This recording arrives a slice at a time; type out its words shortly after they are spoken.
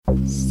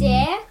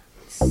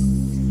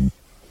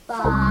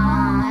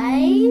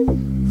5,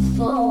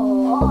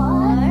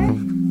 4,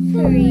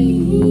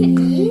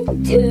 3,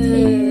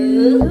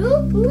 2,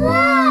 1.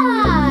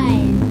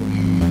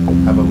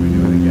 How about we do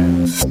it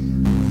again? 6,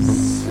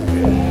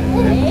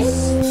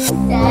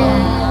 7,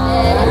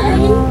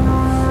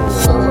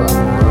 4,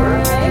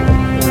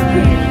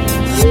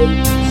 3, 2,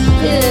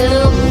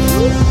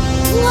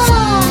 1.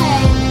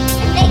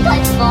 I think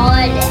I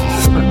farted.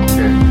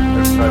 Okay,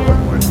 let's try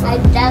one more I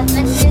time.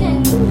 definitely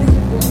didn't.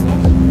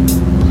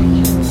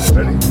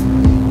 Ready?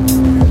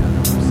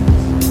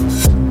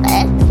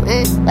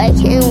 I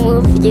can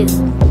move you.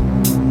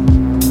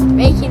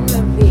 Making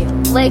review.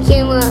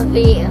 Making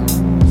review.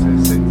 Say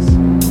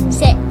 6,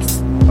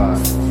 6,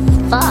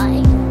 5,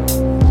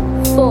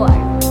 5, 4,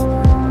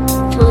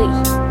 3,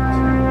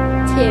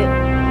 2,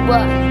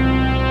 1.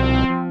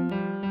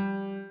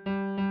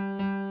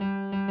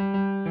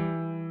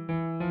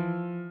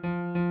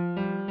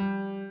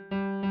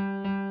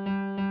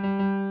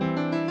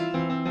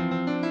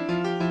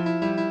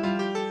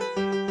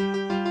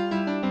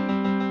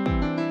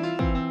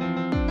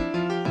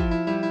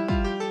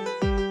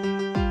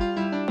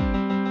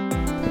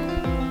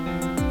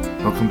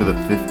 Welcome to the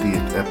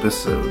 50th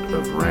episode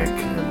of Rank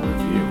and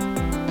Review.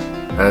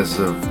 As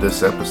of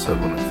this episode,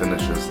 when it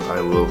finishes,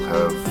 I will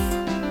have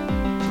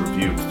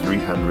reviewed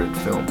 300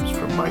 films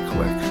from my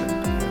collection.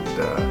 And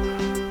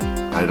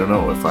I don't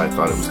know if I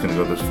thought it was going to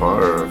go this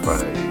far, or if I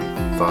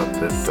thought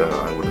that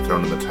I would have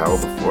thrown in the towel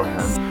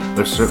beforehand.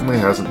 There certainly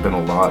hasn't been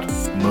a lot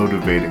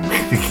motivating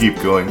me to keep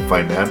going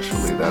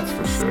financially, that's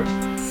for sure.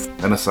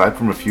 And aside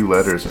from a few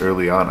letters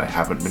early on, I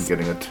haven't been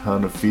getting a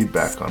ton of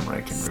feedback on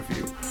Rank and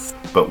Review.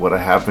 But what I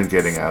have been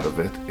getting out of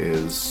it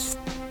is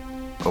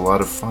a lot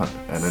of fun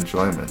and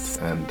enjoyment,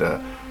 and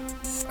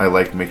I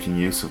like making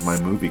use of my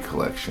movie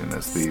collection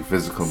as the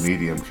physical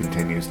medium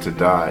continues to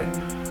die.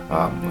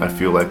 I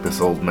feel like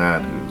this old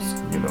man who's,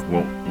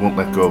 won't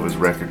let go of his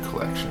record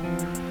collection.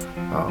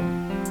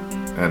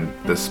 And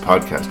this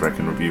podcast, Rank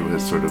and Review,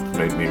 has sort of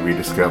made me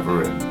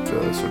rediscover and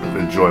sort of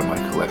enjoy my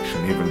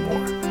collection even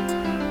more.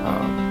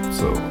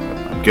 So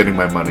I'm getting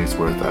my money's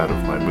worth out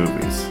of my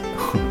movies.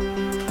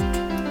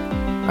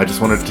 I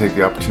just wanted to take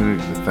the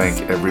opportunity to thank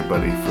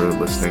everybody for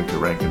listening to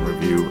Rank and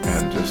Review,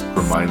 and just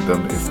remind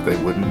them, if they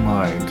wouldn't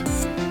mind,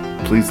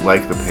 please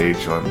like the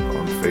page on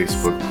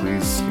Facebook.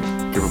 Please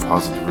give a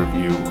positive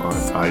review on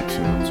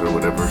iTunes or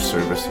whatever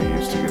service you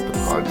use to get the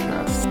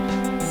podcast.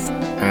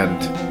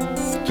 And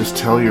just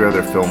tell your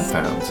other film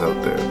fans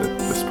out there that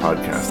this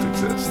podcast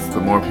exists.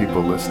 The more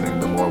people listening,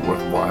 the more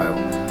worthwhile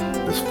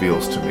this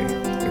feels to me.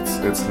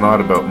 It's not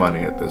about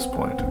money at this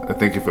point. I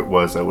think if it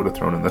was, I would have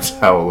thrown in the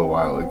towel a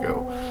while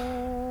ago.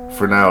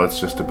 For now, it's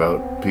just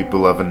about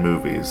people loving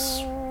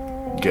movies,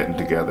 getting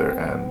together,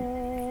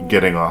 and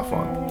getting off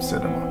on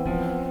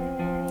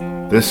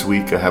cinema. This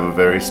week, I have a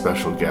very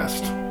special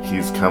guest.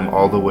 He's come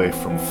all the way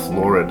from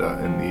Florida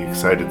in the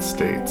Excited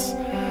States,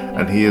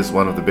 and he is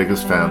one of the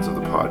biggest fans of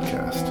the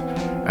podcast.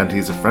 And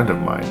he's a friend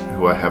of mine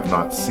who I have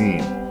not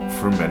seen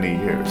for many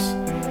years.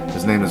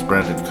 His name is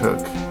Brendan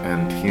Cook,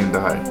 and he and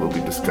I will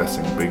be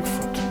discussing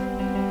Bigfoot.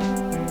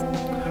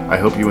 I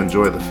hope you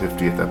enjoy the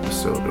 50th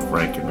episode of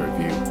Rank and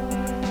Review.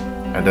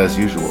 And as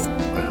usual,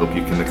 I hope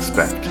you can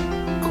expect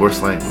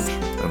coarse language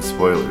and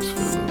spoilers for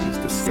the movies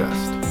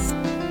discussed.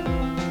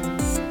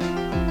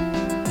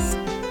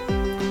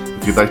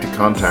 If you'd like to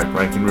contact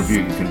Rank and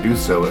Review, you can do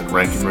so at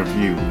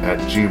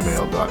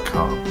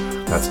rankandreview@gmail.com.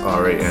 That's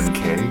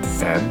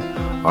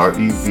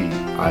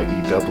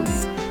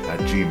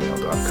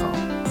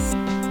ranknreview@gmail.com.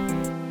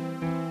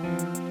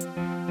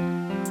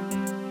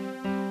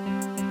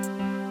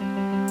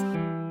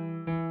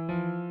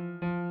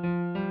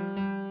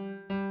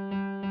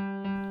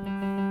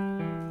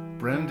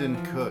 Brendan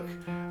Cook.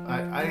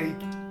 I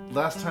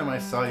last time I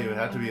saw you, it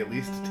had to be at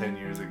least 10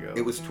 years ago.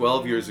 It was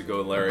 12 years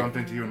ago, Larry. I bumped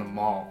into you in a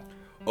mall.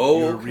 Oh,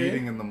 you were okay.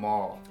 reading in the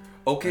mall.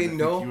 Okay, and I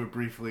no. think you were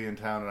briefly in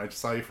town, and I just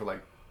saw you for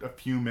like a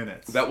few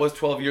minutes. That was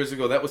 12 years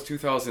ago. That was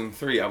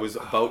 2003. I was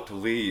about to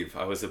leave.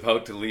 I was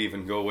about to leave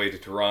and go away to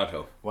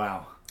Toronto.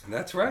 Wow.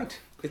 That's right.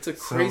 It's a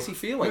crazy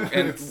feeling.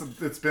 And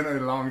it's been a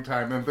long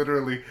time, and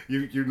literally,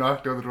 you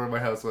knocked on the door of my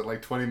house,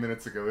 like 20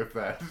 minutes ago, if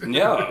that.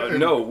 yeah,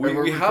 no,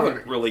 we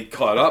haven't really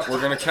caught up. We're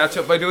going to catch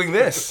up by doing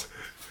this.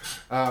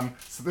 So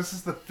this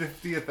is the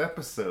 50th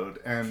episode,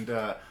 and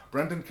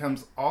Brendan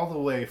comes all the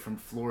way from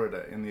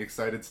Florida in the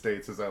Excited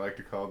States, as I like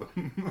to call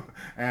them.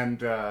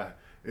 And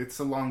it's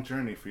a long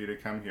journey for you to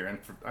come here, and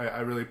I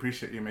really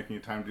appreciate you making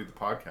time to do the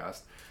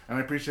podcast. And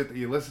I appreciate that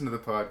you listen to the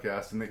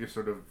podcast and that you're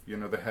sort of,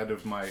 the head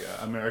of my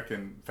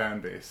American fan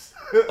base.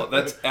 Oh,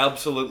 that's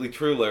absolutely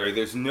true, Larry.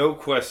 There's no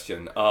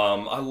question.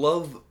 I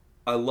love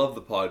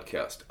the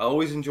podcast. I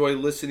always enjoy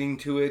listening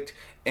to it,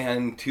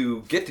 and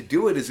to get to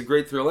do it is a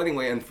great thrill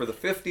anyway. And for the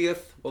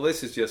 50th, well,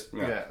 this is just,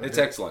 it's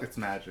excellent. It's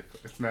magical.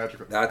 It's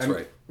magical. That's and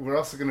right. We're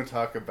also going to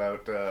talk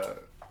about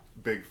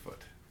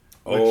Bigfoot,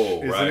 which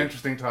Oh, is right. an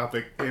interesting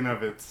topic in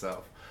of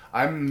itself.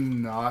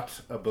 I'm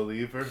not a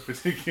believer,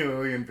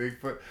 particularly in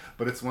Bigfoot,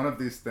 but it's one of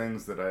these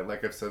things that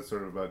I've said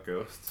sort of about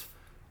ghosts,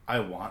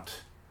 I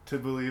want to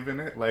believe in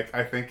it. Like,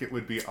 I think it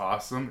would be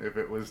awesome if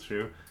it was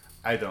true.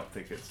 I don't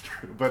think it's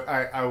true, but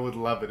I would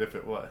love it if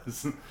it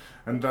was.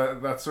 And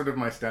that's sort of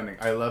my standing.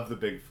 I love the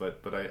Bigfoot,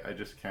 but I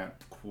just can't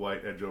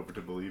quite edge over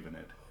to believe in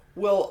it.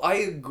 Well, I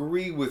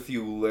agree with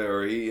you,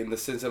 Larry, in the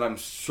sense that I'm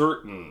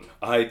certain.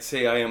 I'd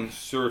say I am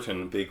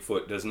certain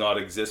Bigfoot does not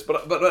exist.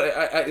 But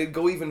I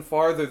go even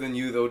farther than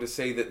you, though, to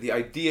say that the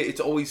idea,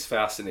 it's always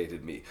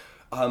fascinated me.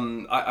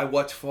 I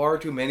watch far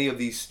too many of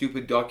these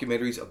stupid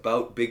documentaries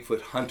about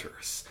Bigfoot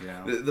hunters.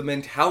 Yeah. The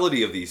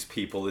mentality of these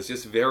people is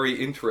just very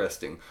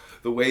interesting.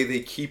 The way they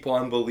keep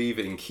on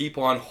believing, keep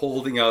on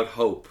holding out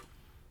hope.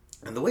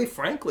 And the way,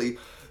 frankly,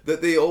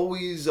 that they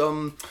always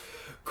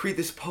create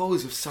this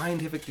pose of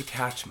scientific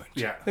detachment.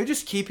 Yeah. They're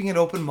just keeping an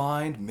open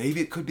mind.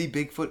 Maybe it could be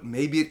Bigfoot.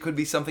 Maybe it could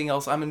be something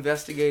else I'm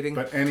investigating.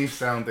 But any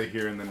sound they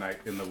hear in the night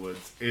in the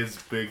woods is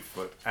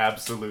Bigfoot.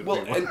 Absolutely,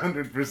 Well, and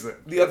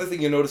 100%. the other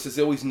thing you notice is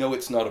they always know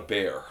it's not a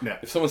bear. Yeah.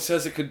 If someone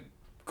says it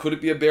could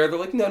it be a bear? They're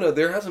like, no,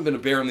 there hasn't been a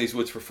bear in these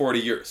woods for 40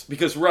 years.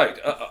 Because, right,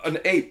 an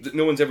ape that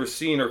no one's ever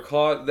seen or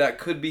caught, that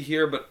could be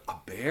here, but a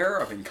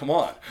bear? I mean, come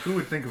on. Who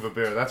would think of a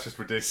bear? That's just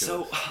ridiculous.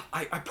 So,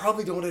 I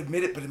probably don't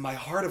admit it, but in my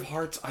heart of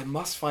hearts, I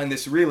must find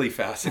this really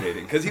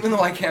fascinating. Because even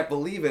though I can't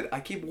believe it, I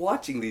keep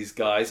watching these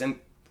guys, and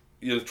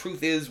the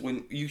truth is,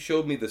 when you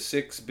showed me the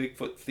 6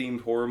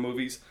 Bigfoot-themed horror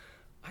movies,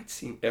 I'd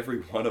seen every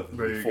one of them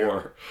There you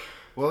before. go.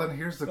 Well, and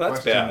here's the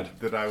That's question bad.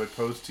 that I would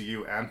pose to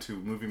you and to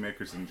movie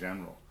makers in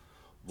general.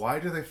 Why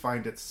do they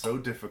find it so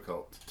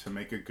difficult to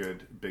make a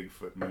good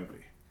Bigfoot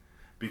movie?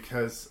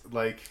 Because,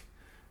 like,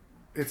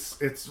 it's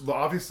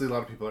obviously a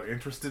lot of people are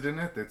interested in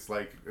it. It's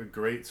like a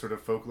great sort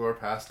of folklore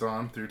passed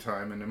on through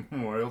time and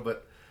immemorial.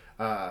 But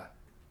I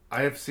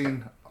have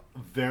seen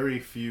very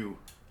few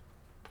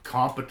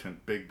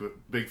competent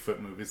Bigfoot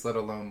movies, let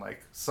alone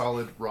like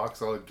rock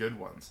solid good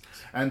ones.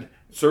 And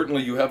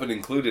Certainly you haven't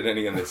included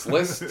any in this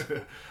list.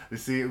 you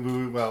see,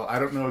 well, I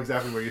don't know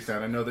exactly where you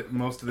stand. I know that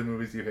most of the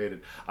movies you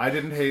hated. I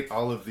didn't hate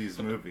all of these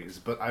movies,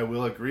 but I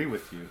will agree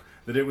with you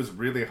that it was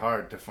really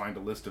hard to find a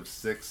list of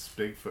 6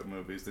 Bigfoot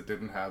movies that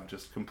didn't have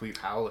just complete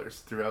howlers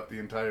throughout the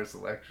entire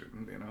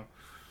selection, you know?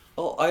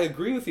 Well, I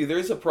agree with you. There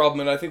is a problem,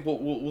 and I think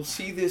we'll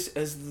see this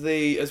as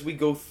we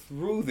go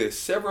through this.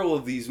 Several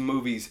of these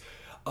movies,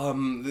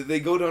 they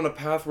go down a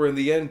path where in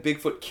the end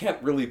Bigfoot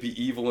can't really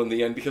be evil in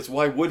the end, because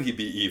why would he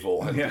be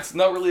evil? And Yeah. It's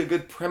not really a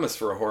good premise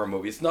for a horror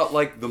movie. It's not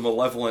like the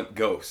malevolent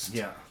ghost.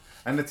 Yeah.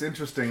 And it's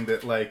interesting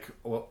that, like,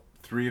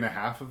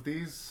 3.5 of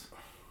these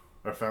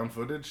are found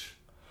footage.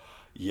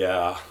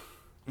 Yeah.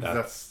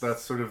 That's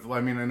sort of,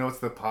 I mean, I know it's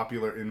the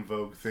popular in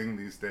vogue thing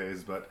these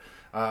days, but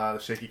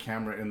shaky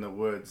camera in the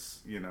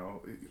woods, you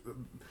know,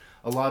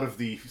 a lot of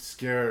the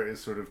scare is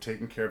sort of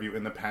taking care of you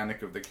in the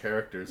panic of the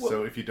characters. Well,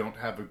 so if you don't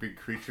have a big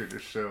creature to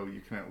show, you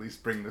can at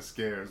least bring the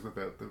scares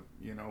without the,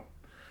 you know,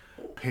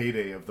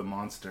 payday of the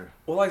monster.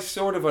 Well, I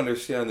sort of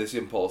understand this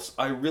impulse.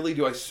 I really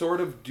do. I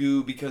sort of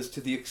do, because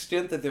to the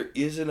extent that there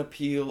is an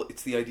appeal,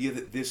 it's the idea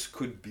that this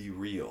could be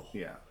real.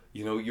 Yeah.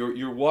 You know,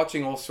 you're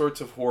watching all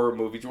sorts of horror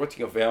movies. You're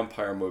watching a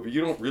vampire movie.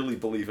 You don't really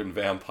believe in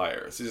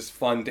vampires. It's just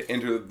fun to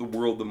enter the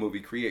world the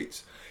movie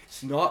creates.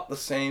 It's not the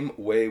same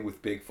way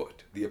with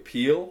Bigfoot. The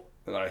appeal,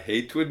 and I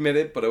hate to admit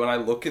it, but when I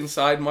look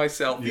inside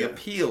myself, the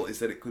appeal is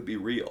that it could be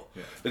real.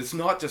 Yeah. That it's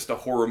not just a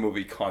horror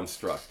movie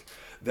construct.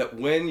 That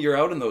when you're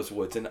out in those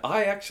woods, and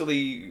I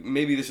actually,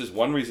 maybe this is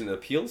one reason it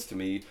appeals to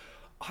me,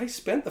 I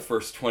spent the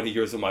first 20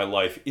 years of my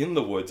life in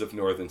the woods of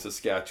northern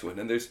Saskatchewan,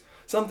 and there's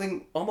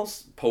something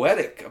almost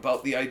poetic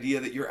about the idea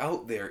that you're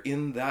out there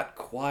in that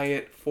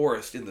quiet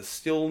forest, in the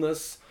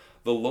stillness,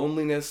 the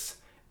loneliness,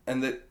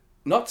 and that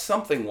not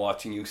something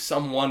watching you,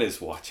 someone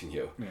is watching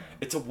you. Yeah.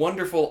 It's a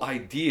wonderful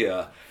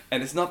idea,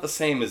 and it's not the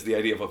same as the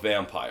idea of a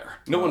vampire.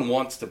 No one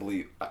wants to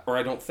believe, or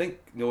I don't think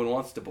no one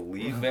wants to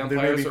believe vampires are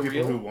real. There may be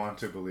people who want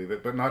to believe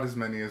it, but not as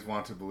many as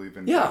want to believe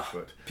in Bigfoot.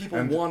 Bigfoot.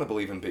 People want to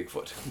believe in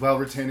Bigfoot. While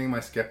retaining my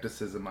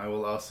skepticism, I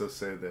will also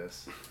say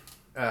this.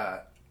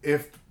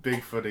 If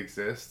Bigfoot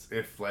exists,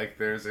 if like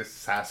there's a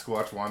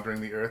Sasquatch wandering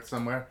the earth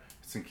somewhere,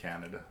 it's in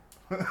Canada.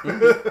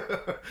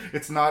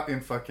 It's not in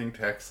fucking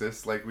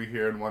Texas like we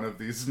hear in one of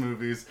these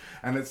movies,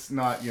 and it's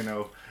not, you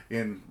know,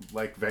 in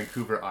like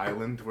Vancouver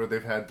Island where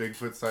they've had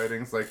Bigfoot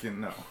sightings. Like,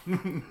 no.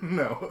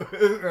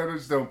 I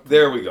just don't.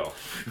 There we go.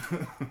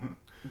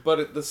 But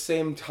at the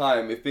same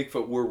time, if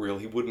Bigfoot were real,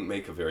 he wouldn't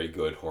make a very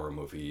good horror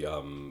movie.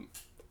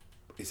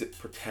 Is it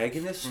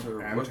protagonist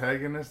or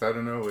antagonist? I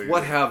don't know.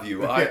 What have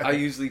you? I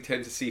usually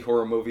tend to see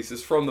horror movies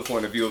as from the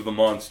point of view of the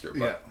monster,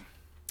 but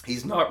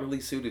he's not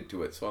really suited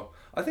to it. So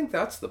I think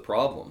that's the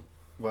problem.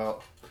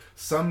 Well,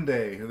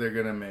 someday they're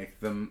going to make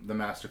the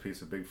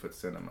masterpiece of Bigfoot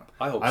cinema.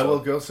 I hope so. I will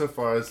go so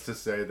far as to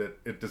say that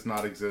it does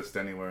not exist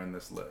anywhere in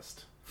this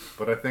list.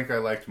 But I think I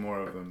liked more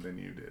of them than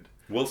you did.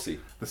 We'll see.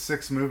 The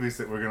 6 movies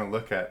that we're going to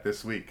look at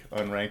this week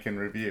on Rank and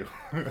Review.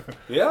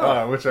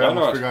 Yeah. Which I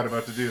almost forgot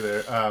about to do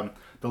there.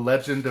 The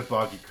Legend of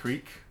Boggy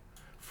Creek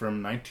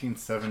from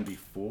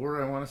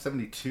 1974, I want to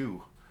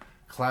 72.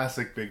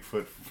 Classic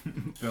Bigfoot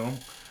film.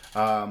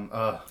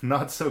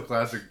 Not so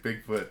classic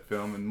Bigfoot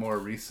film and more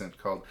recent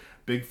called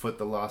Bigfoot: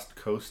 The Lost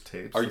Coast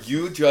tapes. Are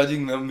you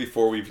judging them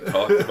before we've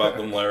talked about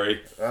them,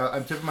 Larry?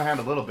 I'm tipping my hand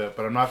a little bit,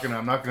 but I'm not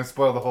gonna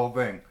spoil the whole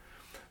thing.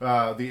 The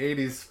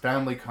 80s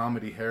family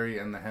comedy Harry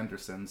and the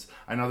Hendersons.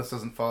 I know this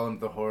doesn't fall into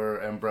the horror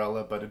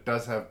umbrella, but it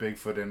does have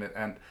Bigfoot in it,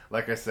 and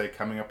like I say,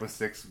 coming up with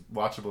 6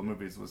 watchable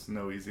movies was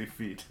no easy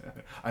feat.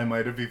 I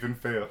might have even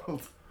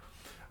failed.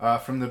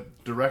 From the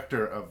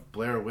director of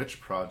Blair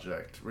Witch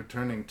Project,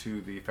 returning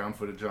to the found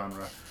footage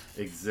genre,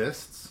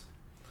 Exists.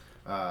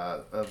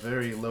 A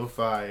very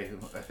lo-fi,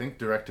 I think,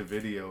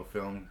 direct-to-video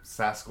film,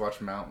 Sasquatch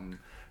Mountain,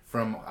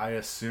 from, I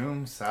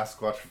assume,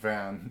 Sasquatch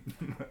fan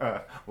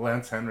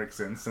Lance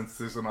Henriksen, since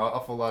there's an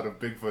awful lot of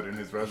Bigfoot in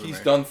his resume. He's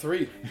done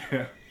 3.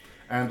 Yeah.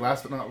 And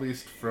last but not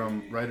least,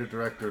 from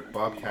writer-director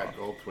Bobcat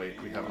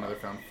Goldthwait, we have another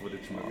found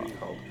footage movie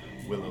called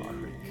Willow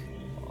Creek.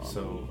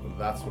 So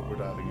that's what we're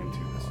diving into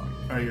this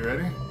week. Are you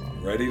ready?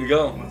 Ready to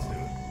go. Let's do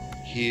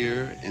it.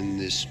 Here in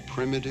this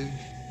primitive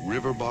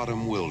river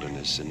bottom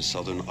wilderness in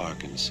southern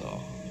Arkansas,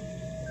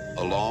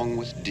 along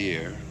with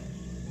deer,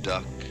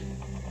 duck,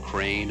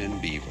 crane,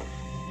 and beaver,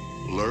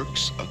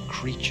 lurks a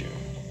creature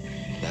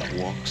that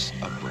walks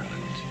upright.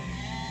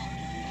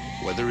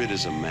 Whether it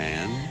is a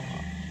man,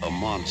 a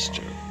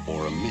monster,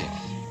 or a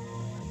myth,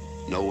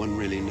 no one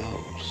really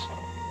knows.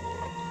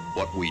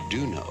 What we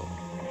do know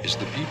is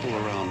the people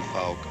around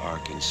Fouke,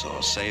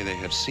 Arkansas say they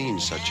have seen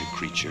such a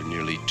creature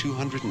nearly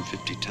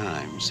 250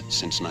 times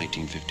since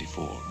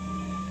 1954.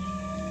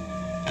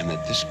 And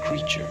that this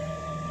creature,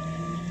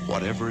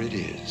 whatever it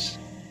is,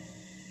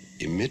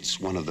 emits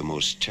one of the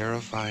most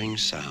terrifying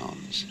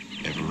sounds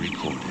ever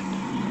recorded.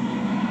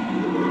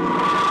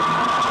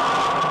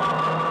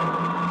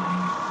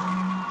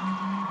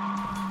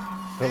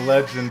 The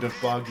Legend of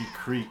Boggy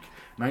Creek,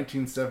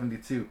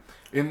 1972.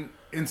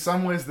 In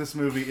some ways, this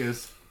movie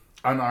is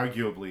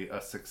unarguably a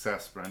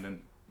success,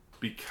 Brendan,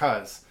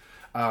 because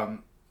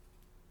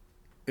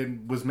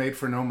it was made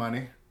for no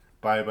money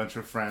by a bunch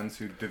of friends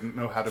who didn't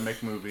know how to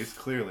make movies,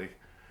 clearly,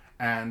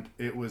 and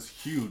it was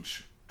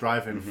huge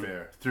drive-in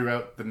fare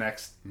throughout the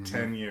next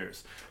 10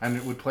 years, and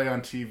it would play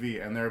on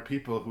TV, and there are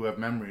people who have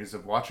memories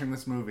of watching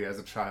this movie as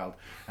a child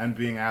and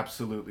being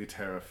absolutely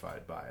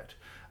terrified by it.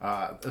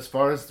 As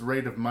far as the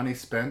rate of money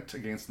spent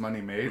against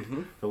money made,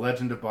 The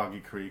Legend of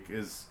Boggy Creek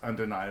is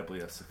undeniably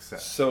a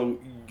success. So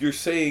you're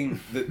saying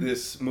that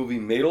this movie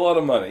made a lot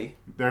of money,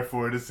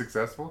 Therefore, it is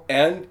successful?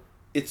 and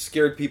it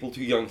scared people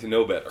too young to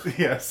know better.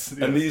 Yes.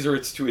 And these are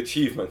its 2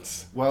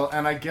 achievements. Well,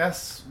 and I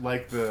guess,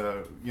 like,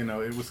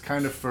 it was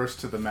kind of first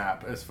to the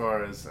map as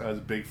far as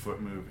Bigfoot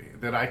movie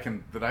that I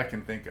can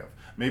think of.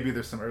 Maybe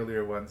there's some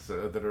earlier ones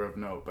that are of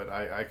note, but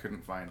I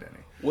couldn't find any.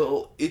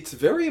 Well, it's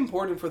very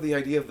important for the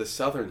idea of the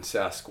southern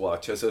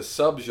Sasquatch as a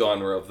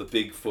subgenre of the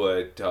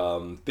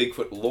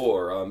Bigfoot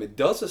lore. It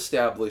does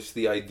establish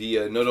the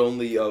idea not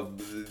only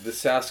of the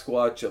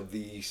Sasquatch of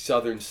the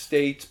southern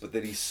states, but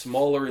that he's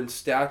smaller in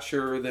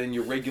stature than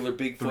your regular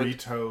Bigfoot. 3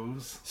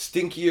 toes.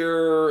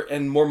 Stinkier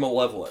and more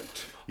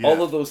malevolent. Yeah.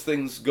 All of those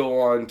things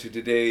go on to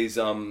today's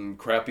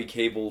crappy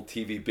cable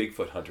TV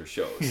Bigfoot hunter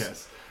shows.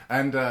 Yes.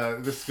 And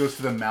this goes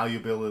to the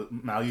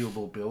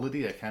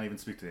malleability, I can't even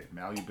speak today,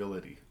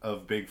 malleability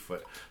of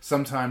Bigfoot.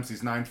 Sometimes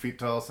he's 9 feet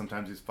tall,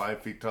 sometimes he's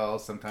 5 feet tall,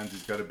 sometimes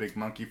he's got a big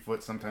monkey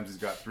foot, sometimes he's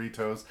got 3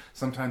 toes,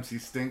 sometimes he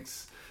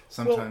stinks,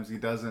 sometimes he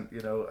doesn't,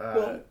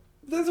 Well,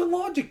 there's a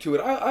logic to it.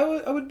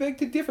 I would beg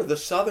to differ. The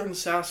southern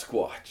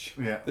Sasquatch.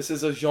 Yeah. This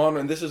is a genre,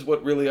 and this is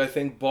what really I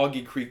think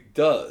Boggy Creek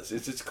does.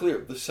 It's clear.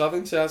 The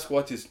southern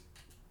Sasquatch is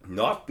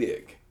not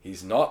big.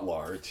 He's not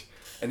large.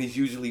 And he's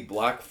usually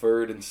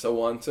black-furred and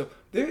so on. So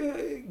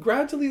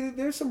gradually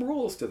there's some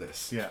rules to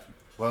this. Yeah.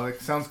 Well, it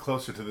sounds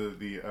closer to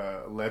the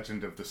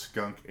legend of the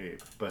skunk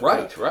ape. But,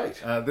 Right.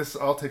 This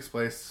all takes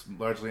place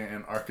largely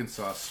in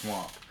Arkansas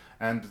swamp.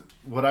 And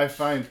what I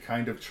find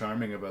kind of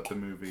charming about the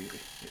movie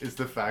is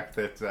the fact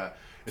that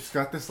it's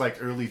got this like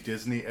early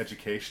Disney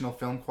educational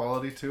film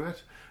quality to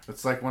it.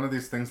 It's like one of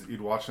these things that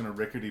you'd watch on a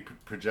rickety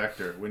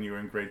projector when you were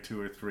in grade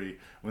 2 or 3,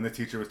 when the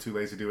teacher was too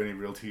lazy to do any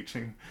real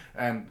teaching.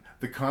 And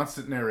the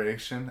constant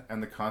narration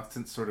and the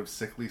constant sort of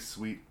sickly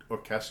sweet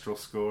orchestral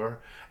score,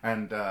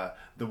 and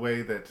the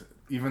way that,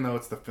 even though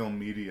it's the film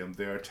medium,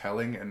 they are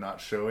telling and not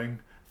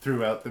showing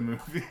throughout the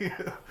movie.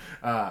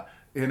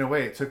 In a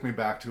way, it took me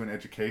back to an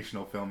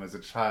educational film as a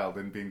child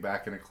and being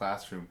back in a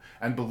classroom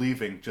and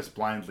believing just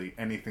blindly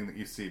anything that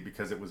you see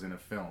because it was in a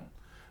film.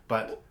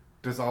 But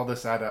does all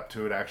this add up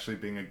to it actually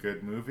being a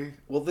good movie?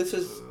 Well, this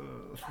is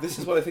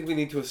what I think we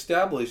need to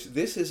establish.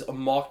 This is a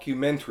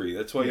mockumentary.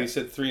 That's why you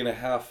said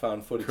 3.5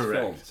 found footage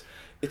films.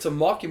 It's a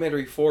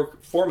mockumentary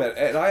format,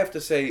 and I have to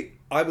say,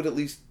 I would at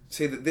least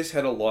say that this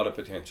had a lot of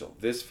potential.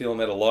 This film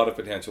had a lot of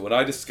potential. When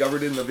I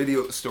discovered it in the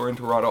video store in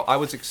Toronto, I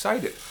was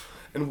excited.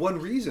 And one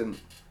reason,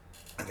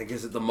 I think,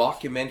 is that the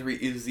mockumentary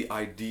is the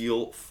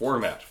ideal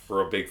format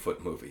for a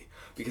Bigfoot movie.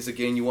 Because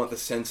again, you want the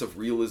sense of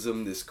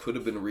realism. This could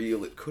have been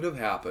real. It could have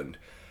happened.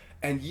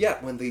 And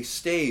yet, when they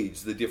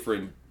stage the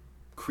different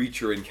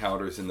creature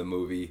encounters in the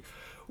movie,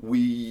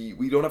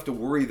 we don't have to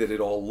worry that it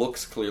all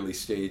looks clearly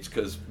staged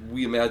because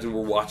we imagine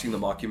we're watching the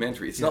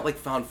mockumentary. It's not like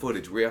found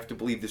footage where you have to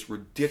believe this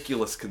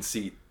ridiculous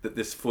conceit that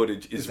this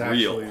footage is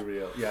real. Actually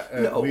real. Yeah,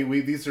 No.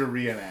 we these are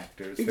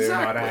reenactors. Exactly. They're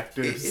not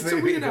actors. It's a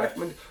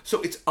reenactment.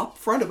 So it's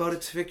upfront about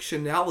its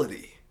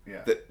fictionality.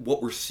 Yeah. That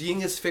what we're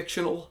seeing is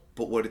fictional,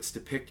 but what it's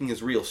depicting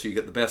is real. So you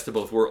get the best of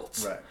both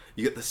worlds. Right.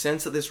 You get the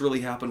sense that this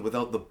really happened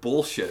without the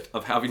bullshit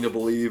of having to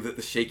believe that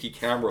the shaky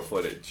camera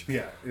footage.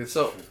 Yeah. It's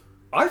So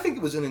I think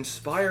it was an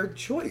inspired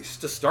choice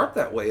to start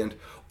that way. And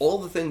all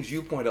the things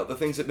you point out, the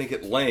things that make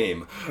it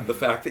lame, the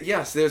fact that,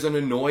 yes, there's an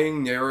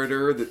annoying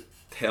narrator that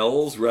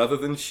tells rather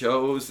than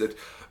shows, that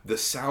the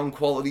sound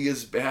quality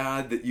is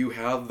bad, that you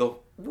have the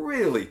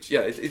really,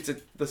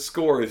 the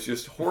score is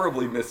just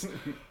horribly missed.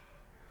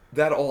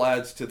 That all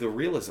adds to the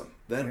realism.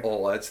 That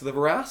all adds to the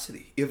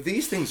veracity. If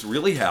these things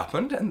really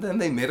happened, and then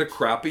they made a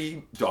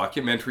crappy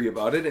documentary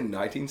about it in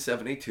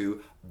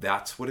 1972,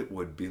 that's what it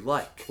would be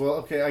like. Well,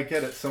 okay, I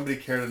get it. Somebody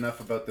cared enough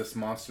about this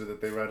monster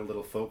that they write a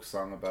little folk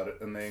song about it,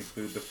 and they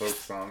include the folk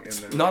song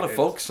in the... Not a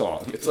folk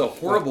song. It's a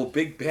horrible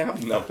big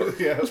band number.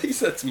 Yeah. At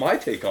least that's my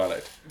take on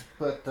it.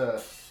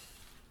 But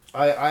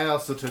I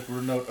also took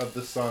note of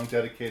the song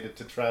dedicated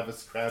to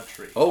Travis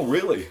Crabtree. Oh,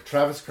 really?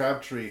 Travis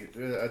Crabtree,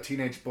 a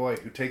teenage boy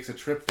who takes a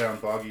trip down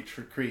Boggy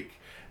Creek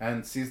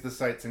and sees the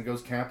sights and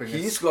goes camping.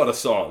 He's got a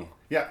song.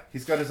 Yeah,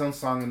 he's got his own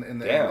song in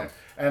the Damn. in there.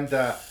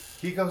 And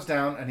he goes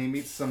down and he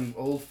meets some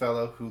old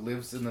fellow who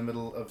lives in the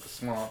middle of the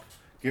swamp,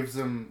 gives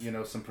him,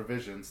 some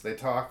provisions. They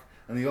talk,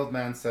 and the old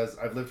man says,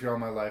 "I've lived here all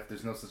my life.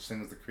 There's no such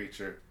thing as the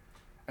creature."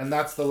 And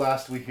that's the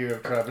last we hear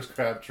of Travis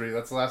Crabtree.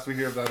 That's the last we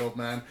hear of that old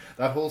man.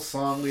 That whole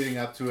song leading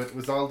up to it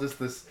was all just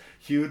this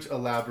huge,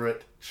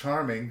 elaborate,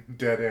 charming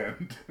dead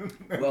end.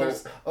 And Well,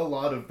 there's a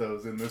lot of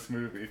those in this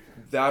movie.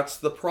 That's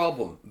the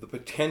problem. The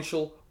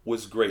potential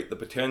was great. The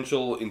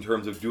potential in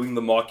terms of doing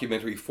the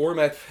mockumentary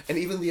format, and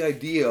even the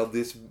idea of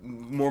this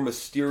more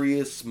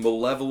mysterious,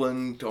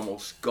 malevolent,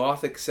 almost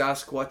gothic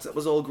Sasquatch, that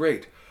was all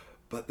great.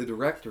 But the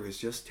director is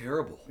just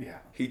terrible. Yeah.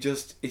 He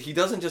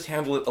doesn't just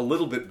handle it a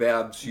little bit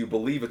bad so you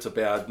believe it's a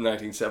bad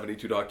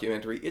 1972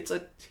 documentary. It's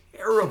a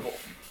terrible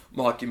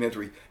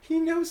mockumentary.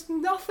 He knows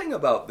nothing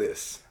about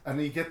this.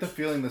 And you get the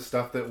feeling the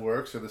stuff that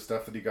works or the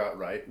stuff that he got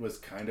right was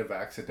kind of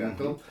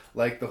accidental.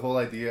 Like the whole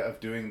idea of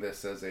doing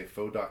this as a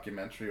faux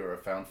documentary or a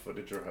found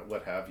footage or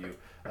what have you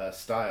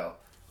style.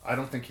 I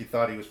don't think he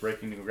thought he was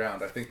breaking new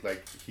ground. I think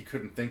he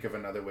couldn't think of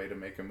another way to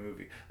make a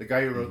movie. The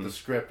guy who wrote the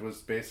script was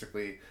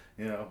basically,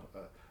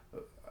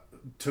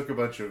 took a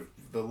bunch of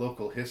the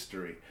local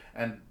history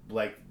and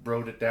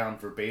wrote it down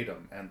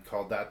verbatim and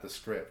called that the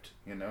script.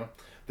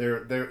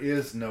 There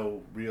is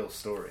no real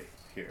story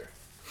here,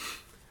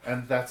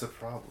 and that's a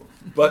problem.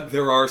 But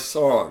there are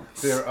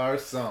songs. There are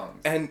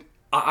songs, And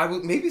I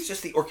would, maybe it's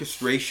just the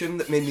orchestration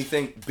that made me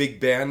think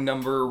big band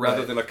number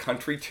rather than a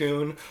country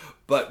tune.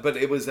 But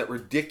it was that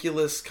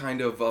ridiculous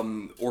kind of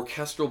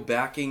orchestral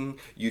backing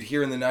you'd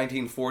hear in the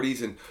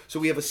 1940s. And so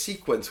we have a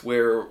sequence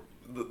where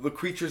the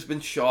creature's been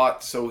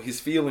shot, so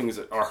his feelings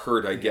are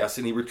hurt, I guess,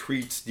 and he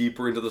retreats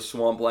deeper into the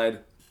swampland.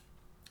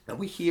 And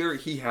we hear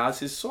he has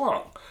his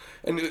song.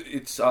 And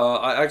it's,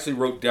 I actually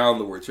wrote down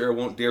the words here, I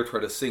won't dare try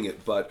to sing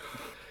it, but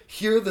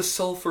 "Here the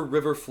sulphur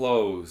river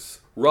flows,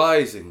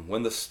 rising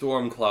when the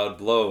storm cloud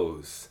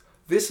blows.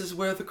 This is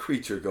where the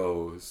creature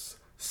goes,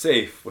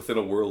 safe within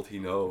a world he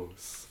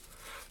knows.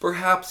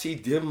 Perhaps he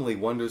dimly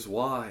wonders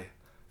why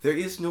there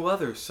is no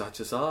other such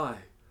as I,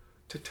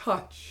 to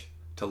touch,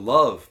 to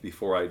love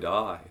before I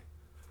die,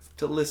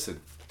 to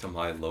listen to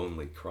my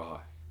lonely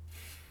cry."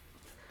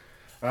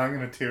 I'm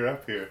gonna tear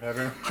up here.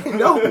 I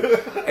know.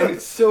 And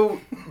it's so,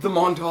 the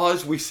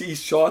montage, we see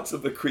shots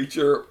of the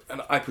creature,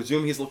 and I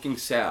presume he's looking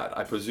sad.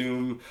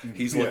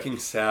 Looking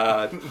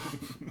sad,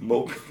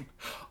 moping.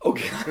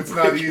 Okay. It's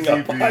not easy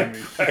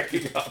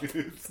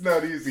It's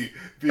not easy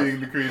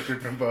being the creature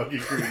from Boggy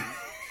Creek.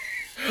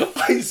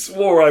 I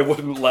swore I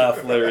wouldn't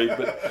laugh, Larry,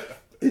 but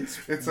it's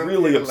okay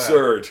really to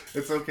absurd. Laugh.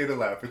 It's okay to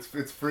laugh.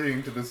 It's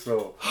freeing to the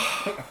soul.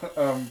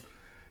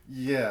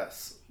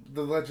 Yes,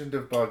 the legend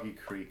of Boggy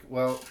Creek.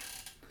 Well,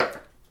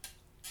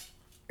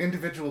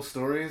 individual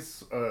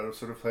stories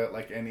sort of play out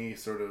like any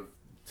sort of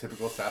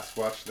typical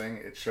Sasquatch thing.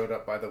 It showed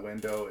up by the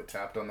window, it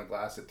tapped on the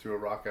glass, it threw a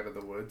rock out of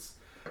the woods.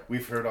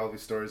 We've heard all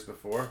these stories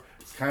before.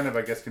 It's kind of,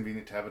 I guess,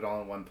 convenient to have it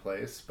all in one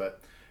place,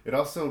 but it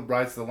also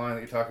rides the line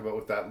that you talk about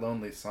with that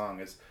lonely song.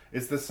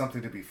 Is this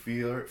something to be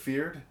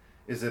feared?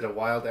 Is it a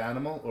wild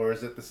animal, or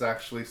is it this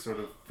actually sort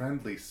of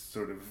friendly,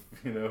 sort of,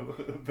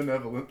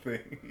 benevolent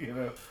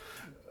thing?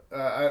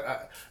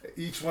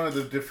 Each one of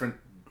the different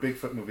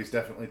Bigfoot movies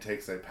definitely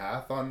takes a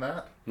path on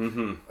that.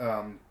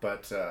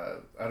 But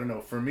I don't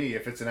know. For me,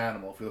 if it's an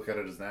animal, if you look at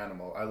it as an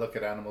animal, I look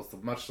at animals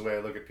much the way I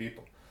look at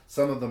people.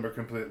 Some of them are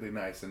completely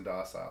nice and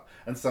docile,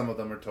 and some of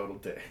them are total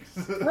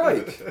dicks.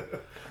 Right.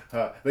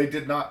 They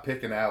did not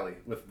pick an alley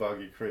with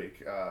Boggy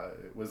Creek.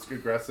 It was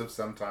aggressive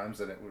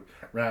sometimes, and it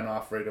ran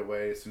off right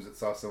away as soon as it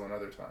saw someone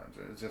other times.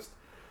 It was just...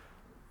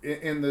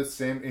 in the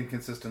same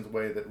inconsistent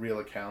way that real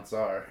accounts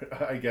are,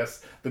 I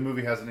guess the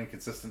movie has an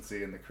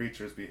inconsistency in the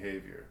creature's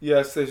behavior.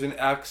 Yes, there's an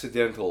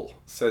accidental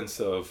sense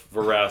of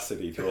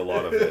veracity to a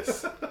lot of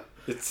this.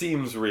 It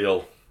seems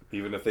real,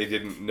 even if they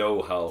didn't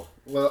know how.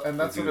 Well, and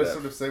that's to what do I that.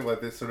 sort of say, why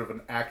this sort of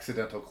an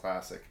accidental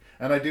classic.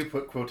 And I do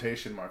put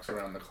quotation marks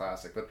around the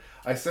classic, but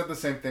I said the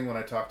same thing when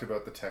I talked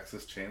about the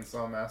Texas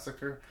Chainsaw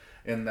Massacre,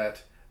 in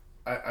that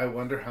I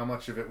wonder how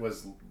much of it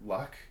was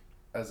luck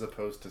as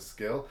opposed to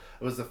skill.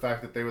 It was the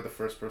fact that they were the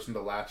first person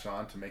to latch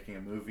on to making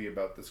a movie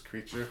about this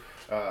creature.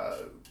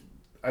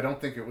 I don't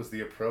think it was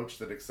the approach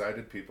that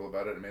excited people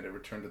about it and made it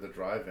return to the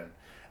drive-in.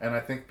 And I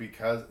think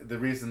because the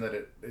reason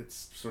that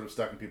it's sort of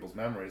stuck in people's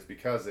memories,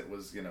 because it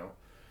was,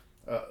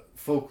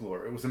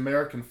 folklore. It was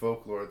American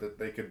folklore that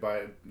they could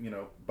buy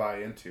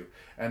into.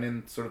 And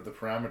in sort of the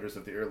parameters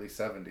of the early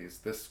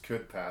 70s, this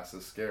could pass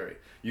as scary.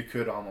 You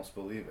could almost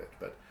believe it.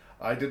 But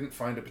I didn't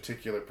find a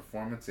particular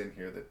performance in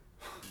here that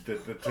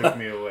took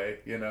me away,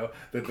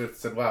 that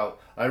said, wow,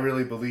 I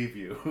really believe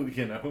you,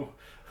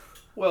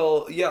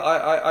 Well, yeah,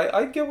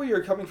 I get where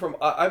you're coming from.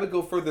 I would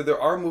go further.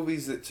 There are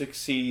movies that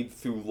succeed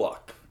through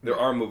luck. There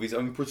are movies. I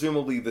mean,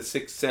 presumably The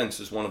Sixth Sense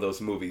is one of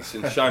those movies,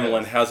 and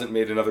Shyamalan hasn't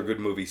made another good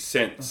movie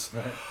since.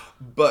 Right.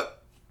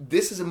 But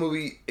this is a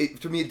movie,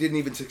 to me, it didn't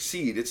even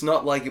succeed. It's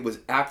not like it was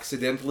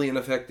accidentally an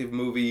effective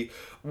movie.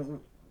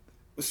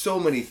 So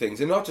many things,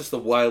 and not just the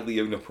wildly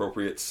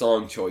inappropriate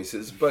song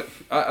choices, but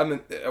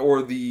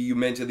you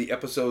mentioned the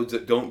episodes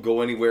that don't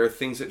go anywhere,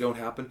 things that don't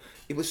happen.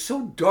 It was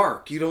so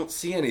dark, you don't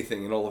see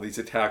anything in all of these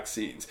attack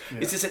scenes. Yeah.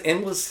 It's just an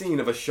endless scene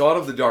of a shot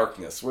of the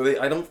darkness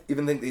where I don't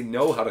even think they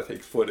know how to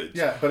take footage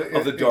of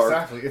the dark.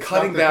 Exactly. It's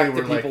cutting back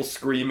to people like,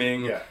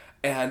 screaming,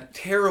 and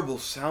terrible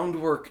sound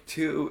work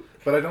too.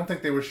 But I don't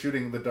think they were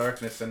shooting the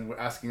darkness and were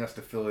asking us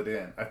to fill it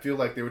in. I feel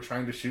like they were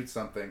trying to shoot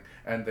something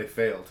and they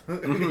failed,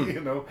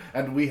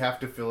 and we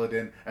have to fill it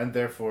in, and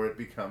therefore it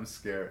becomes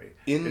scary.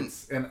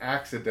 It's an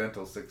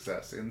accidental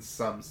success in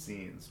some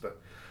scenes,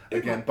 but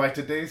again, by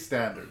today's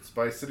standards,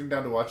 by sitting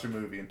down to watch a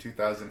movie in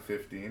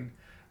 2015,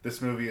 this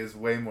movie is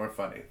way more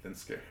funny than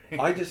scary.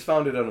 I just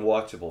found it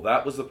unwatchable.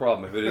 That was the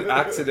problem. If it had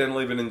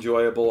accidentally been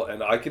enjoyable,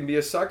 and I can be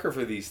a sucker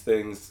for these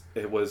things,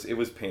 it was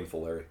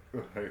painful, Larry.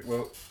 Right,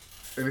 well...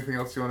 Anything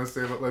else you want to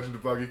say about Legend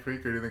of Boggy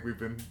Creek, or do you think we've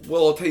been...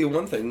 Well, I'll tell you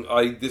one thing.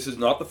 This is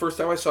not the first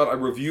time I saw it. I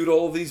reviewed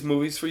all of these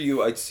movies for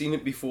you. I'd seen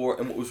it before,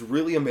 and what was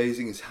really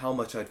amazing is how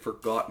much I'd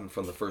forgotten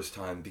from the first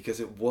time, because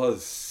it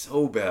was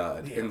so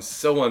bad and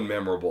so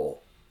unmemorable.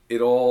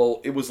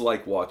 It was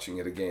like watching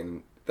it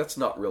again. That's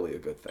not really a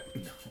good thing.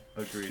 No,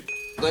 agreed.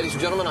 Ladies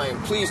and gentlemen, I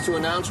am pleased to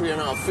announce we are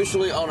now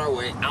officially on our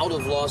way out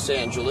of Los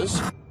Angeles.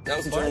 That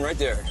was the gentleman right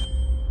there.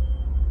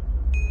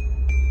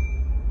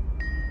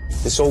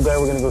 This old guy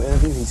we're gonna go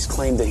interview, he's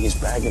claimed that he's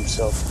bagged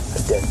himself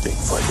a dead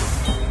Bigfoot.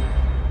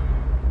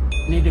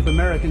 Native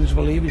Americans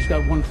believe he's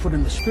got one foot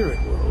in the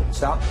spirit world.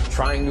 Stop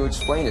trying to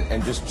explain it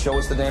and just show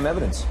us the damn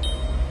evidence.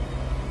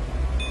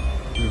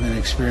 We've been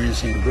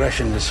experiencing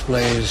aggression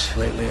displays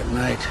lately at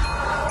night.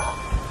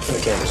 Turn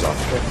the cameras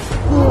off, okay?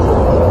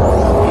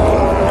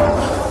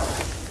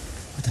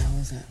 What the hell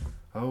is that?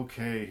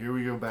 Okay, here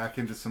we go back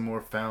into some more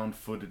found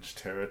footage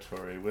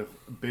territory with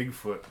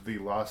Bigfoot, the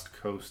Lost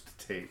Coast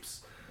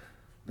Tapes.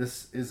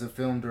 This is a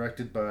film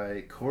directed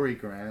by Corey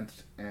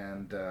Grant,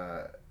 and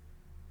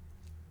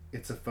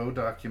it's a faux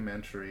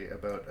documentary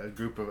about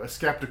a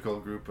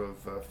skeptical group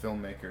of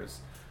filmmakers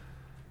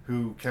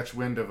who catch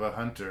wind of a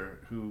hunter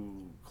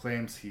who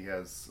claims he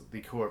has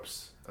the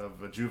corpse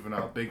of a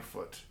juvenile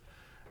Bigfoot.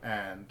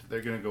 And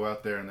they're going to go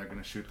out there and they're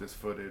going to shoot this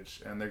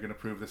footage, and they're going to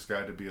prove this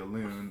guy to be a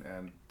loon,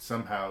 and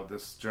somehow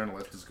this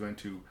journalist is going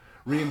to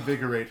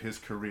reinvigorate his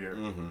career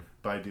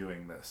by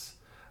doing this.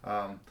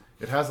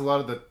 It has a lot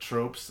of the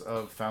tropes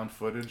of found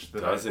footage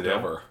that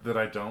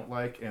I don't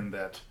like, in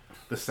that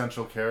the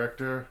central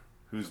character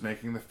who's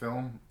making the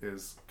film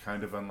is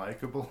kind of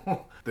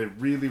unlikable. They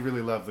really,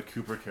 really love the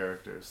Cooper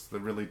characters, the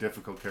really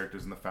difficult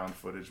characters in the found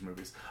footage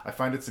movies. I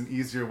find it's an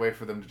easier way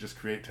for them to just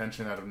create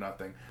tension out of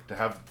nothing, to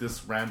have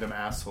this random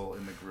asshole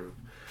in the group.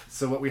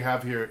 So what we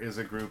have here is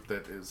a group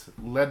that is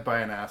led by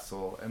an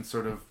asshole and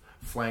sort of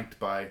flanked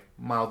by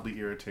mildly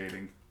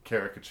irritating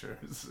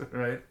caricatures,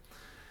 right?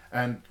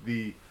 And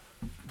the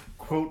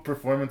quote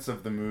performance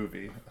of the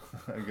movie,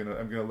 I'm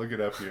gonna look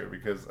it up here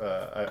because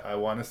I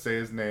want to say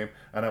his name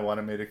and I want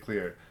to make it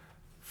clear.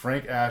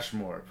 Frank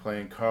Ashmore,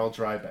 playing Carl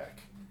Drybeck,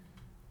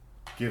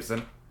 gives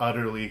an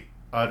utterly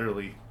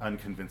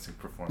unconvincing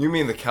performance. You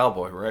mean the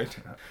cowboy, right?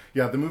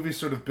 Yeah, the movie's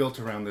sort of built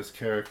around this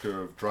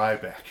character of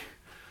Drybeck,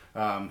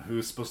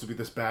 who's supposed to be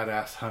this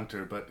badass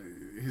hunter, but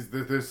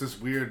there's this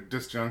weird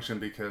disjunction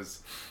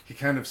because he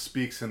kind of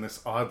speaks in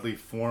this oddly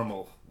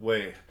formal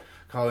way,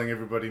 calling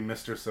everybody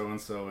Mr.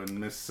 So-and-so and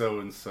Miss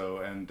So-and-so,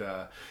 and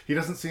he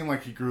doesn't seem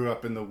like he grew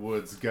up in the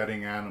woods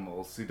gutting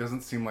animals. He doesn't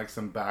seem like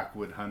some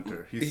backwood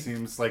hunter. He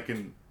seems like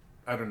a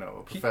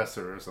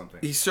professor or something.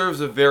 He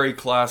serves a very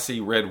classy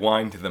red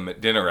wine to them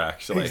at dinner,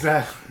 actually.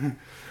 Exactly.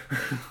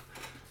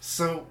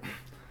 So,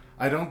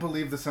 I don't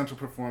believe the central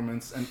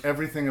performance, and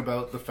everything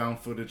about the found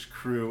footage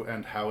crew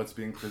and how it's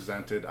being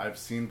presented I've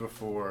seen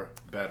before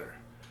better.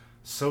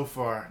 So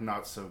far,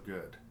 not so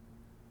good.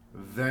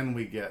 Then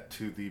we get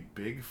to the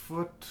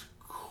Bigfoot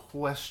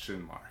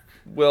question mark.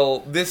 Well,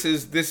 this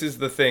is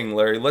the thing,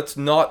 Larry. Let's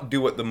not do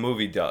what the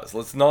movie does.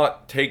 Let's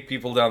not take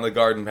people down the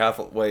garden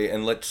pathway,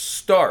 and let's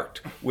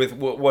start with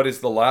what is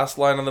the last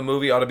line of the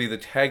movie. Ought to be the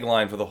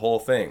tagline for the whole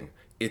thing.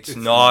 It's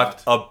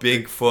not a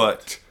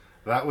Bigfoot.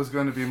 That was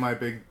going to be my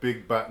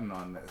big button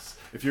on this.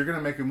 If you're going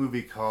to make a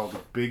movie called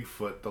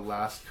Bigfoot, The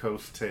Last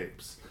Coast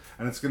Tapes,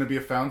 and it's going to be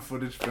a found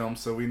footage film,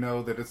 so we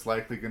know that it's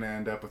likely going to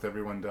end up with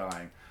everyone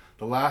dying,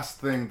 the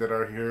last thing that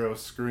our hero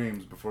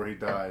screams before he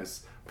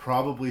dies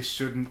probably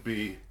shouldn't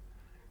be,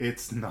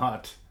 "It's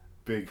not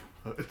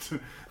Bigfoot."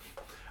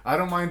 I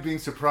don't mind being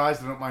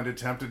surprised. I don't mind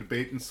attempted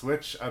bait and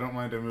switch. I don't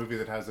mind a movie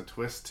that has a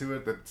twist to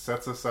it that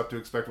sets us up to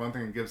expect one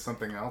thing and gives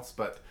something else,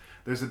 but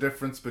there's a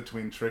difference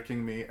between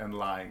tricking me and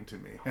lying to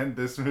me. And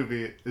this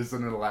movie is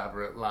an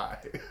elaborate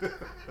lie.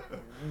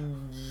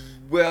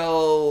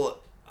 Well,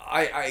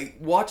 I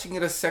watching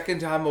it a second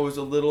time, I was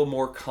a little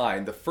more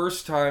kind. The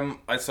first time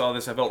I saw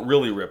this, I felt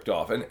really ripped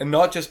off. And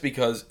not just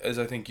because, as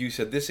I think you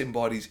said, this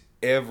embodies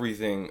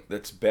everything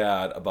that's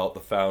bad about the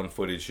found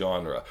footage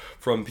genre.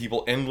 From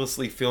people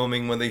endlessly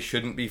filming when they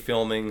shouldn't be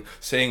filming,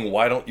 saying,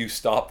 "Why don't you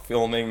stop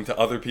filming?" to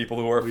other people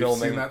who are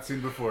filming. We've seen that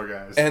scene before,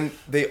 guys. And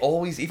they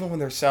always, even when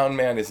their sound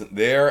man isn't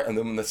there, and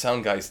then when the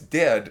sound guy's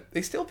dead,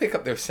 they still pick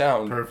up their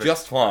sound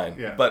just fine.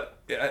 Yeah. But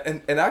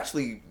and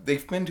actually, they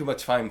spend too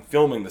much time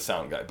filming the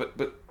sound guy. But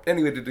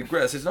anyway, to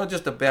digress, it's not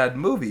just a bad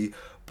movie.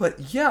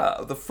 But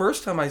yeah, the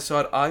first time I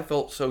saw it, I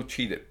felt so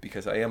cheated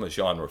because I am a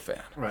genre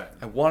fan. Right.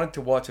 I wanted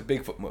to watch a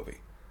Bigfoot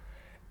movie.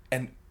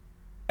 And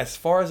as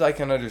far as I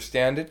can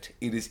understand it,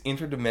 it is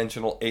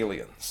interdimensional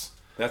aliens.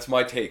 That's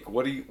my take.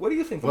 What do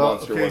you think the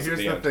monster was at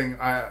the end? Here's the thing.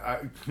 I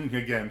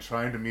again,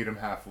 trying to meet him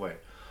halfway.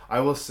 I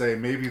will say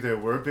maybe there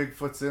were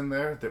Bigfoots in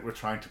there that were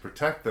trying to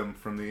protect them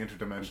from the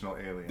interdimensional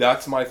aliens.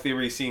 That's my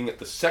theory seeing it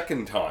the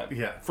second time.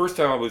 Yeah. First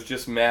time I was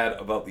just mad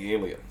about the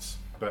aliens.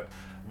 But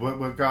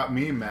what got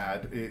me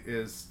mad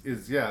is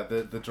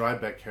the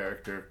Drybeck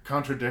character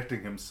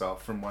contradicting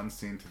himself from one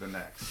scene to the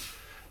next.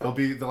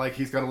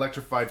 He's got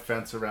electrified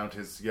fence around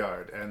his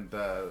yard, and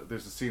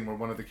there's a scene where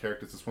one of the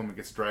characters, this woman,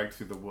 gets dragged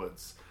through the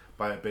woods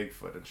by a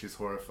Bigfoot, and she's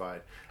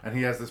horrified. And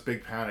he has this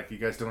big panic. You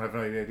guys don't have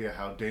any idea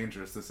how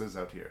dangerous this is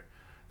out here.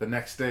 The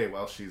next day,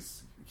 while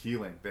she's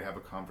healing, they have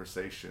a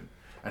conversation,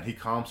 and he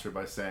calms her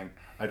by saying,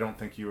 "I don't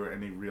think you are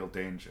any real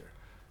danger."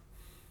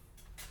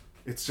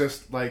 It's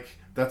just like,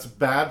 that's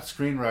bad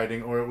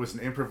screenwriting, or it was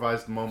an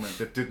improvised moment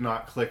that did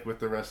not click with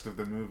the rest of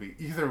the movie.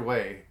 Either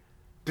way,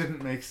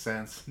 didn't make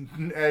sense.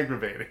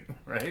 Aggravating,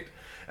 right?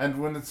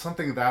 And when it's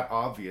something that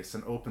obvious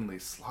and openly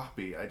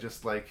sloppy, I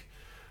just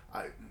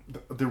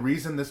the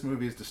reason this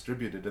movie is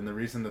distributed and the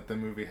reason that the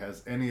movie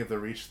has any of the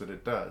reach that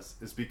it does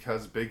is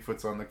because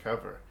Bigfoot's on the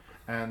cover.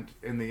 And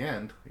in the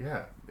end,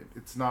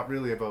 it's not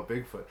really about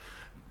Bigfoot.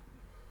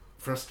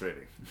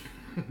 Frustrating.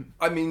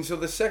 I mean, so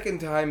the second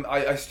time,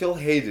 I still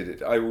hated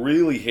it. I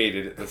really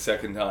hated it the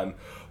second time.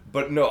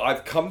 But no,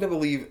 I've come to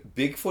believe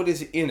Bigfoot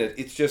is in it.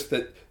 It's just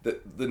that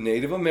the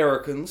Native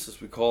Americans,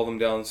 as we call them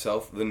down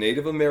south, the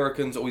Native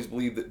Americans always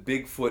believed that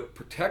Bigfoot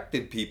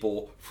protected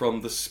people from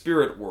the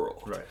spirit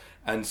world. Right.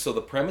 And so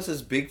the premise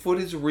is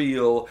Bigfoot is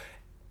real,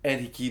 and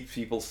he keeps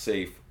people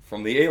safe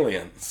from the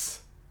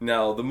aliens.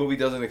 Now, the movie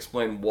doesn't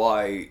explain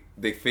why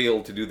they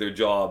failed to do their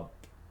job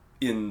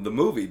in the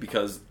movie,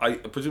 because I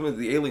presume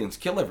the aliens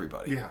kill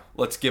everybody. Yeah.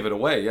 Let's give it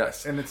away,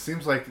 yes. And it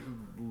seems like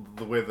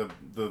the way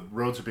the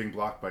roads are being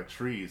blocked by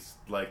trees,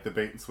 like the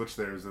bait and switch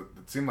there, it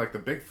seemed like the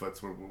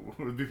Bigfoots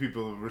would be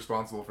people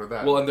responsible for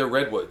that. Well, and they're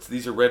redwoods.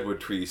 These are redwood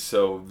trees,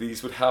 so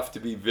these would have to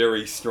be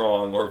very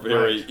strong or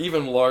very,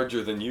 even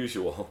larger than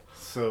usual.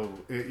 So,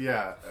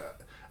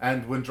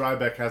 and when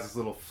Drybeck has his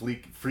little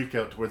freak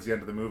out towards the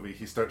end of the movie,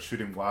 he starts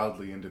shooting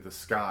wildly into the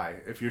sky.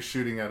 If you're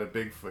shooting at a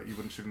Bigfoot, you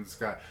wouldn't shoot in the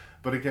sky.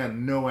 But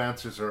again, no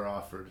answers are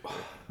offered.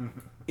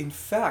 In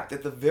fact,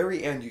 at the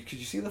very end, could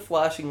you see the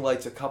flashing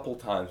lights a couple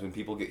times when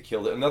people get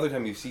killed? Another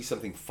time you see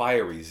something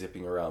fiery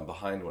zipping around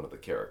behind one of the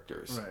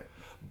characters. Right.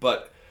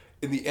 But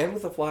in the end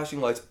with the flashing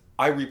lights,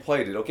 I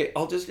replayed it. Okay,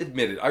 I'll just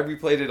admit it. I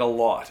replayed it a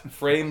lot,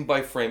 frame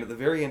by frame. At the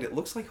very end, it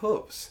looks like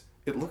hooves.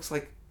 It looks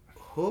like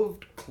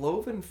hooved,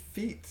 cloven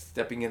feet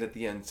stepping in at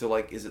the end. So,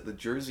 is it the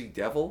Jersey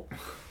Devil?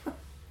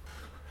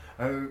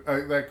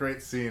 That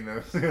great scene I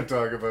was going to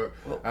talk about.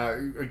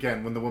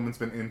 Again, when the woman's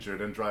been injured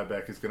and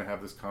Drybeck is going to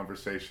have this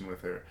conversation with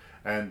her.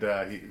 And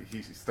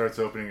he starts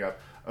opening up.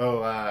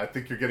 I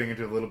think you're getting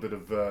into a little bit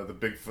of the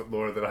Bigfoot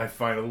lore that I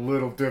find a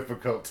little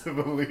difficult to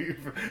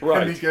believe.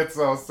 Right. And he gets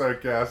all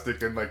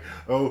sarcastic and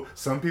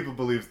some people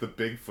believe the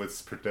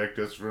Bigfoots protect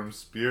us from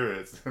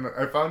spirits. And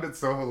I found it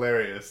so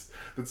hilarious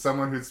that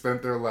someone who'd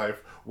spent their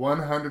life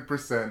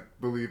 100%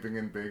 believing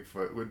in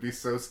Bigfoot would be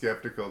so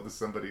skeptical to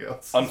somebody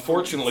else.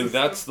 Unfortunately,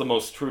 that's the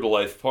most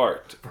true-to-life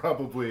part.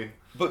 Probably.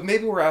 But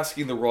maybe we're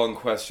asking the wrong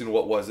question.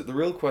 What was it? The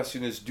real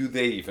question is, do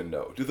they even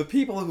know? Do the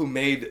people who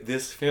made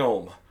this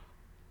film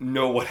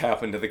know what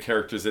happened to the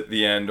characters at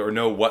the end, or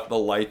know what the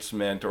lights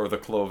meant, or the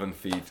cloven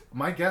feet.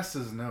 My guess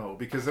is no,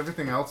 because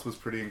everything else was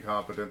pretty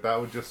incompetent. That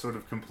would just sort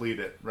of complete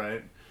it,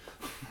 right?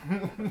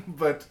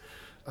 But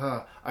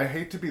I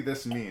hate to be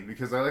this mean,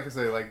 because I like to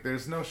say, like,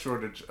 there's no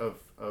shortage of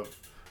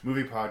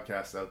movie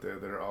podcasts out there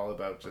that are all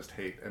about just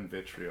hate and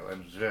vitriol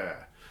and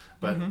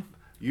but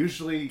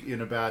usually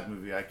in a bad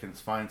movie I can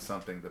find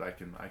something that I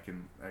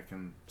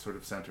can sort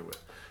of center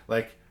with.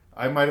 Like,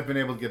 I might have been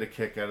able to get a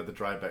kick out of the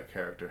Drybeck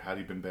character had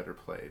he been better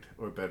played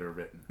or better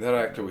written. That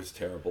actor was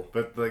terrible.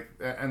 But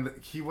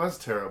he was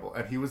terrible,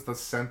 and he was the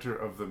center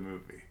of the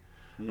movie.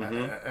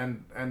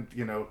 And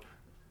you know,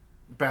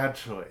 bad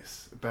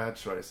choice.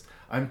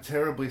 I'm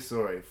terribly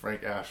sorry,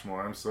 Frank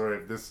Ashmore. I'm sorry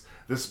if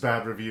this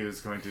bad review is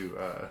going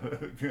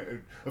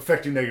to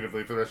affect you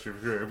negatively for the rest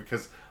of your career,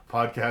 because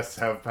podcasts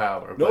have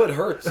power. No, it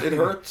hurts. It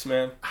hurts,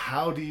 man.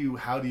 How do you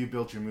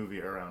build your movie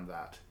around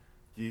that?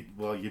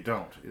 You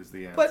don't, is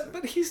the answer.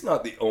 But he's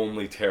not the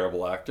only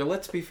terrible actor.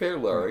 Let's be fair,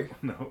 Larry.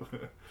 No.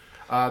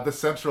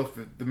 The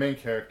main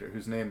character,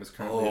 whose name is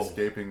currently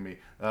escaping me,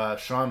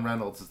 Sean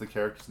Reynolds is the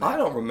character's name. I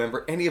don't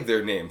remember any of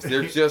their names.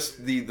 They're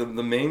just the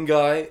main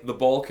guy, the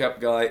ball-capped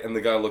guy, and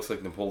the guy who looks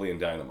like Napoleon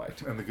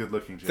Dynamite. And the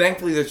good-looking Jason.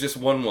 Thankfully, there's just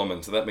one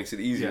woman, so that makes it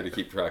easier to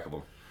keep track of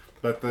them.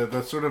 But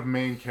the sort of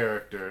main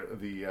character,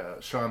 the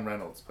Sean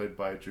Reynolds, played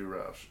by Drew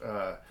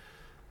Roush,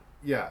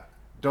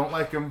 don't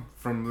like him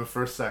from the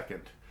first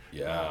second.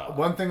 Yeah.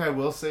 One thing I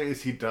will say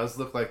is he does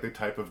look like the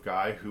type of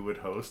guy who would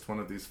host one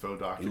of these faux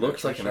documentaries. He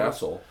looks like an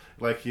asshole.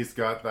 Like, he's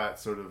got that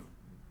sort of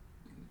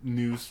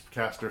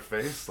newscaster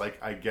face.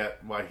 Like, I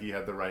get why he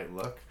had the right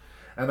look.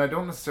 And I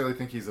don't necessarily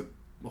think he's a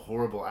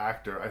horrible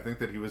actor. I think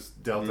that he was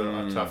dealt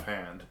a tough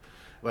hand.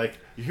 Like,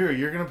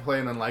 you're going to play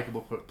an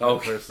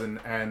unlikable person,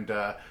 and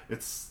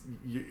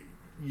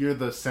you're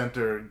the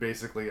center,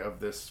 basically, of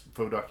this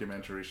faux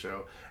documentary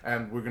show,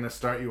 and we're going to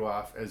start you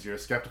off as you're a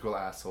skeptical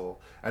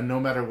asshole, and no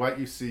matter what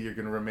you see, you're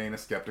going to remain a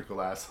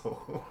skeptical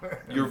asshole.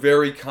 You're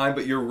very kind,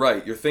 but you're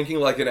right. You're thinking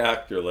like an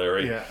actor,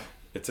 Larry. Yeah.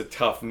 It's a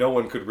tough... No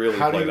one could really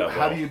play that well.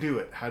 How do you do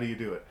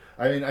it?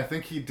 I mean, I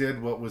think he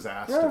did what was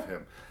asked of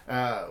him.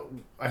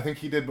 I think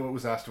he did what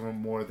was asked of him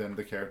more than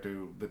the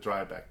character that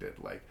Drybeck did.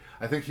 Like,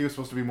 I think he was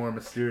supposed to be more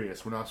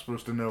mysterious. We're not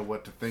supposed to know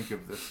what to think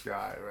of this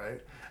guy,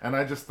 right? And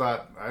I just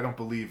thought, I don't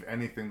believe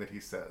anything that he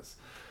says.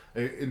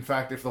 In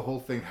fact, if the whole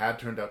thing had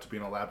turned out to be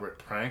an elaborate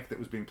prank that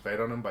was being played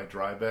on him by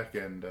Drybeck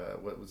and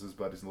what was his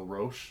buddy's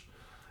LaRoche,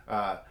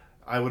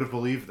 I would have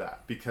believed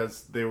that,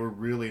 because they were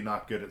really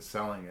not good at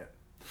selling it.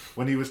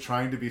 When he was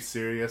trying to be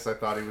serious, I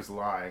thought he was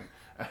lying.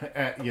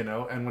 You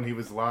know, and when he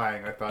was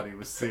lying, I thought he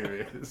was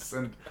serious.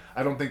 And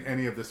I don't think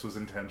any of this was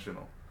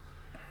intentional.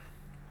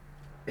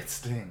 It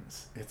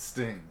stings.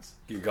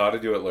 You got to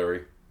do it,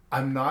 Larry.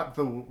 I'm not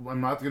going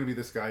to be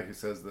this guy who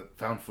says that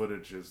found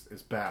footage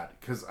is bad,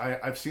 because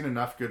I've seen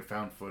enough good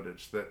found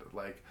footage that,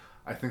 like,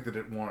 I think that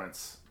it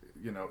warrants,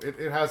 you know,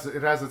 it has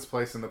its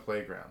place in the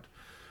playground.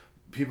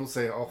 People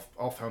say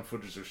all found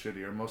footage are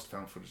shitty, or most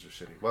found footage are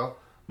shitty. Well,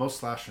 most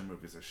slasher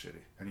movies are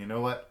shitty, and you know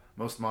what?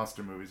 Most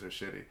monster movies are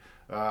shitty.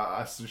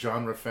 Us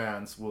genre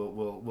fans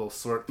will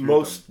sort through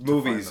most them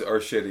movies are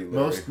shitty,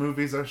 Larry. Most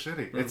movies are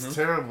shitty. Mm-hmm. It's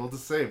terrible to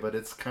say, but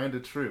it's kind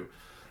of true.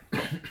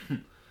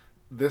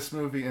 This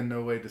movie in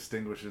no way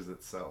distinguishes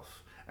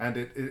itself. And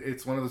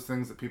it's one of those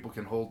things that people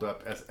can hold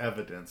up as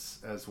evidence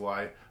as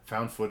why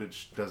found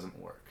footage doesn't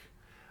work.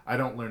 I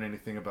don't learn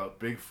anything about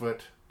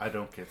Bigfoot. I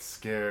don't get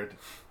scared.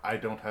 I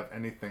don't have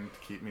anything to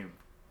keep me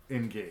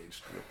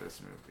engaged with this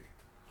movie.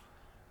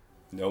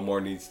 No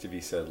more needs to be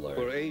said, Larry.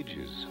 For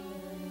ages,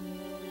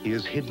 he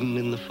has hidden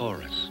in the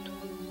forest,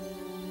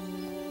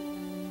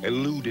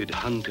 eluded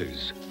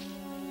hunters,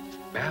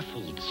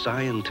 baffled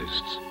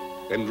scientists,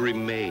 and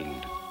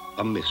remained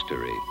a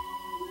mystery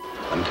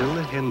until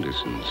the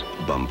Hendersons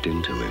bumped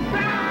into him.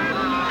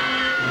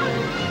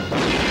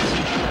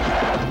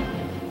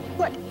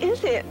 What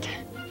is it?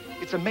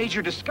 It's a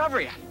major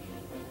discovery.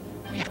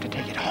 We have to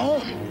take it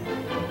home.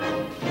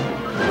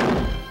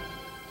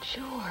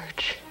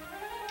 George.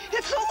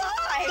 It's alive!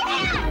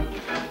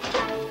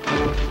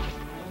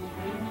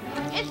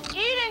 It's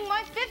eating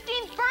my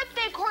 15th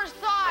birthday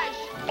corsage!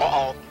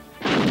 Uh-oh.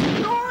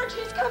 George,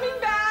 he's coming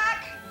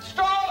back!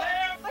 Stall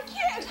him! I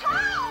can't!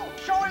 How?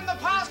 Show him the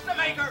pasta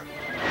maker!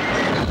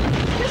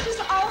 This is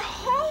our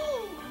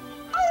home!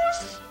 Our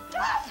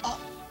stuff! Oh,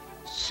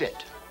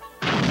 sit.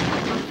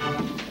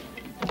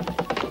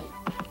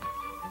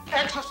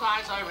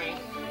 Exercise, Irene.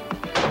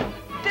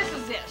 This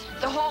is it.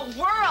 The whole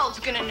world's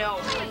gonna know.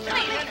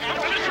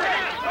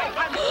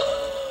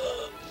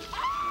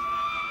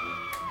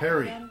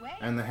 Harry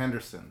and the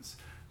Hendersons.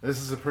 This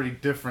is a pretty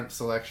different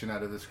selection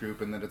out of this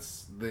group in that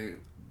it's the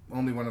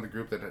only one of the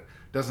group that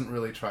doesn't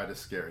really try to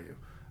scare you.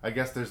 I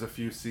guess there's a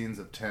few scenes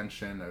of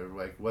tension or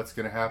like what's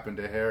going to happen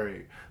to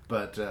Harry,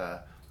 but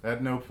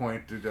at no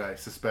point did I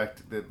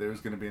suspect that there was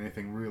going to be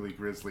anything really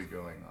grisly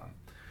going on.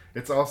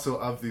 It's also,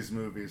 of these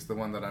movies, the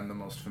one that I'm the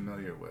most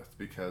familiar with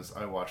because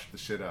I watched the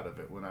shit out of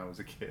it when I was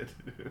a kid.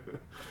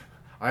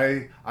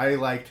 I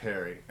liked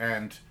Harry,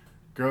 and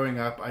growing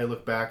up, I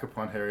look back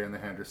upon Harry and the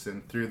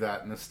Henderson through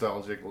that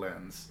nostalgic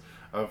lens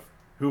of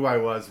who I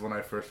was when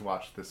I first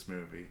watched this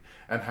movie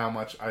and how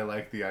much I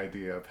like the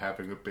idea of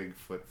having a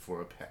Bigfoot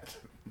for a pet.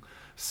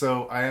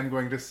 So I am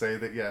going to say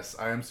that yes,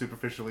 I am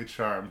superficially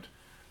charmed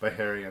by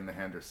Harry and the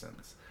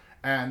Hendersons.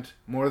 And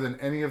more than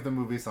any of the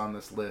movies on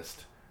this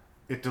list,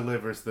 it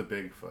delivers the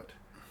Bigfoot.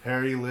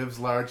 Harry lives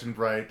large and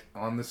bright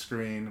on the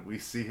screen. We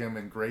see him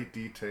in great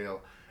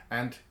detail.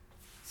 And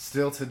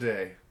still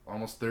today,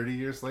 almost 30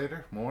 years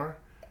later, more,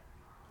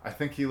 I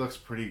think he looks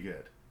pretty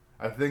good.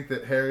 I think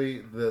that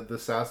Harry, the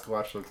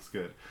Sasquatch, looks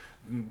good.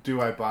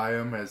 Do I buy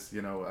him as,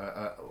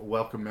 a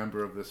welcome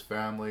member of this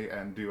family,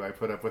 and do I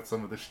put up with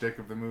some of the shtick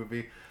of the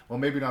movie? Well,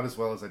 maybe not as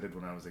well as I did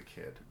when I was a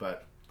kid,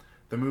 but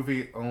the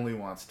movie only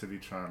wants to be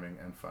charming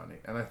and funny,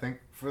 and I think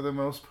for the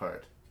most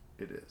part,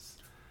 it is.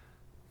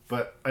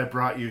 But I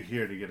brought you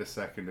here to get a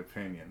second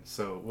opinion.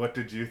 So what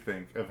did you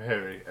think of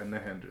Harry and the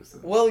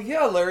Hendersons? Well,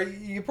 yeah, Larry,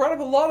 you brought up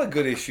a lot of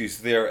good issues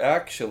there,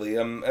 actually.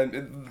 And,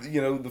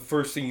 the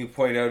first thing you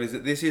point out is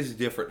that this is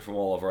different from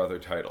all of our other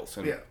titles.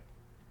 And yeah.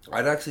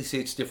 I'd actually say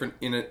it's different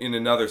in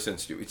another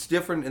sense, too. It's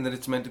different in that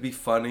it's meant to be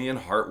funny and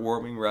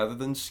heartwarming rather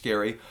than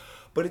scary.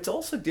 But it's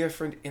also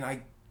different in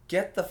I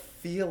get the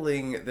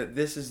feeling that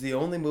this is the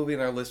only movie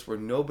on our list where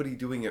nobody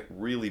doing it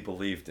really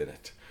believed in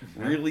it.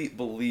 Mm-hmm. Really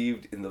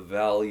believed in the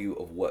value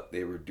of what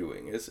they were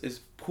doing.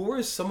 As poor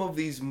as some of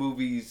these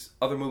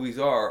other movies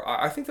are,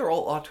 I think they're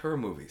all auteur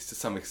movies to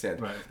some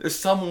extent. Right. There's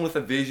someone with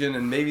a vision,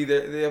 and maybe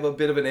they have a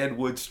bit of an Ed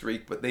Wood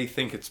streak, but they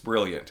think it's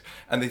brilliant.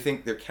 And they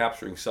think they're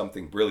capturing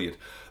something brilliant.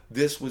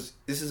 This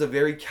is a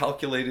very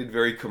calculated,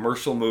 very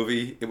commercial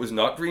movie. It was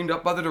not dreamed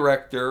up by the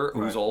director,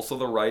 who's also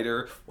the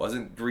writer.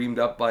 Wasn't dreamed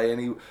up by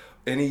any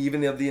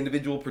even of the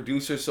individual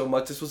producers so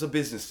much. This was a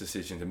business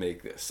decision to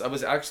make this. I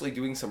was actually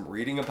doing some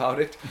reading about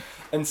it,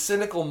 and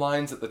cynical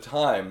minds at the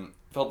time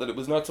felt that it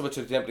was not so much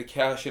an attempt to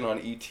cash in on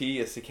E.T.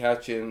 as to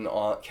cash in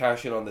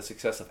on the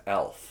success of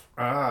Alf.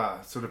 Ah,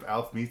 sort of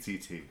Alf meets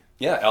E.T.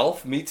 Yeah,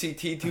 Alf meets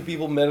E.T. Two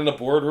people met in a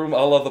boardroom, a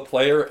la The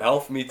Player.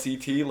 Alf meets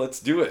E.T. Let's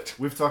do it.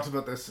 We've talked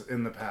about this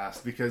in the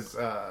past because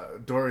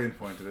Dorian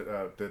pointed it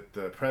out that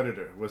the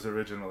Predator was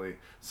originally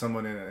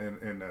someone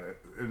in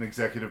an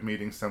executive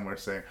meeting somewhere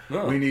saying,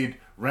 we need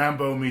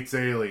Rambo meets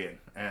Alien,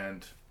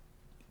 and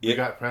we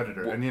got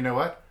Predator. And you know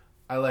what?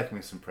 I like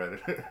me some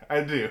Predator.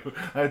 I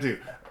do.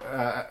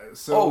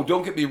 So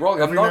don't get me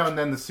wrong. Every now and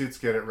then the suits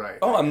get it right.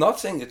 Oh, I'm not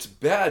saying it's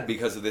bad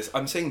because of this.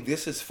 I'm saying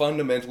this is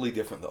fundamentally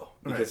different, though.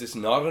 Because it's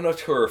not an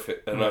auteur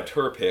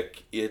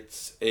pick.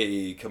 It's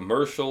a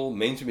commercial,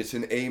 mainstream. It's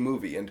an A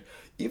movie. And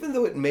even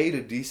though it made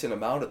a decent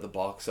amount at the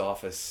box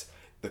office,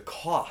 the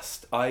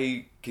cost,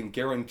 I can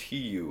guarantee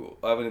you,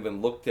 I haven't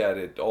even looked at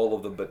it, all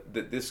of them, but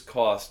that this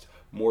cost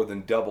more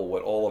than double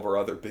what all of our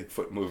other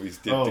Bigfoot movies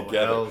did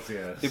together. Hells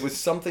yes. It was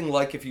something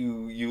like, if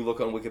you look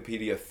on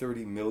Wikipedia,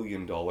 $30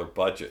 million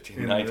budget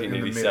in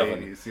 1987 in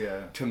the mid-80s,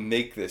 yeah. to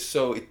make this.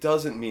 So it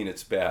doesn't mean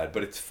it's bad,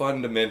 but it's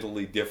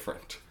fundamentally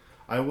different.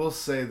 I will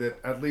say that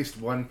at least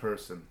one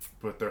person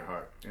put their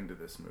heart into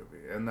this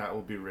movie, and that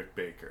will be Rick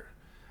Baker.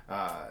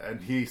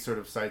 And he sort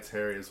of cites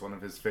Harry as one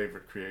of his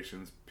favorite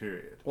creations,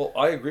 period. Well,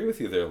 I agree with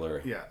you there,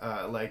 Larry. Yeah,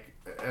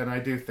 and I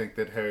do think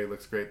that Harry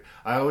looks great.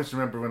 I always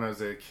remember when I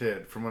was a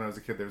kid,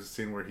 there was a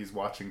scene where he's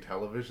watching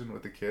television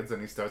with the kids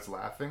and he starts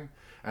laughing.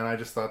 And I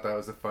just thought that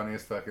was the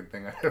funniest fucking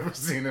thing I've ever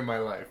seen in my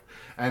life.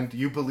 And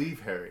you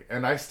believe Harry.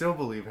 And I still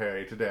believe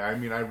Harry today. I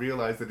mean, I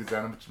realize that he's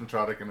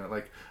animatronic and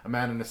like a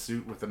man in a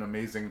suit with an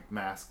amazing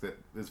mask that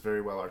is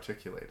very well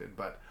articulated.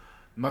 But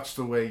much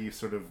the way you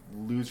sort of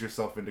lose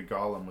yourself into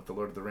Gollum with the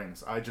Lord of the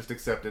Rings, I just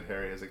accepted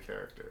Harry as a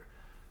character.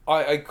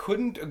 I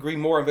couldn't agree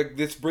more. In fact,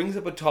 this brings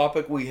up a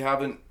topic we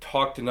haven't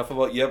talked enough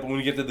about yet, but when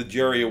we get to the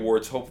Jerry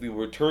Awards, hopefully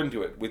we'll return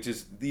to it, which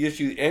is the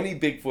issue, any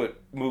Bigfoot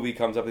movie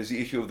comes up, is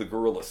the issue of the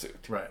gorilla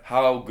suit. Right.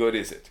 How good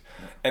is it?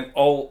 Yeah. And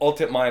I'll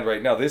tip mine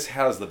right now, this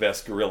has the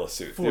best gorilla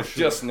suit. There's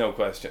just no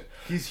question.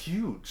 He's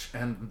huge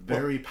and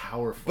very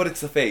powerful. But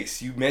it's the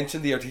face. You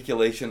mentioned the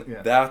articulation.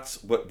 Yeah.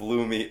 That's what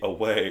blew me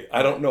away.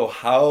 I don't know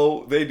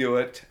how they do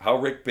it, how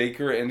Rick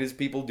Baker and his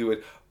people do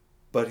it,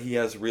 but he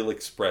has real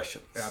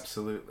expressions.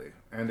 Absolutely.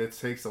 And it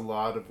takes a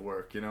lot of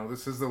work.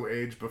 This is the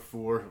age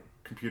before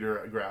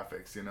computer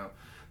graphics,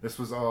 This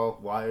was all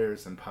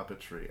wires and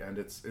puppetry, and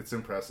it's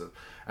impressive.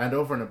 And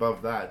over and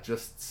above that,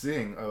 just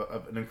seeing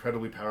an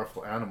incredibly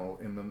powerful animal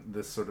in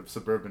this sort of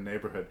suburban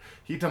neighborhood.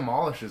 He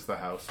demolishes the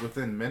house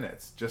within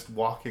minutes, just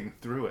walking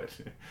through it.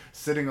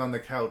 Sitting on the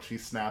couch, he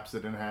snaps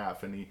it in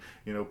half, and he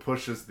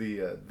pushes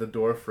the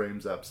door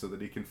frames up so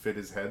that he can fit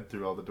his head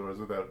through all the doors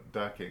without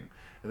ducking.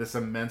 This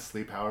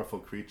immensely powerful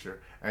creature,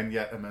 and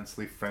yet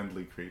immensely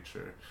friendly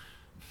creature.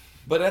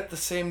 But at the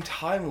same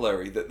time,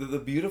 Larry,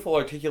 the beautiful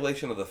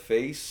articulation of the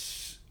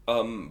face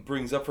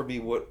brings up for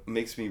me what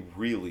makes me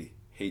really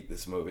hate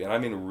this movie, and I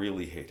mean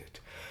really hate it,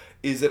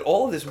 is that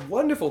all of this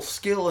wonderful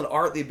skill and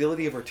art, the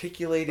ability of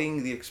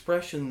articulating the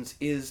expressions,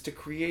 is to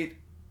create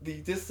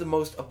just the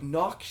most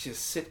obnoxious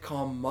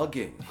sitcom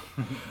mugging.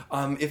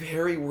 If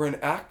Harry were an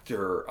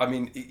actor, I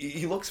mean,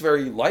 he looks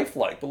very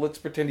lifelike, but let's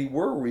pretend he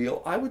were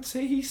real. I would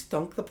say he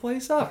stunk the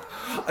place up.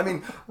 I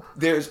mean,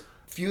 there's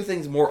few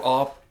things more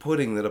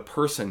off-putting than a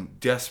person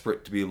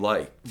desperate to be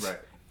liked. Right.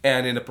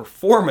 And in a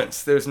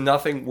performance, there's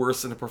nothing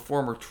worse than a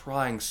performer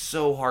trying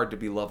so hard to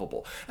be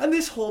lovable. And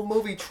this whole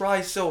movie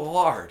tries so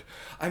hard.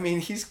 I mean,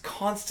 he's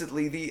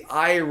constantly the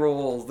eye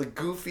rolls, the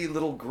goofy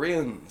little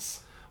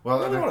grins.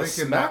 Well, I and don't I want to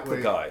think in smack that the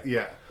way, guy.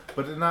 yeah,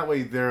 but in that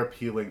way, they're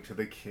appealing to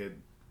the kid.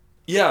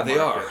 Yeah, they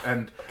market. are.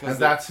 And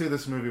that's who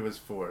this movie was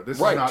for. This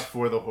Right. is not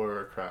for the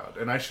horror crowd.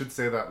 And I should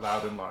say that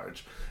loud and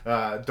large.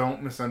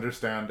 Don't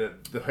misunderstand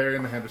it. The Harry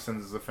and the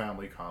Hendersons is a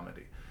family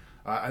comedy.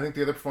 I think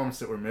the other performance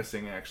that we're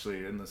missing,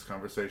 actually, in this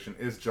conversation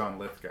is John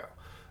Lithgow.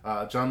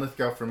 John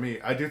Lithgow, for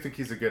me, I do think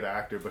he's a good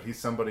actor, but he's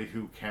somebody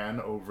who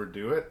can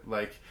overdo it.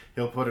 Like,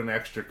 he'll put an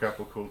extra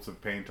couple coats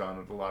of paint on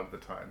it a lot of the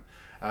time.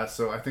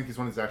 So I think he's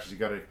one of these actors you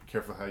got to be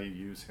careful how you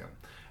use him.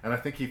 And I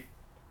think he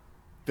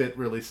fit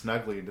really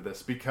snugly into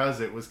this because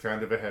it was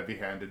kind of a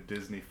heavy-handed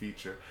Disney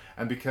feature,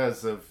 and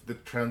because of the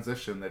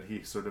transition that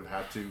he sort of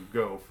had to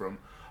go from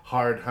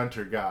hard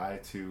hunter guy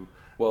to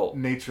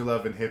nature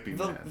love and hippie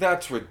man.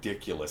 That's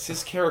ridiculous.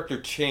 His character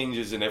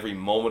changes in every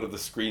moment of the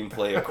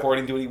screenplay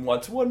according to what he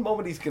wants. One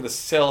moment he's going to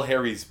sell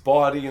Harry's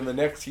body, and the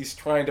next he's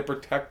trying to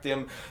protect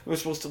him. We're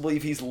supposed to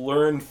believe he's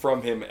learned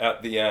from him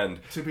at the end.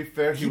 To be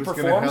fair, he was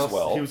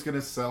going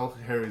to sell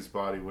Harry's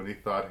body when he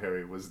thought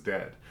Harry was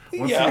dead.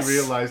 Once he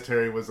realized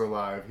Harry was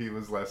alive, he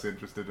was less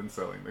interested in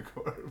selling the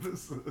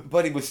corpse.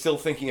 But he was still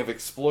thinking of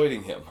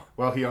exploiting him.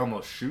 Well, he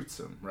almost shoots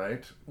him,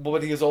 right?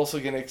 But he was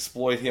also going to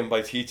exploit him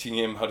by teaching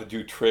him how to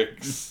do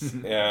tricks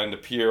and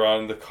appear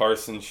on the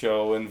Carson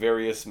Show and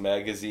various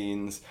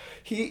magazines.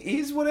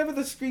 He's whatever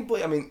the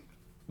screenplay... I mean,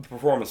 the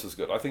performance was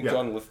good. I think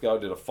John Lithgow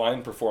did a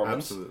fine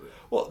performance. Absolutely.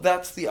 Well,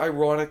 that's the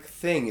ironic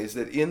thing, is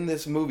that in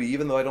this movie,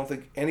 even though I don't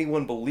think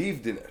anyone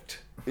believed in it,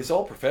 it's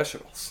all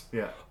professionals.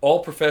 Yeah.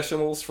 All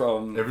professionals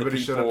from everybody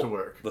the people, showed up to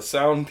work. The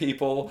sound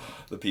people,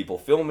 the people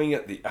filming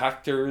it, the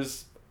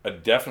actors,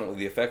 definitely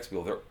the effects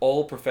people. They're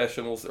all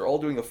professionals. They're all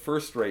doing a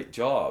first-rate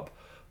job.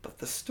 But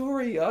the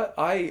story,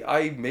 I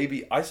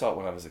saw it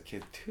when I was a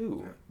kid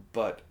too,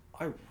 but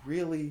I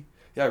really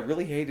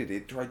hated it.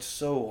 It tried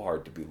so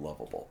hard to be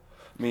lovable.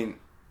 I mean,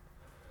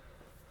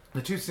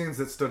 the two scenes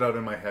that stood out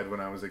in my head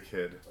when I was a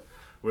kid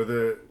were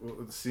the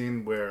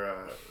scene where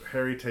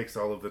Harry takes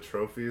all of the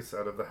trophies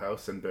out of the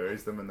house and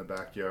buries them in the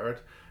backyard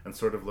and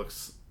sort of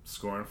looks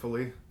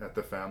scornfully at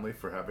the family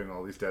for having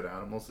all these dead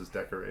animals as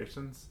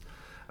decorations.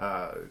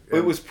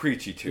 It was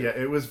preachy too. Yeah,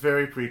 it was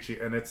very preachy,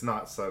 and it's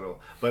not subtle.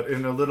 But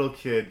in a little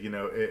kid,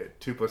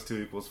 2 +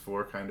 2 =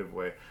 4 kind of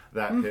way,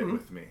 that hit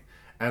with me.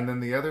 And then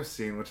the other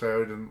scene, which I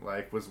didn't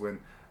like, was when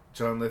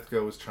John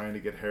Lithgow was trying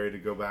to get Harry to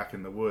go back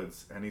in the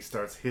woods, and he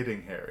starts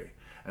hitting Harry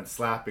and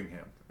slapping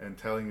him and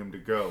telling him to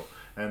go.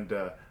 And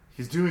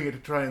he's doing it to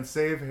try and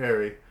save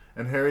Harry,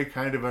 and Harry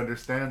kind of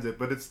understands it,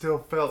 but it still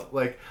felt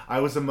like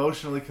I was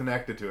emotionally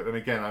connected to it. And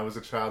again, I was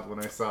a child when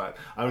I saw it.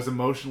 I was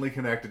emotionally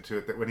connected to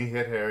it, that when he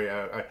hit Harry,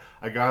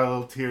 I got a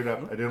little teared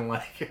up. I didn't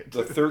like it.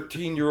 The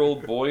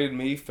 13-year-old boy in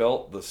me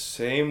felt the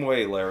same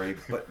way, Larry.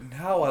 But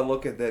now I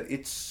look at that,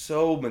 it's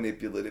so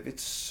manipulative.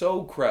 It's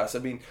so crass. I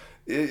mean,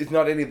 it's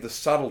not any of the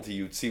subtlety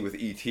you'd see with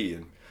E.T.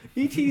 And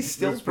E.T.'s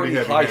still pretty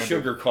high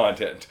sugar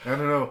content. I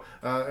don't know.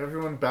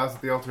 Everyone bows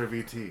at the altar of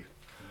E.T.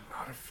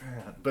 Not a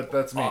fan, but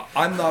that's me.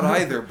 I'm not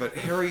either, but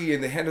Harry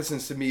and the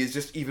Hendersons to me is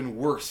just even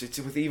worse. It's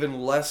with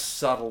even less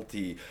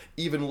subtlety,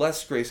 even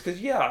less grace.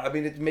 Because,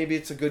 maybe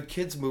it's a good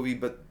kids movie,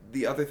 but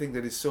the other thing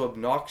that is so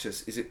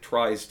obnoxious is it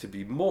tries to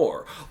be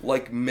more.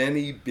 Like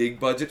many big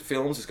budget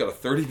films, it's got a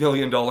 $30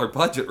 million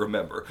budget,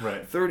 remember.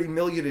 Right. $30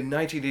 million in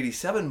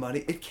 1987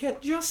 money, it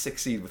can't just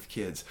succeed with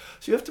kids.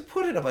 So you have to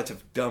put in a bunch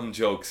of dumb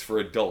jokes for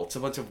adults, a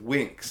bunch of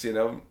winks,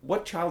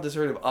 What child has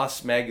heard of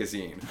Us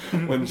magazine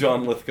when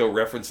John Lithgow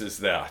references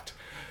that?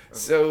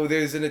 So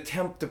there's an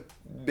attempt to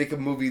make a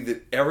movie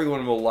that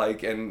everyone will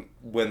like, and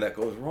when that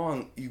goes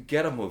wrong, you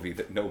get a movie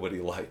that nobody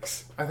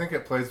likes. I think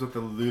it plays with the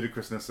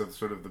ludicrousness of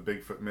sort of the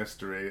Bigfoot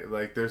mystery.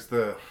 Like, there's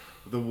the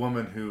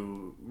woman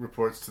who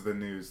reports to the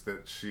news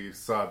that she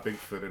saw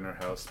Bigfoot in her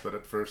house, but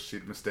at first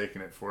she'd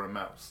mistaken it for a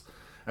mouse.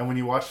 And when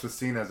you watch the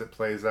scene as it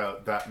plays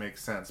out, that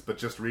makes sense. But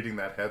just reading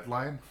that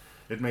headline,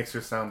 it makes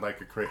her sound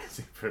like a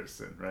crazy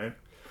person, right?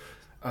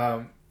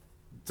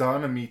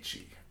 Don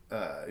Amici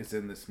is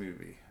in this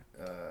movie.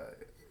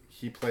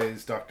 He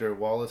plays Dr.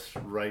 Wallace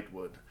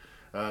Wrightwood,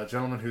 a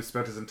gentleman who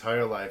spent his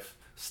entire life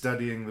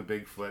studying the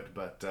Bigfoot,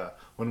 but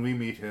when we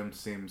meet him,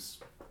 seems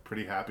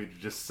pretty happy to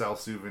just sell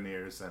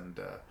souvenirs and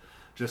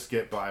just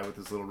get by with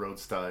his little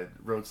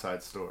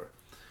roadside store.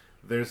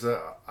 There's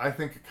I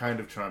think, a kind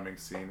of charming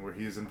scene where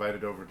he is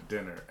invited over to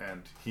dinner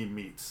and he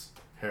meets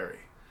Harry.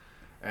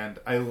 And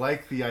I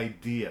like the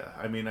idea.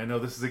 I mean, I know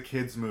this is a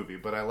kid's movie,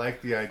 but I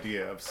like the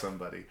idea of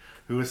somebody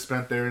who has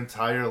spent their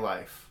entire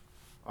life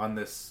on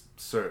this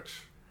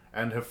search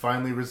and have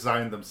finally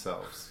resigned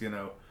themselves.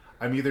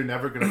 I'm either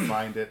never going to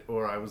find it,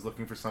 or I was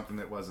looking for something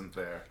that wasn't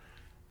there.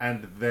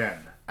 and then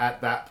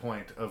at that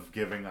point of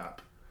giving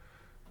up,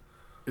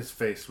 is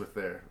faced with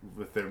their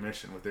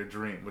mission, with their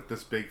dream, with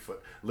this Bigfoot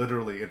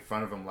literally in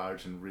front of him,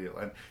 large and real,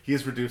 and he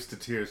is reduced to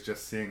tears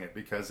just seeing it,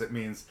 because it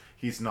means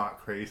he's not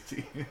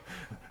crazy.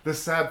 The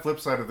sad flip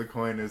side of the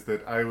coin is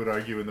that I would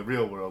argue in the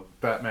real world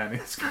that man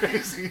is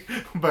crazy,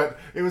 but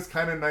it was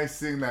kind of nice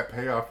seeing that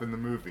payoff in the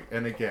movie.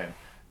 And again,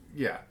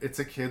 yeah, it's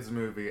a kids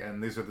movie,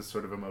 and these are the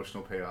sort of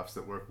emotional payoffs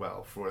that work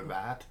well for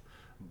that.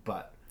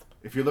 But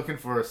if you're looking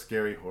for a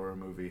scary horror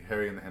movie,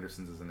 Harry and the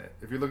Hendersons isn't it.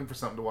 If you're looking for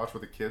something to watch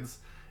with the kids,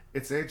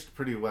 it's aged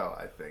pretty well,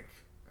 I think.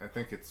 I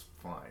think it's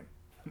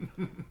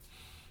fine.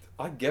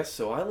 I guess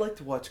so. I like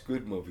to watch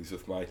good movies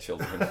with my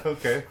children.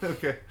 Okay.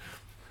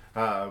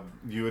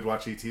 You would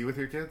watch E.T. with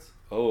your kids?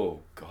 Oh,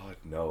 God,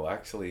 no.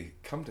 Actually,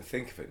 come to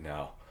think of it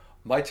now,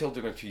 my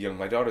children are too young.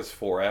 My daughter's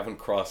 4. I haven't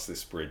crossed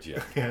this bridge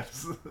yet.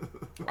 Yes.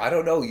 I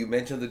don't know. You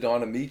mentioned the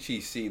Don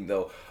Amici scene,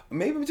 though.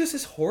 Maybe I'm just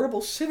this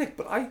horrible cynic,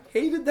 but I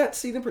hated that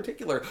scene in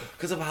particular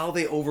because of how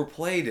they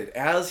overplayed it.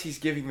 As he's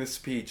giving this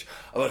speech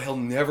about he'll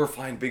never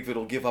find Bigfoot,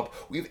 he'll give up,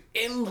 we have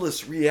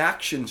endless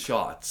reaction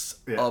shots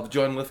of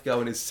John Lithgow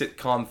and his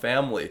sitcom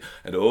family.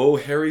 And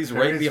Harry's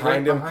right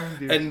behind him.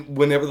 And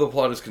whenever the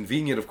plot is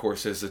convenient, of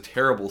course, there's a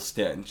terrible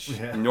stench.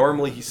 Yeah.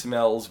 Normally he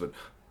smells, but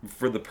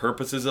for the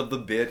purposes of the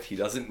bit, he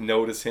doesn't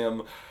notice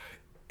him.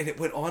 And it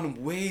went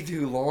on way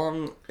too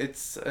long.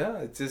 It's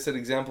just an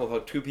example of how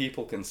two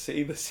people can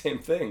say the same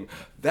thing.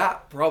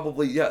 That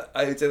probably,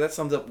 I'd say that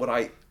sums up what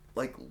I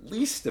like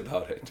least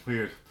about it.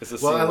 Weird.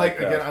 Well, I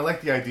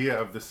like the idea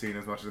of the scene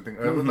as much as I think.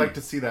 I would like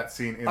to see that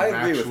scene in an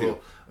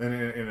actual, in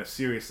a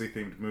seriously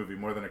themed movie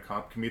more than a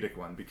comedic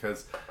one,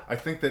 because I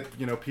think that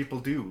people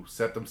do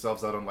set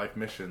themselves out on life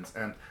missions,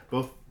 and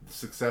both the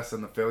success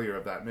and the failure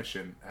of that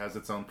mission has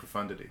its own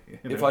profundity.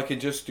 If I could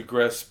just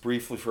digress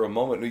briefly for a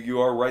moment, you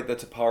are right,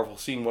 that's a powerful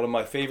scene. One of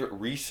my favorite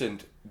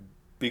recent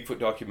Bigfoot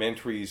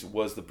documentaries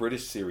was the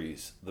British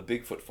series, The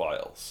Bigfoot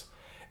Files.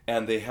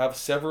 And they have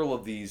several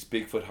of these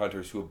Bigfoot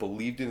hunters who have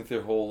believed in it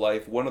their whole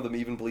life. One of them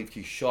even believed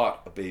he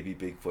shot a baby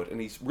Bigfoot,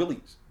 and he's really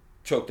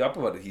choked up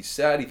about it. He's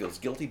sad, he feels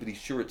guilty, but he's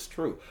sure it's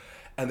true.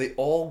 And they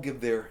all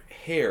give their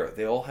hair,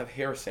 they all have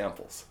hair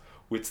samples,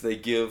 which they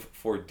give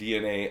for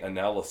DNA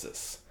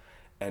analysis.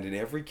 And in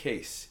every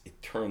case,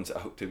 it turns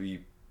out to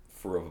be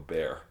fur of a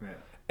bear. Yeah.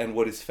 And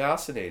what is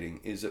fascinating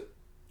is that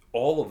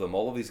all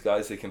of these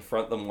guys, they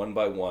confront them one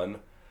by one,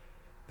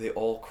 they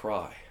all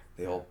cry.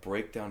 They all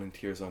break down in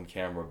tears on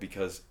camera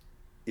because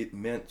it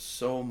meant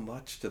so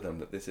much to them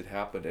that this had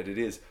happened, and it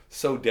is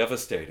so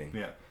devastating.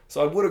 Yeah.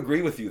 So I would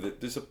agree with you that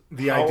there's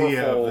the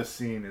idea of the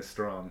scene is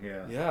strong.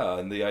 Yeah. Yeah,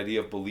 and the idea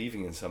of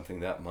believing in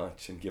something that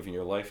much and giving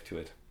your life to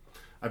it.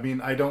 I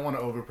mean, I don't want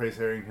to overpraise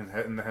Harry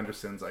and the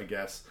Hendersons, I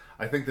guess.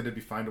 I think that it'd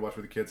be fine to watch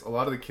with the kids. A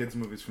lot of the kids'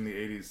 movies from the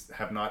 80s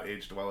have not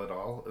aged well at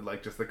all,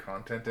 like just the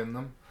content in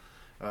them.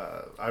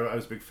 I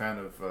was a big fan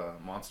of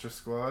Monster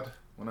Squad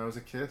when I was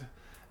a kid,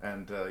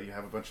 and you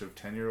have a bunch of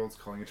 10-year-olds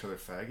calling each other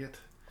faggot.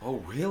 Oh,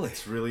 really?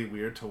 It's really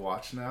weird to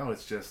watch now.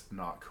 It's just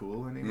not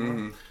cool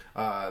anymore.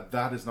 Mm-hmm.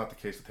 That is not the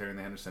case with Harry and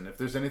the Henderson. If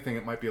there's anything,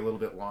 it might be a little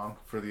bit long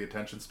for the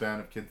attention span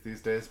of kids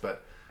these days,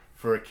 but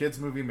for a kids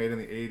movie made in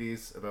the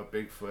 80s about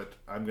Bigfoot,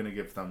 I'm going to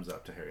give thumbs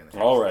up to Harry and the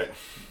Henderson. All right.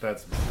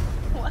 That's me.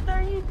 What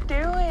are you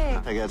doing?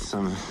 I got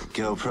some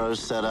GoPros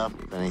set up.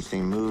 If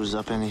anything moves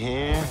up in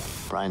here,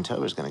 Brian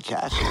Tober's going to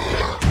catch it.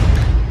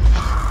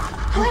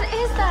 What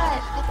is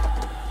that?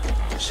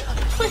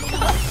 Oh my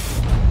God.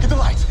 Get the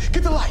lights!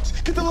 Get the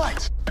lights! Get the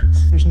lights!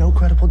 There's no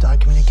credible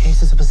documented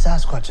cases of a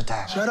Sasquatch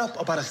attack. Shut up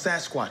about a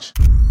Sasquatch.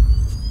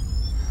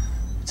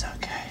 It's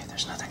okay.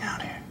 There's nothing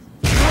out here.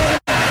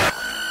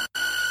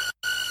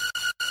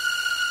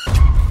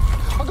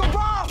 Uncle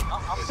Bob!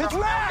 It's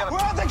Matt! We're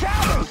at the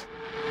cabins!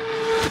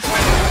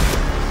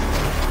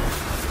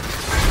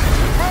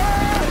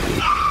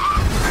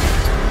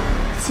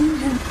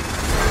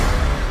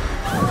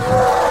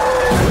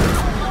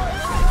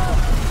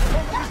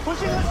 He's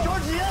pushing us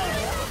towards the edge!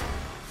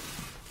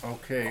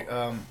 Okay,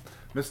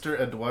 Mr.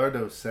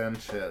 Eduardo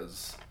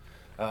Sanchez.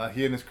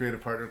 He and his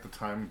creative partner at the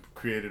time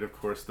created, of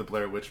course, the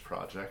Blair Witch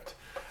Project.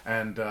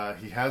 And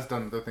he has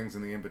done other things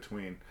in the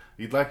in-between.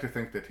 You'd like to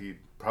think that he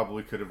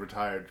probably could have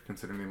retired,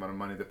 considering the amount of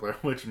money that Blair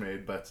Witch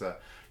made, but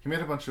he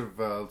made a bunch of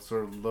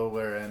sort of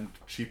lower-end,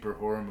 cheaper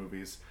horror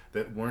movies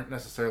that weren't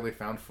necessarily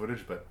found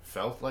footage, but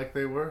felt like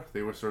they were.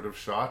 They were sort of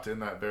shot in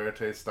that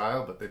verite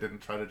style, but they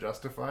didn't try to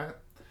justify it.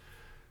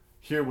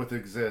 Here with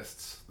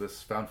Exists,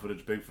 this found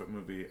footage Bigfoot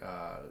movie,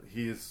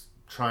 he is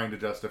trying to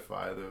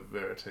justify the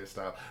verite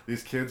style.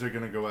 These kids are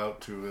going to go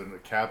out to a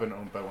cabin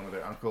owned by one of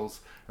their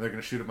uncles, and they're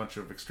going to shoot a bunch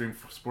of extreme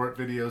sport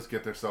videos,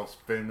 get themselves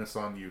famous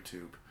on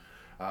YouTube.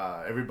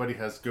 Everybody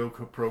has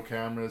GoPro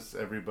cameras,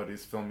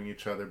 everybody's filming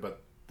each other,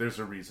 but there's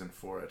a reason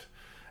for it.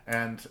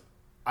 And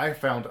I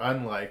found,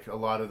 unlike a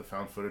lot of the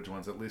found footage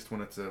ones, at least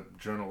when it's a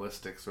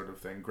journalistic sort of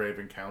thing, Grave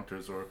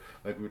Encounters, or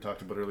like we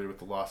talked about earlier with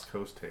the Lost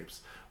Coast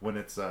tapes, when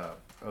it's a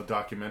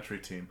documentary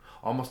team,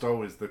 almost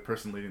always the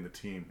person leading the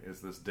team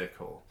is this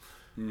dickhole.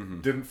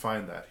 Didn't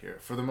find that here.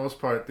 For the most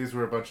part, these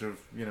were a bunch of,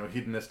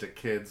 hedonistic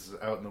kids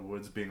out in the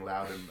woods being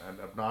loud and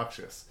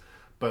obnoxious.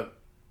 But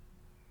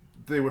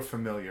they were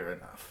familiar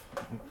enough.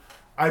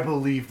 I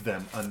believed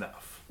them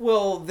enough.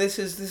 Well, this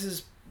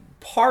is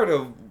part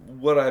of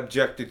what I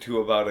objected to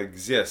about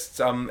Exists.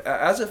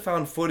 As a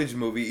found footage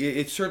movie,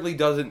 it certainly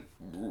doesn't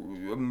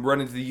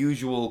run into the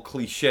usual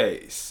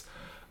cliches.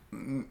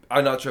 I'm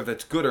not sure if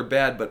that's good or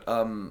bad, but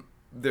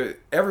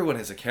everyone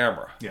has a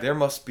camera. Yeah. There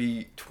must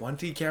be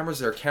 20 cameras.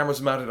 There are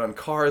cameras mounted on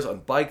cars, on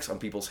bikes, on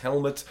people's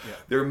helmets. Yeah.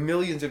 There are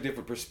millions of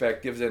different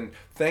perspectives, and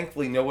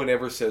thankfully no one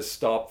ever says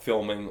stop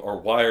filming or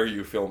why are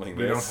you filming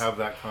this. We don't have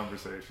that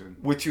conversation.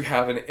 Which you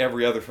have in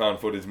every other found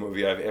footage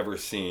movie I've ever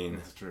seen.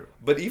 That's true.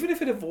 But even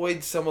if it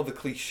avoids some of the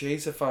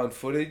cliches of found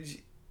footage,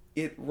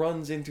 it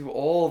runs into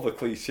all the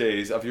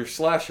cliches of your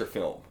slasher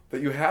film.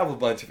 That you have a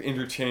bunch of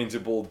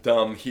interchangeable,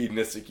 dumb,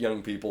 hedonistic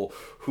young people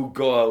who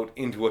go out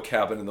into a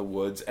cabin in the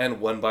woods, and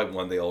one by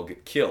one they all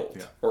get killed.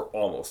 Yeah. Or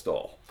almost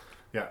all.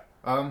 Yeah.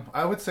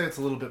 I would say it's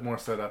a little bit more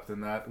set up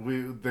than that.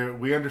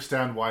 We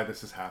understand why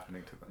this is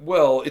happening to them.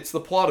 Well, it's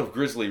the plot of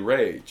Grizzly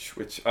Rage,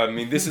 which,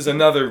 this is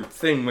another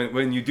thing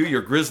when you do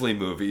your Grizzly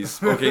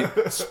movies. Okay,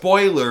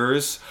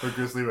 spoilers. For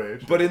Grizzly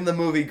Rage. But in the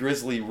movie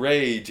Grizzly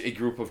Rage, a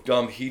group of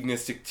dumb,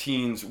 hedonistic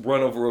teens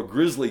run over a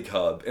grizzly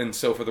cub, and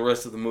so for the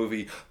rest of the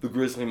movie, the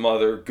grizzly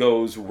mother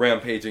goes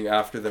rampaging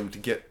after them to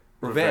get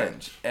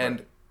revenge. And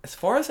right. As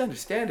far as I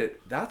understand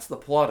it, that's the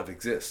plot of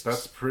Exists.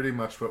 That's pretty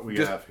much what we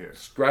Just have here.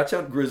 Scratch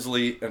out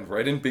Grizzly and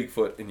write in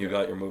Bigfoot, and you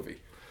got your movie.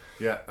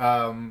 Yeah,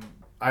 I'm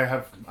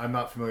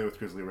not familiar with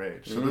Grizzly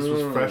Rage, so this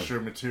was fresher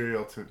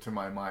material to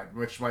my mind,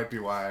 which might be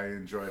why I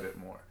enjoyed it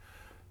more.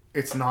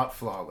 It's not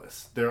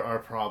flawless. There are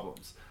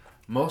problems.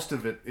 Most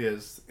of it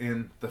is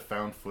in the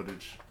found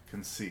footage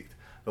conceit.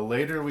 The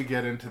later we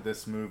get into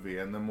this movie,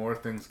 and the more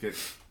things get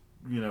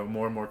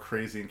more and more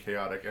crazy and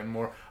chaotic, and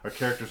more our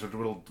characters are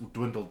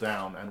dwindled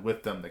down, and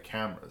with them the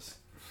cameras,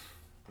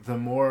 the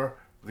more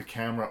the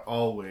camera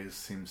always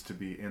seems to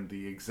be in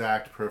the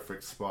exact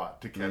perfect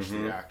spot to catch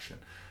the action.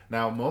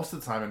 Now, most of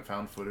the time in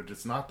found footage,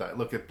 it's not that.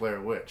 Look at Blair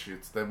Witch.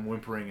 It's them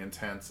whimpering in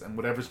tents, and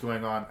whatever's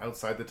going on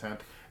outside the tent,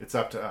 it's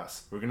up to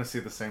us. We're going to see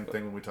the same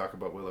thing when we talk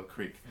about Willow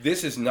Creek.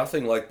 This is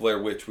nothing like Blair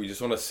Witch. We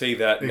just want to say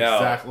that now.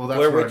 Exactly. Well, that's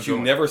Blair where Witch, I'm going.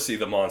 You never see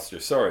the monster.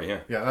 Sorry.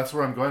 Yeah, that's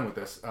where I'm going with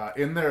this.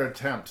 In their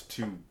attempt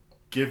to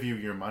give you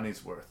your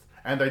money's worth,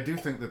 and I do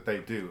think that they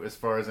do, as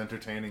far as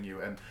entertaining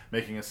you and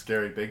making a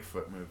scary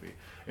Bigfoot movie.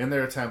 In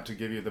their attempt to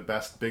give you the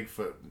best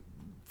Bigfoot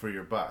for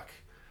your buck,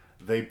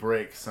 they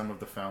break some of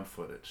the found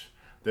footage.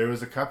 There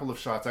was a couple of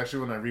shots,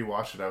 actually when I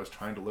rewatched it, I was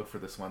trying to look for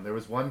this one. There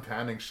was one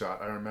panning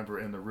shot I remember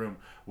in the room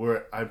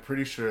where I'm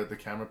pretty sure the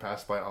camera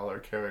passed by all our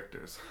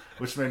characters,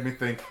 which made me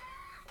think,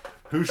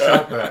 who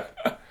shot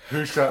that?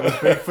 Was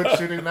Bigfoot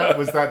shooting that?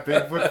 Was that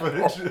Bigfoot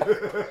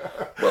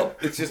footage? Well,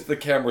 it's just the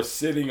camera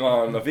sitting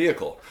on a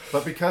vehicle.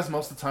 But because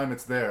most of the time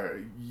it's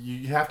there,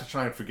 you have to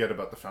try and forget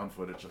about the found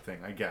footage thing,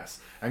 I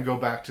guess, and go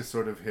back to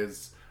sort of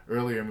his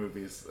earlier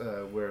movies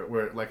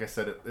where like I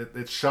said,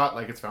 it's shot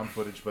like it's found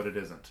footage, but it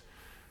isn't.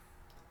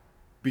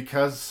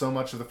 Because so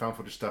much of the found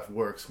footage stuff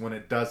works, when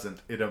it doesn't,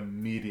 it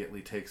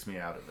immediately takes me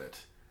out of it.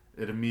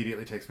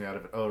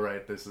 Oh,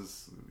 right, this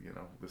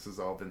is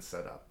all been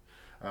set up.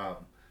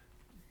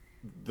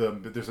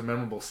 There's a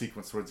memorable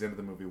sequence towards the end of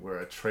the movie where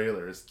a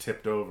trailer is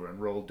tipped over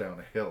and rolled down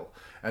a hill,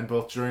 and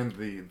both during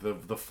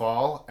the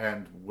fall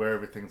and where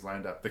everything's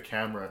lined up, the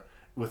camera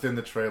within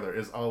the trailer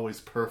is always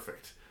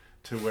perfect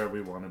to where we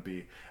want to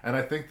be. And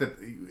I think that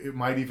it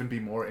might even be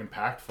more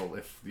impactful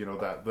if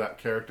that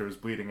character is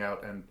bleeding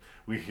out and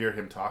we hear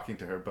him talking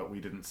to her but we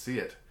didn't see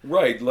it.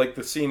 Right, like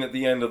the scene at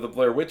the end of the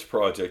Blair Witch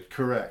Project.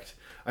 Correct.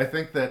 I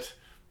think that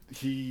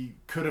he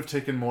could have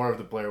taken more of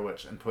the Blair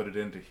Witch and put it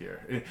into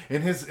here. He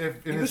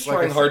was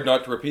trying hard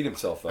not to repeat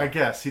himself, though. I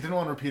guess. He didn't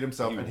want to repeat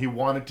himself, and he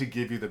wanted to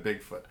give you the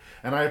Bigfoot.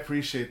 And I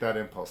appreciate that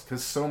impulse,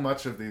 because so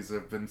much of these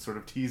have been sort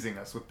of teasing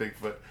us with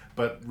Bigfoot,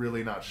 but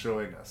really not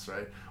showing us,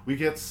 right? We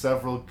get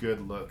several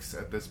good looks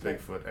at this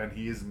Bigfoot, and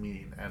he is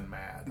mean and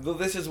mad. Though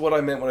this is what I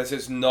meant when I said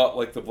it's not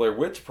like the Blair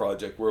Witch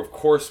Project, where of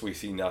course we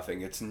see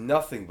nothing. It's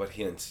nothing but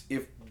hints.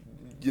 If,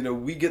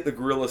 we get the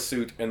gorilla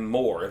suit and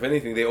more. If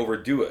anything, they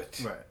overdo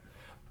it. Right.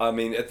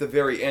 At the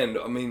very end,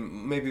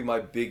 maybe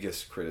my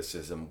biggest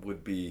criticism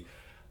would be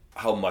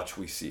how much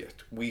we see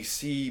it. We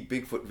see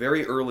Bigfoot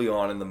very early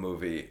on in the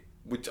movie,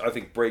 which I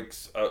think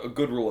breaks a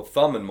good rule of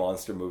thumb in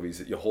monster movies,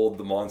 that you hold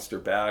the monster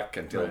back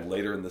until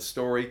later in the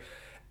story.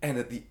 And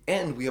at the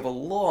end, we have a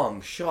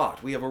long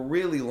shot. We have a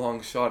really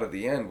long shot at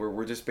the end where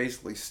we're just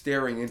basically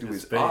staring into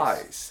his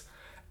eyes.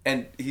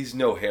 And he's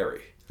no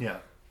Harry. Yeah.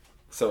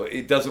 So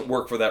it doesn't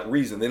work for that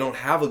reason. They don't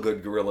have a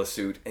good gorilla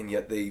suit, and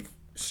yet they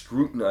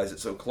scrutinize it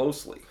so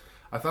closely.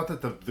 I thought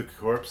that the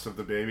corpse of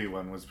the baby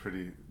one was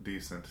pretty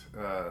decent.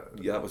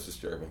 Yeah, that was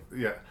disturbing.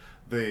 Yeah,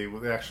 they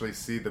actually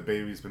see the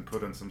baby's been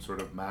put on some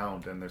sort of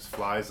mound, and there's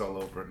flies all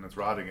over it, and it's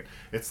rotting it.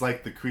 It's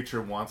like the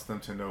creature wants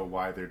them to know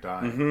why they're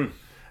dying. Mm-hmm.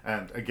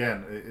 And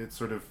again, it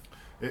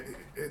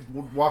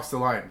walks the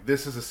line.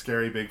 This is a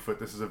scary Bigfoot.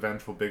 This is a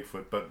vengeful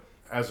Bigfoot. But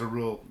as a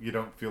rule, you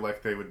don't feel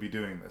like they would be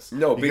doing this.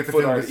 No, you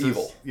Bigfoot aren't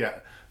evil.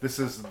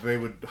 They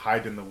would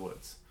hide in the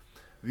woods.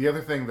 The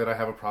other thing that I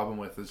have a problem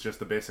with is just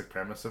the basic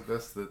premise of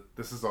this, that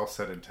this is all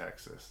set in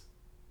Texas.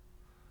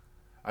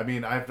 I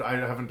mean, I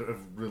haven't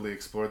really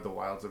explored the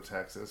wilds of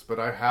Texas, but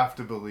I have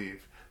to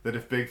believe that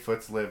if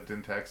Bigfoots lived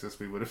in Texas,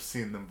 we would have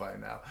seen them by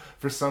now.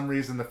 For some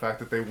reason, the fact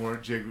that they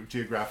weren't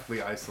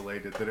geographically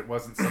isolated, that it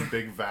wasn't some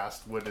big,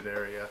 vast, wooded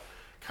area,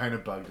 kind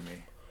of bugged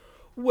me.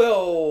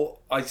 Well,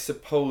 I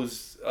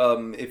suppose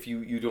if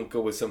you don't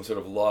go with some sort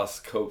of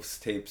Lost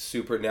Coast tape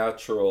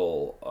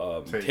supernatural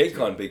take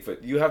on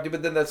Bigfoot, you have to.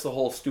 But then that's the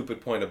whole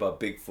stupid point about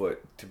Bigfoot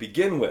to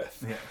begin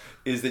with,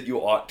 is that you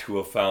ought to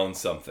have found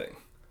something.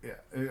 Yeah,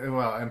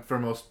 well, and for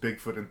most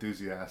Bigfoot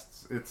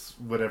enthusiasts, it's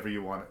whatever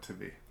you want it to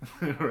be,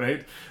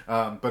 right?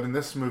 But in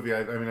this movie,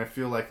 I mean, I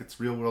feel like it's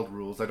real world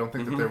rules. I don't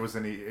think that there was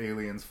any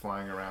aliens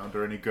flying around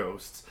or any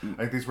ghosts. I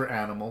think these were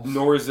animals.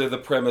 Nor is there the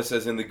premise,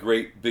 as in the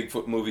great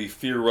Bigfoot movie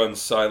Fear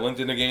Runs Silent.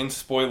 And again,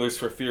 spoilers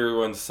for Fear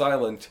Runs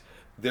Silent.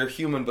 They're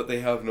human, but they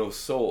have no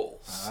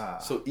souls.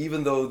 So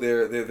even though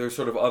they're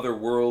sort of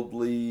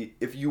otherworldly,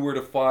 if you were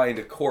to find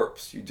a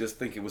corpse, you just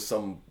think it was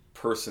some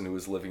person who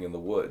was living in the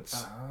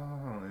woods.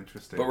 Oh,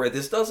 interesting. But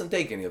this doesn't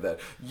take any of that.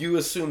 You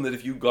assume that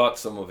if you got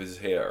some of his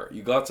hair,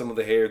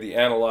 they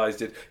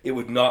analyzed it, it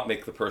would not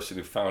make the person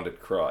who found it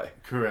cry.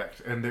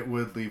 Correct. And it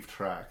would leave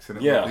tracks,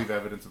 and it would leave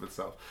evidence of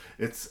itself.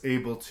 It's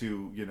able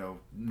to,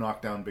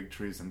 knock down big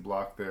trees and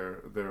block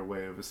their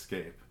way of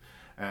escape,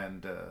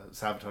 and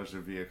sabotage their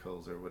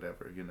vehicles or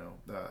whatever,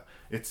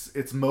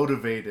 It's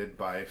motivated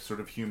by sort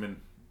of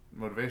human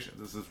motivations.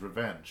 This is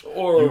revenge.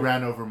 Or you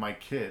ran over my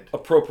kid.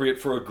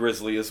 Appropriate for a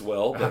grizzly as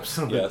well. But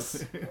absolutely.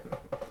 Yes.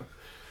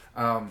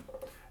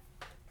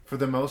 For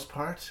the most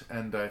part,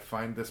 and I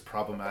find this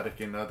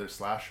problematic in other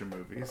slasher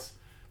movies,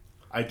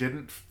 I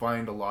didn't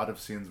find a lot of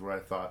scenes where I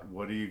thought,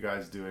 what are you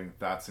guys doing?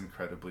 That's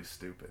incredibly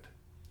stupid.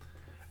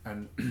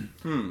 And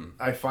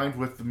I find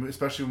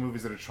especially with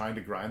movies that are trying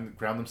to ground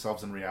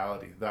themselves in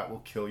reality, that will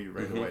kill you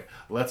right away.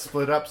 Let's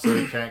split up so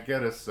you can't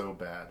get us so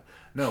bad.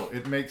 No,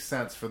 it makes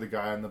sense for the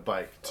guy on the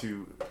bike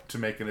to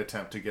make an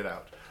attempt to get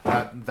out.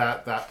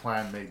 That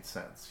plan made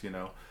sense,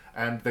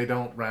 And they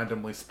don't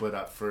randomly split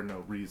up for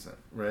no reason,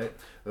 right?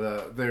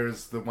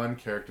 There's the one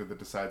character that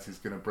decides he's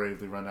going to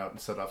bravely run out and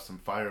set off some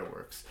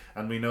fireworks.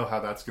 And we know how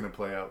that's going to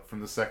play out from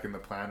the second the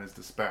plan is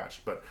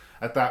dispatched. But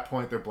at that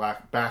point, their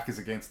back is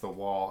against the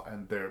wall,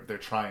 and they're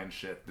trying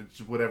shit. It's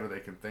whatever they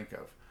can think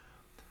of.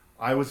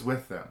 I was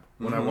with them.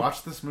 When I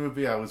watched this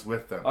movie, I was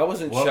with them. I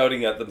wasn't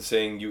shouting at them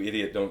saying, you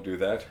idiot, don't do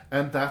that.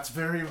 And that's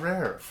very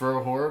rare. For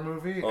a horror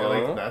movie,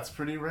 that's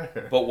pretty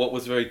rare. But what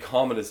was very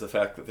common is the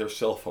fact that their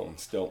cell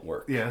phones don't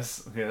work.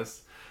 Yes.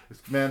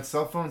 Man,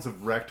 cell phones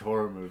have wrecked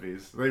horror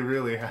movies. They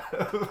really have.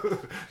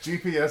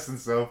 GPS and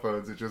cell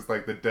phones are just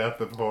like the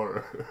death of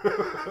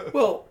horror.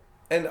 Well,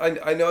 and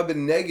I know I've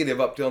been negative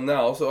up till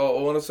now, so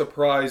I want to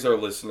surprise our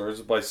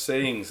listeners by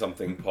saying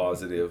something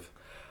positive.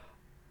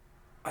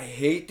 I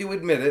hate to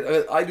admit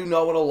it. I do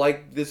not want to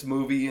like this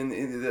movie,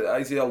 and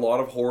I see a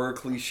lot of horror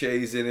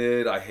cliches in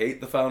it. I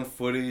hate the found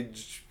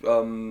footage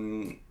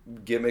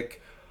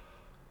gimmick.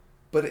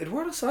 But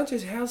Eduardo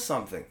Sanchez has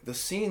something. The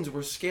scenes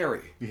were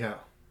scary. Yeah.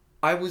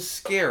 I was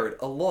scared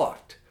a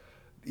lot.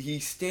 He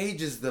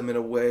stages them in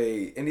a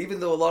way, and even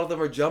though a lot of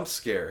them are jump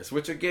scares,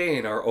 which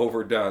again are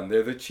overdone,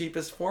 they're the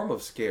cheapest form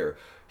of scare,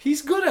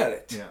 he's good at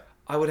it. Yeah.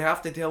 I would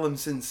have to tell him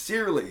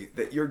sincerely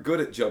that you're good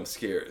at jump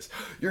scares.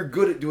 You're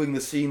good at doing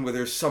the scene where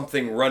there's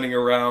something running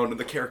around and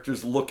the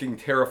character's looking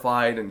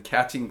terrified and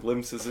catching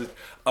glimpses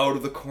out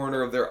of the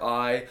corner of their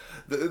eye.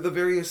 The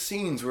various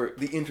scenes where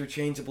the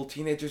interchangeable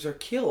teenagers are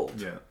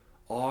killed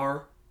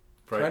are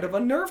kind of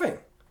unnerving.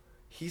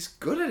 He's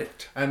good at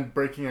it. And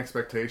breaking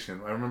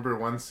expectation. I remember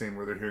one scene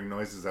where they're hearing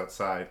noises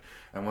outside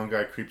and one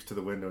guy creeps to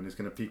the window and he's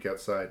going to peek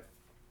outside.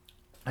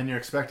 And you're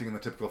expecting in the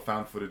typical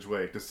found footage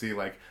way to see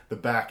like the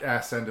back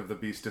ass end of the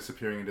beast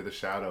disappearing into the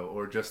shadow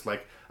or just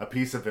like a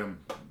piece of him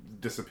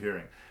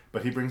disappearing.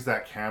 But he brings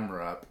that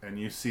camera up and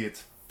you see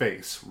its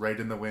face right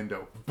in the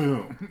window.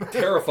 Boom.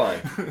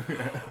 Terrifying.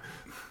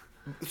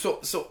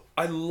 So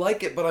I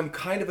like it, but I'm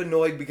kind of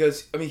annoyed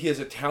because, I mean, he has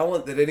a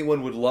talent that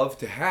anyone would love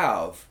to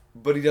have,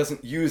 but he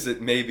doesn't use it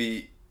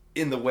maybe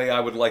in the way I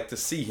would like to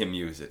see him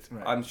use it.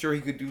 Right. I'm sure he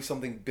could do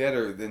something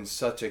better than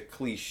such a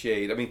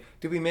cliched. I mean,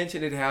 did we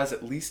mention it has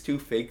at least 2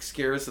 fake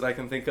scares that I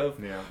can think of?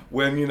 Yeah.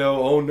 When,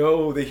 oh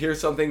no, they hear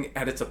something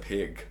and it's a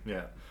pig.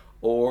 Yeah.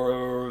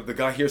 Or the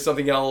guy hears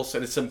something else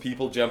and it's some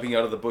people jumping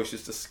out of the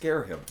bushes to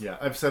scare him. Yeah,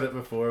 I've said it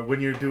before. When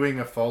you're doing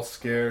a false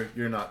scare,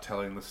 you're not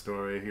telling the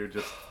story. You're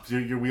just,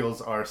 your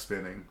wheels are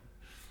spinning.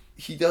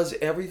 He does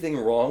everything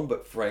wrong,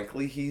 but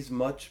frankly, he's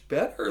much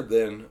better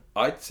than,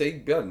 I'd say,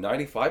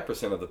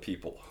 95% of the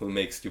people who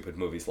make stupid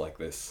movies like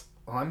this.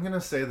 Well, I'm going to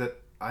say that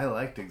I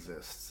liked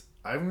Exists.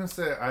 I'm going to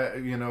say,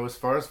 as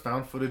far as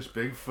found footage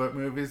Bigfoot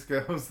movies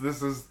goes,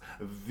 this is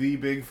the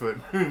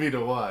Bigfoot movie to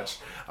watch.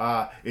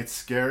 It's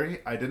scary.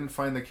 I didn't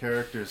find the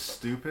characters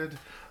stupid.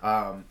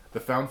 The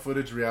found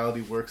footage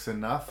reality works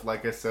enough.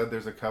 Like I said,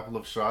 there's a couple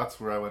of shots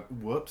where I went,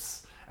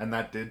 whoops. and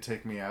that did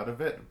take me out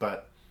of it.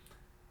 But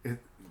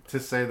to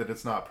say that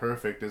it's not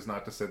perfect is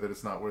not to say that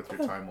it's not worth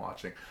your time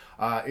watching.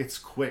 It's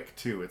quick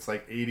too. It's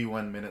like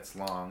 81 minutes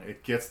long.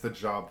 It gets the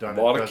job done.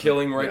 A lot of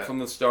killing right from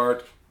the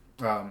start.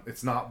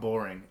 It's not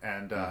boring,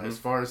 and as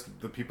far as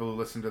the people who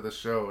listen to the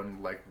show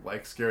and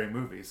like scary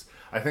movies,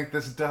 I think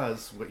this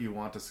does what you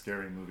want a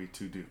scary movie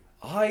to do.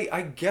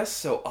 I guess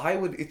so. I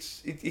would.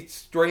 It's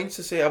strange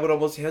to say. I would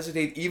almost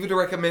hesitate even to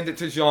recommend it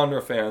to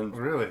genre fans,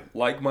 really,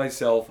 like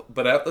myself.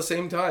 But at the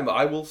same time,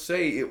 I will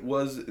say it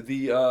was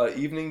the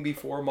evening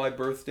before my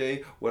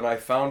birthday when I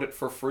found it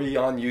for free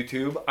on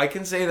YouTube. I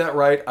can say that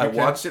right. I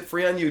watched it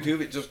free on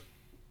YouTube.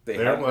 They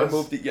haven't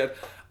removed it yet.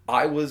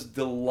 I was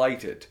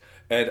delighted,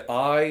 and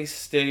I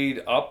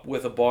stayed up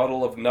with a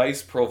bottle of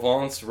nice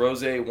Provence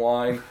rosé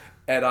wine.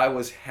 And I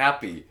was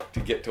happy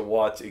to get to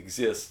watch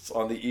Exists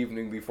on the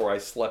evening before I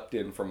slept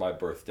in for my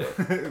birthday.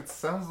 It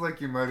sounds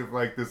like you might have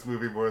liked this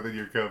movie more than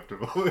you're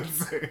comfortable in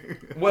saying.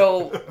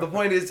 Well, the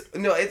point is,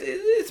 no,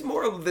 it's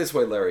more of this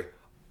way, Larry.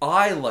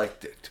 I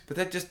liked it, but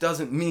that just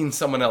doesn't mean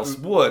someone else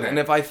would. And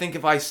if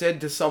I said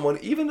to someone,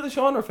 even a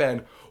genre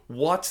fan,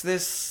 watch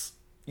this,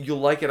 you'll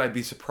like it, I'd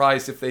be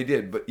surprised if they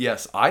did. But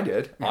yes, I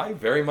did. Yeah. I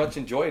very much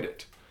enjoyed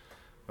it.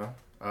 Well,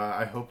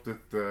 I hope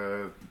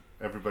that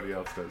everybody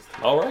else does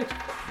too. All right.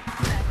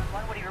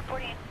 What are you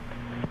reporting?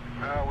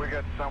 We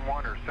got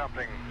someone or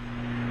something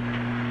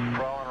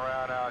crawling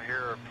around out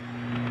here.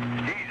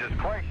 Jesus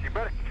Christ, you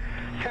better...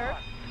 Sure.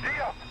 See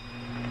ya!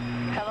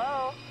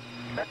 Hello?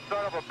 That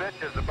son of a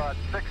bitch is about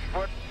 6'9",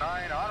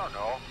 I don't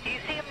know. Do you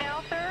see him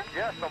now, sir?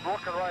 Yes, I'm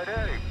looking right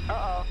at him.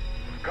 Uh-oh.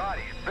 God,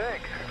 he's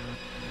big.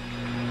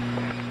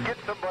 Get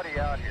somebody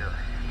out here.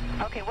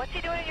 Okay, what's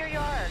he doing in your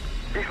yard?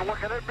 He's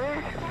looking at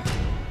me.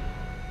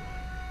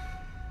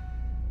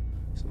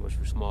 So much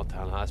for small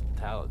town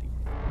hospitality.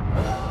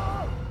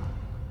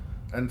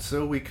 And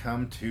so we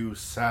come to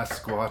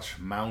Sasquatch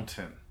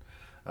Mountain,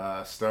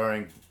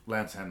 starring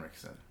Lance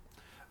Henriksen.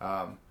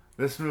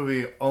 This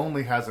movie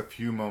only has a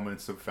few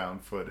moments of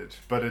found footage,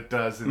 but it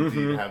does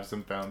indeed have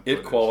some found footage.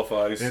 It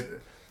qualifies.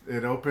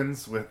 It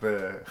opens with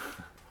a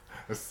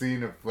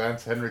scene of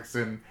Lance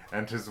Henriksen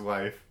and his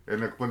wife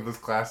in one of those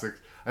classics.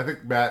 I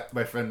think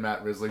my friend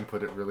Matt Risling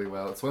put it really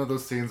well. It's one of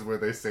those scenes where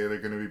they say they're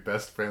going to be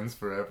best friends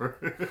forever.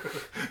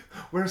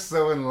 We're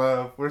so in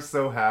love. We're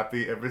so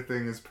happy.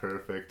 Everything is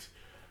perfect.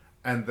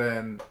 And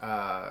then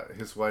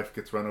his wife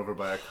gets run over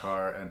by a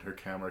car and her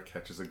camera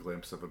catches a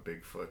glimpse of a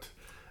Bigfoot.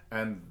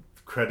 And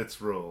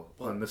credits roll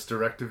on this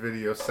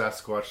direct-to-video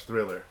Sasquatch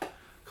thriller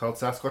called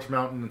Sasquatch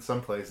Mountain in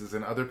some places,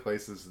 in other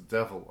places,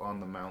 Devil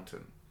on the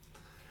Mountain.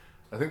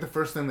 I think the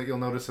first thing that you'll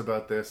notice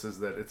about this is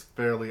that it's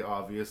fairly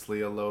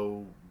obviously a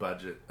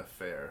low-budget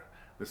affair.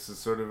 This is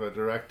sort of a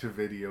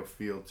direct-to-video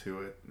feel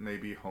to it,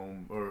 maybe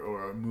home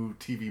or a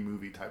TV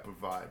movie type of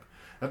vibe.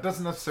 That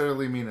doesn't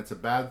necessarily mean it's a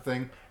bad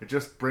thing. It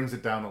just brings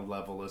it down a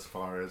level as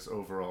far as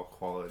overall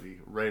quality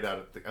right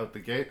out the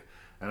gate,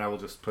 and I will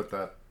just put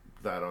that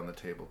on the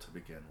table to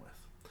begin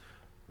with.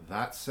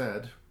 That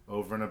said,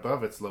 over and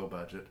above its low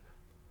budget,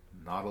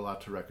 not a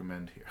lot to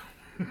recommend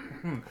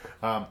here.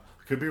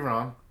 Could be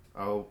wrong.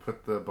 I'll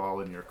put the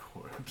ball in your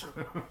court.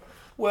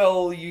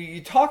 Well,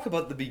 you talk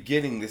about the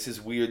beginning. This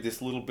is weird.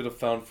 This little bit of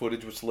found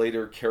footage, which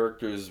later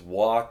characters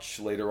watch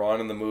later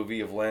on in the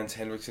movie of Lance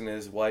Henriksen and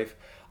his wife.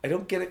 I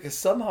don't get it because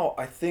somehow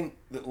I think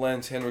that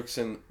Lance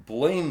Henriksen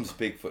blames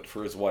Bigfoot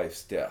for his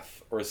wife's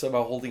death, or is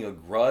somehow holding a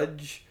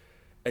grudge,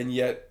 and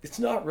yet it's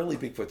not really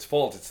Bigfoot's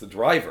fault. It's the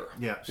driver.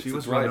 Yeah, she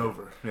was run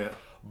over. Yeah.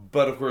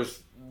 But of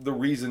course, the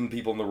reason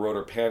people on the road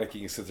are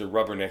panicking is because they're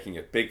rubbernecking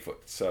at Bigfoot.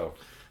 So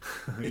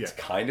it's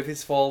kind of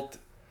his fault.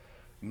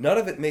 None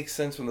of it makes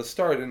sense from the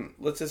start, and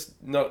let's just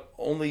not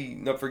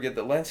forget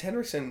that Lance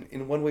Henriksen,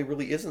 in one way,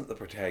 really isn't the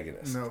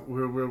protagonist.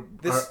 No,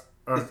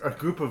 our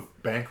group of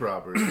bank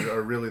robbers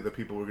are really the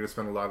people we're going to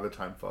spend a lot of the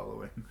time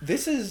following.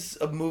 This is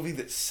a movie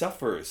that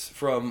suffers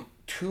from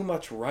too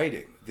much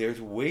writing.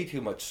 There's way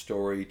too much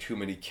story, too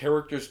many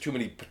characters, too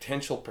many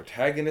potential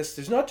protagonists.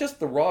 There's not just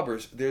the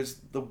robbers. There's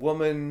the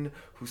woman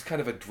who's kind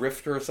of a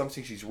drifter or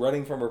something. She's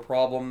running from her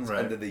problems,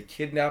 right. And then they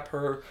kidnap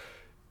her.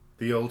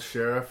 The old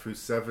sheriff who's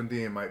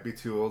 70 and might be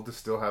too old to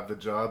still have the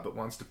job, but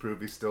wants to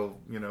prove he's still,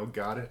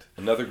 got it.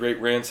 Another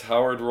great Rance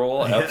Howard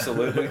role,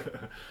 absolutely.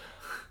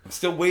 I'm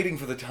still waiting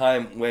for the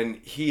time when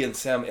he and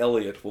Sam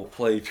Elliott will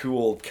play two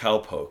old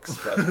cowpokes.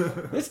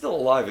 But they're still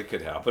alive, it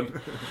could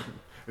happen.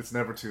 It's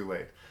never too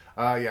late.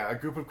 A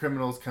group of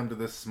criminals come to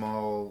this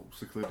small,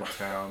 secluded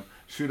town,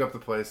 shoot up the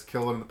place,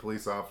 kill one of the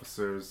police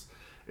officers.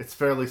 It's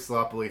fairly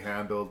sloppily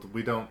handled.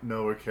 We don't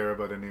know or care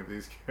about any of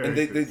these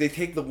characters. And they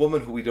take the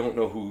woman who we don't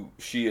know who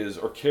she is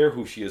or care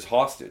who she is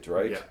hostage,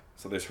 right? Yeah.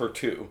 So there's her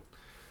too.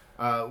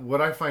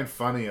 What I find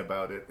funny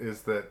about it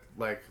is that,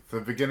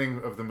 the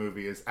beginning of the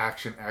movie is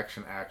action,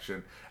 action,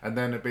 action, and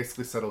then it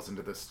basically settles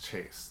into this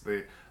chase.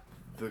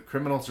 The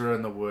criminals are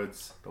in the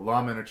woods, the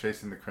lawmen are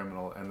chasing the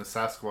criminal, and the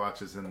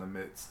Sasquatch is in the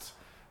midst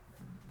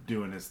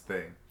doing his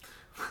thing.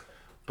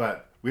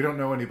 But we don't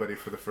know anybody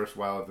for the first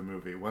while of the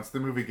movie. Once the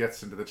movie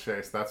gets into the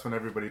chase, that's when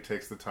everybody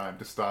takes the time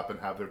to stop and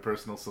have their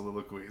personal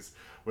soliloquies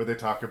where they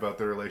talk about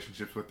their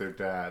relationships with their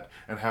dad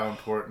and how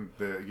important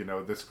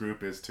this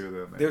group is to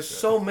them. There's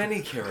so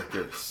many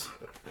characters.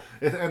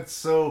 And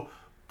so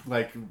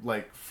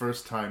like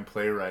first time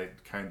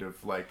playwright kind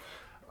of like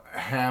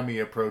hammy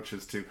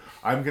approaches to,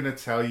 I'm going to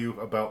tell you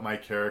about my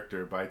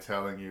character by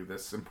telling you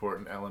this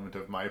important element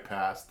of my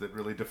past that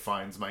really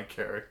defines my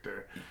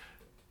character.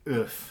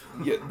 Ugh.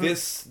 Yeah,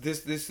 this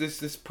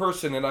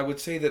person, and I would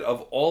say that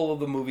of all of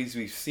the movies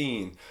we've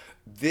seen,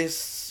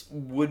 this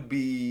would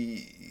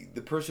be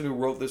the person who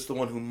wrote this, the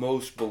one who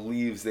most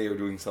believes they are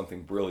doing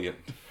something brilliant.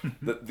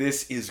 That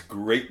this is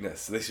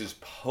greatness, this is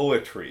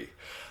poetry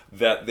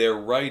that they're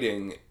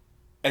writing.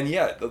 And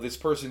yet, though this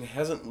person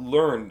hasn't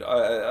learned,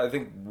 I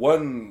think,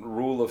 one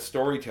rule of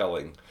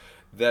storytelling,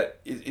 that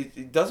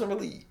it doesn't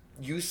really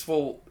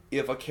useful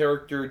if a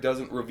character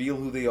doesn't reveal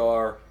who they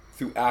are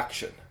through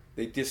action.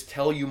 They just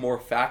tell you more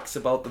facts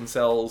about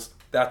themselves.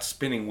 That's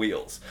spinning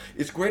wheels.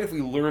 It's great if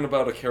we learn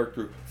about a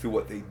character through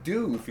what they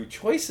do, through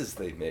choices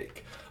they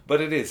make.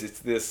 But it's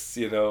this,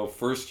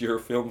 first year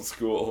film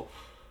school,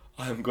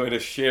 I'm going to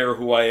share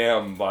who I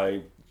am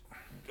by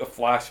a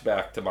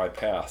flashback to my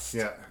past.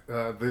 Yeah,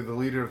 the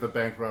leader of the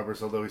bank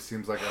robbers, although he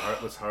seems like a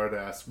heartless hard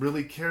ass,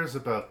 really cares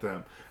about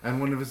them. And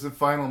one of his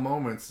final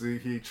moments,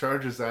 he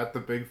charges at the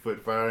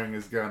Bigfoot, firing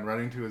his gun,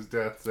 running to his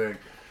death, saying,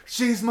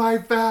 "She's my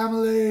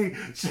family!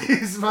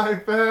 She's my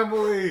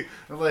family!"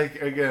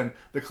 Like, again,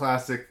 the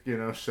classic,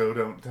 show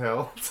don't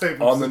tell type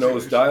of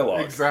on-the-nose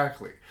dialogue.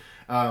 Exactly.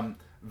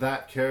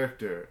 That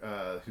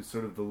character, who's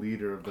sort of the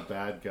leader of the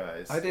bad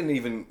guys. I didn't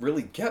even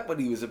really get what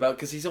he was about,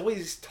 because he's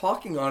always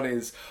talking on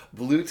his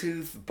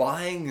Bluetooth,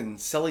 buying and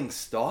selling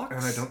stocks.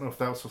 And I don't know if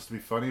that was supposed to be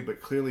funny,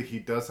 but clearly he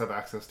does have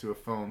access to a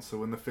phone, so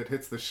when the fit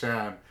hits the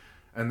shan,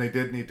 and they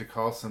did need to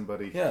call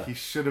somebody, he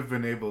should have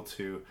been able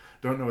to.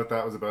 Don't know what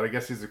that was about. I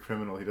guess he's a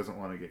criminal. He doesn't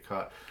want to get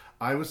caught.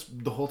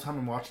 The whole time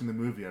I'm watching the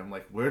movie, I'm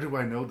like, where do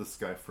I know this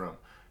guy from?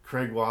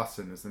 Craig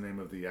Wasson is the name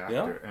of the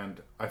actor,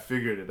 and I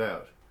figured it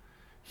out.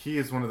 He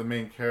is one of the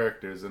main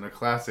characters in a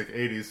classic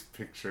 80s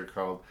picture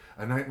called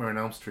A Nightmare on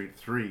Elm Street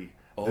 3,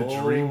 The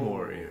Dream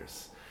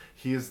Warriors.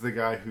 He is the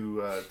guy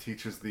who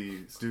teaches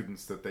the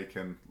students that they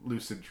can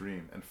lucid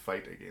dream and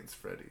fight against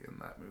Freddy in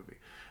that movie.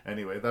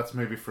 Anyway, that's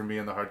maybe for me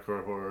and the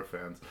hardcore horror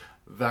fans.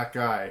 That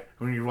guy,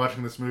 when you're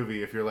watching this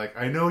movie, if you're like,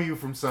 I know you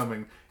from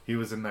something, he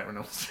was in Nightmare on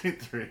Elm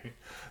Street 3.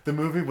 The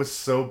movie was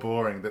so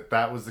boring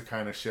that was the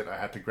kind of shit I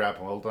had to grab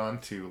hold on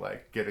to,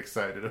 like, get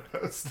excited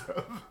about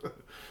stuff.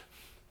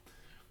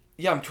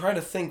 Yeah, I'm trying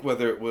to think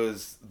whether it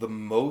was the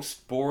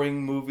most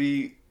boring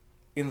movie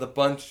in the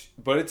bunch,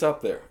 but it's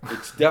up there.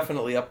 It's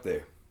definitely up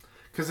there.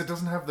 Because it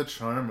doesn't have the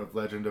charm of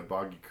Legend of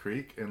Boggy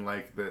Creek, and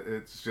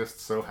it's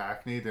just so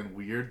hackneyed and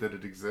weird that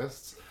it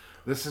exists.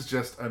 This is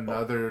just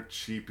another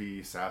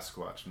cheapy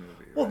Sasquatch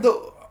movie. Right?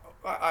 Well,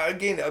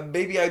 again,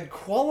 maybe I'd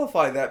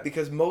qualify that,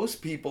 because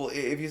most people,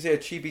 if you say a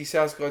cheapy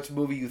Sasquatch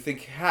movie, you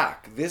think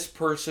hack. This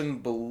person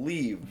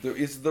believed.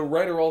 Is the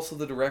writer also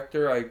the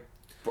director?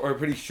 I'm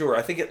pretty sure.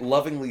 I think it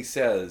lovingly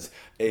says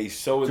a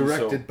so-and-so.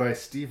 Directed by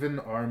Stephen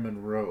R.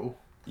 Monroe.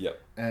 Yep.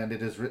 And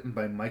it is written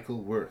by Michael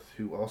Worth,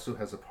 who also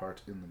has a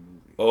part in the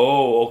movie.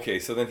 Oh, okay.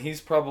 So then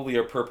he's probably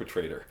a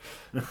perpetrator.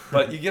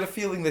 But you get a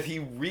feeling that he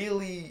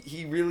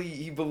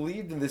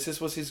believed in this.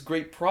 This was his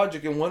great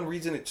project. And one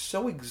reason it's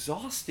so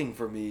exhausting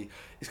for me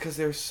is because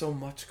there's so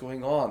much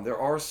going on. There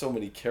are so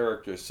many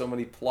characters, so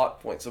many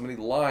plot points, so many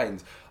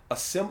lines. A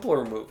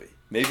simpler movie.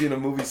 Maybe in a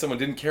movie someone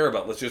didn't care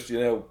about. Let's just,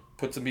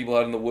 put some people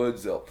out in the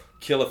woods. They'll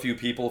kill a few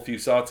people, a few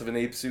shots of an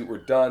ape suit. We're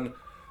done.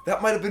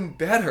 That might have been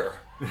better.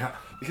 Yeah.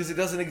 Because it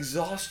doesn't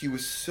exhaust you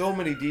with so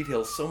many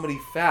details, so many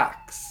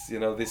facts.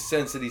 This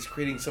sense that he's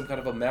creating some kind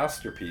of a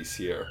masterpiece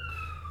here.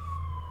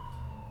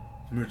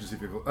 Emergency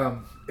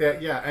vehicle.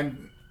 Yeah,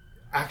 and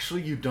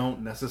actually you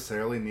don't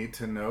necessarily need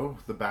to know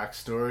the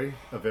backstory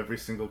of every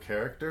single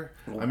character.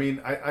 I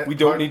mean, we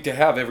don't need to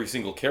have every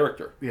single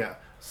character. Yeah.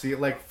 See,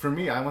 for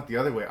me, I went the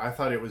other way. I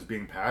thought it was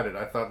being padded.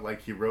 I thought,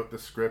 he wrote the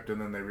script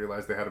and then they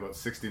realized they had about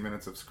 60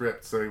 minutes of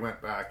script. So he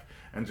went back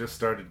and just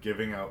started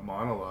giving out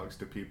monologues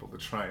to people to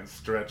try and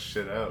stretch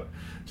shit out.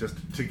 Just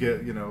to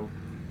get, I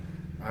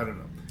don't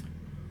know.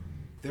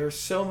 There are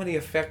so many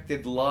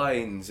affected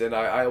lines, and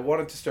I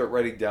wanted to start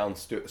writing down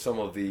some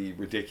of the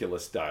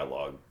ridiculous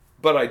dialogue.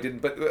 But I didn't.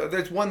 But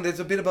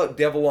there's a bit about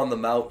Devil on the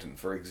Mountain,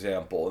 for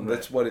example, and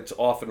that's what it's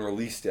often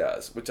released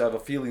as, which I have a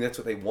feeling that's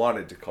what they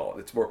wanted to call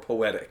it. It's more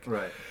poetic.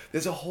 Right.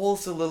 There's a whole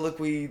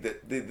soliloquy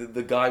that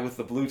the guy with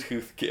the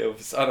Bluetooth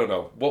gives. I don't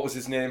know. What was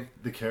his name?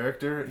 The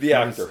character? The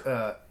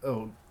actor.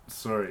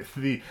 Sorry.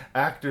 The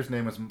actor's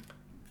name is...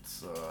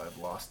 I've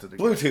lost it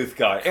again. Bluetooth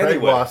guy.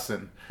 Craig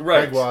Wasson.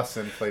 Right. Craig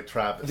Wasson played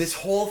Travis. This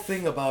whole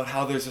thing about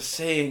how there's a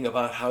saying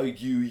about how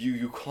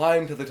you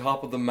climb to the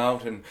top of the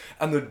mountain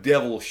and the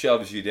devil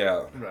shoves you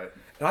down. Right.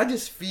 And I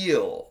just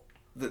feel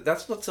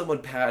That's not someone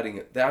padding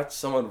it. That's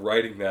someone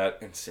writing that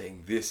and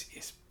saying, this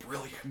is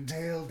brilliant.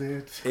 Nailed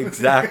it.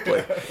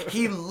 Exactly.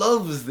 He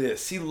loves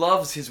this. He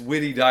loves his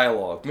witty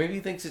dialogue. Maybe he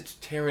thinks it's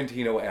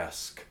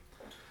Tarantino-esque.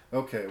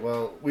 Okay,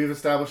 well, we've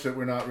established that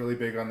we're not really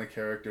big on the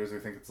characters. We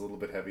think it's a little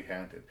bit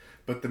heavy-handed.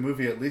 But the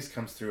movie at least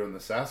comes through on the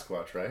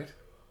Sasquatch, right?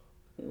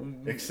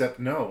 Except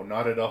no,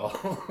 not at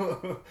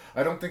all.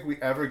 I don't think we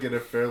ever get a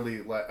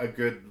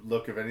good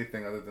look of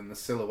anything other than the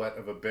silhouette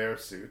of a bear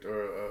suit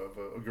or of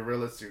a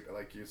gorilla suit,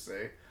 like you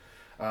say.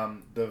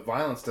 The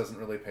violence doesn't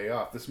really pay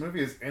off. This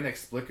movie is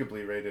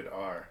inexplicably rated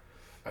R.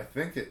 I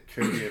think it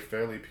could be a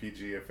fairly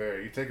PG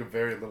affair. You take a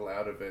very little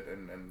out of it,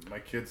 and my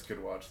kids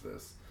could watch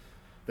this.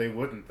 They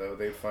wouldn't, though.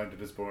 They'd find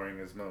it as boring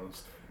as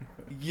most.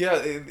 Yeah,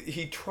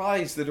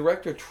 the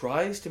director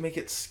tries to make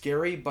it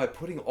scary by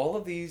putting all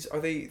of these, are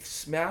they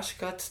smash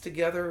cuts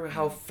together?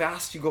 How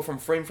fast you go from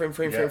frame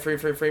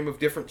of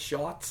different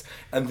shots?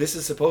 And this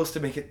is supposed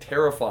to make it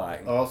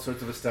terrifying. All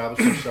sorts of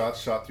establishing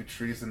shots shot through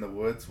trees in the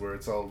woods where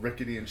it's all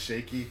rickety and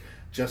shaky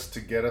just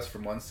to get us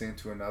from one scene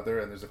to another.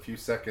 And there's a few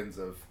seconds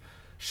of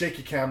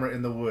shaky camera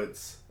in the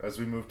woods as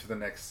we move to the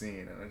next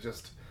scene. And it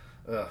just...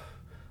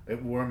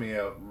 it wore me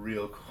out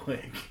real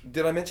quick.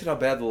 Did I mention how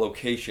bad the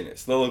location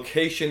is? The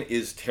location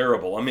is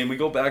terrible. I mean, we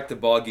go back to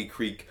Boggy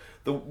Creek.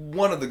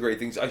 One of the great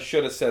things, I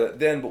should have said it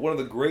then, but one of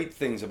the great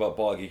things about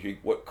Boggy Creek,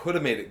 what could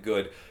have made it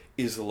good,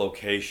 is the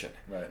location.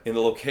 Right. In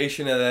the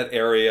location of that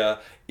area,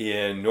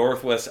 in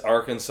northwest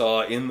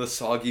Arkansas, in the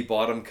Soggy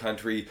Bottom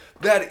country,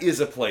 that is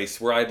a place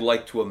where I'd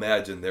like to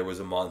imagine there was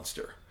a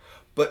monster.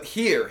 But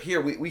here,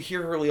 we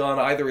hear early on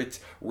either it's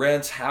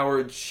Rance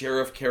Howard's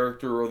sheriff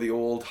character or the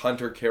old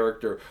hunter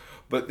character,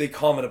 but they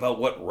comment about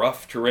what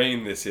rough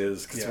terrain this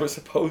is, because we're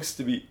supposed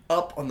to be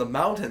up on the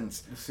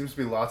mountains. There seems to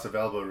be lots of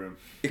elbow room.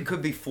 It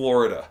could be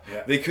Florida.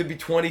 Yeah. They could be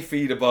 20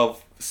 feet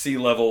above sea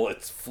level.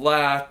 It's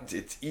flat,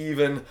 it's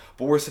even,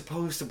 but we're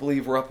supposed to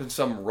believe we're up in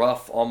some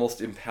rough, almost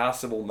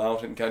impassable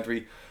mountain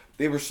country.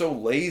 They were so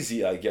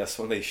lazy, I guess,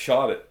 when they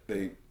shot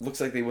it.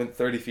 Looks like they went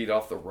 30 feet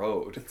off the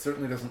road. It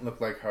certainly doesn't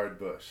look like hard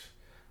bush.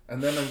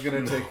 And then I'm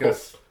going to take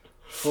us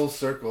full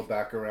circle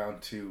back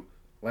around to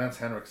Lance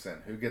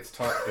Henriksen, who gets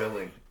taught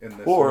billing in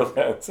this Poor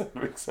movie. Lance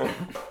Henriksen.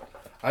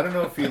 I don't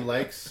know if he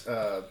likes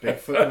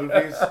Bigfoot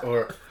movies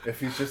or if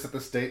he's just at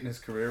the state in his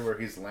career where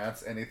he's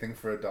Lance anything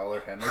for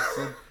 $1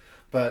 Henriksen.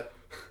 But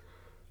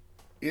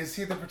is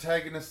he the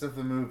protagonist of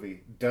the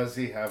movie? Does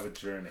he have a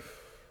journey?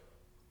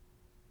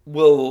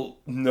 Well,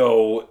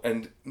 no,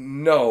 and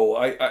no.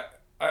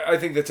 I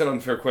think that's an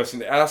unfair question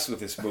to ask with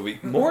this movie.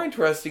 More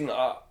interesting,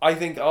 I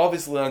think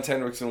obviously Lance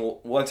Henriksen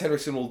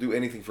will do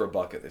anything for a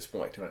buck at this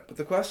point. Right. But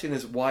the question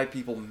is why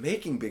people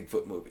making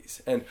Bigfoot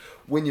movies. And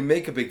when you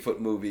make a Bigfoot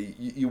movie,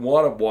 you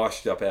want a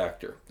washed up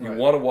actor. You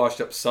want a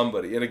washed up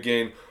somebody. And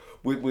again,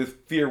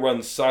 with Fear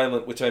Runs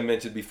Silent, which I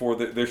mentioned before,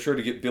 they're sure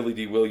to get Billy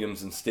D.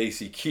 Williams and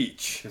Stacy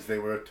Keach. Because they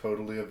were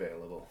totally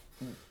available.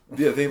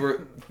 Yeah, they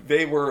were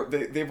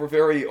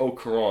very au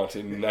courant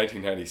in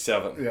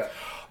 1997. Yeah.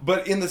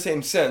 But in the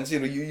same sense,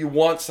 you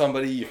want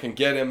somebody, you can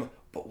get him,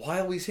 but why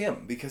always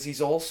him? Because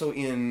he's also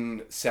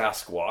in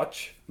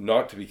Sasquatch,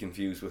 not to be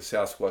confused with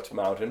Sasquatch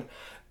Mountain,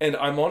 and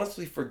I'm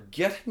honestly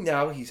forgetting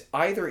now he's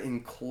either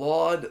in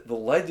Claude, the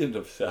Legend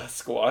of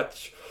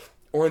Sasquatch,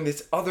 or in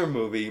this other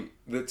movie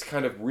that's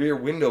kind of Rear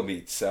Window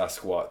meets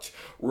Sasquatch,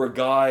 where a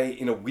guy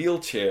in a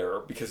wheelchair,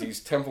 because he's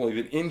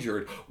temporarily been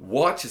injured,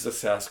 watches a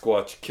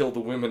Sasquatch kill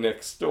the women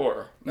next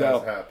door.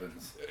 That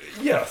happens.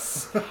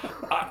 Yes.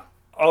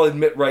 I'll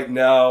admit right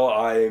now,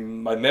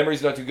 my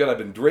memory's not too good. I've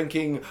been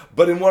drinking,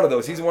 but in one of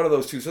those, he's in one of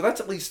those too. So that's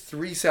at least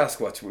 3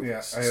 Sasquatch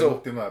movies. Yeah, I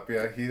looked him up.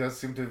 Yeah, he does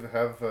seem to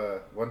have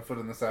one foot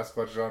in the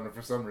Sasquatch genre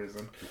for some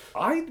reason.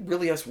 I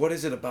really asked, what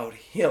is it about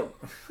him?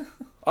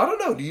 I don't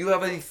know. Do you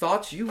have any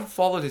thoughts? You've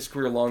followed his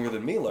career longer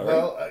than me, Larry.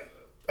 Well,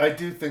 I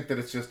do think that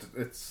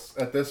it's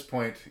at this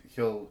point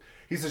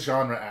he's a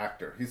genre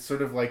actor. He's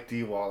sort of like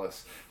Dee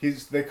Wallace.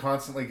 They're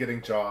constantly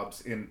getting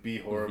jobs in B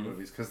horror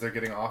movies because they're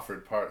getting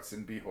offered parts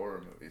in B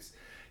horror movies.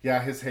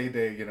 Yeah, his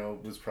heyday,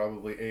 was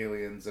probably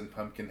Aliens and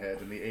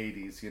Pumpkinhead in the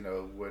 80s,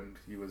 when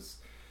he was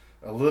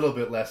a little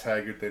bit less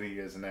haggard than he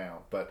is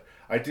now. But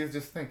I do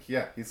just think,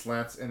 he's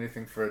Lance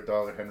anything for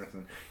 $1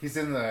 Henriksen. He's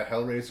in the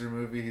Hellraiser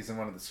movie. He's in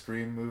one of the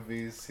Scream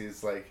movies.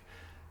 He's like...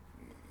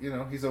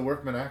 he's a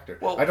workman actor.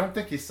 Well, I don't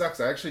think he sucks.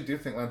 I actually do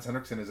think Lance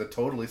Henriksen is a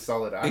totally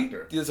solid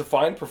actor. He has a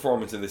fine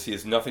performance in this. He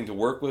has nothing to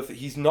work with.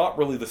 He's not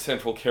really the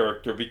central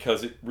character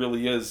because it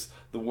really is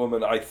the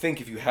woman. I think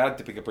if you had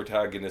to pick a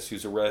protagonist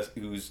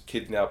who's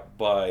kidnapped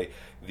by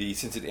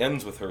since it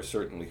ends with her,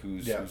 certainly,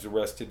 who's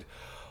arrested.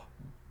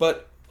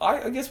 But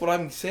I guess what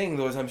I'm saying,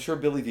 though, is I'm sure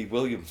Billy D.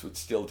 Williams would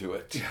still do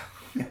it.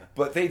 Yeah.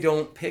 But they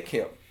don't pick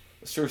him.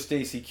 Sir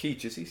Stacy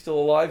Keach, is he still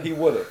alive? He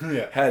would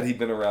have, had he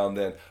been around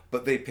then.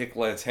 But they pick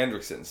Lance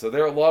Henriksen. So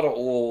there are a lot of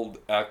old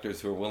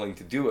actors who are willing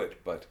to do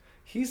it, but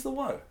he's the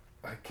one.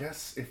 I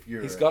guess if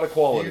you're got a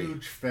quality.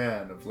 Huge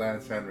fan of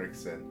Lance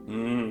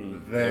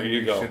Henriksen, then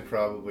you should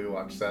probably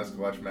watch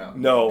Sasquatch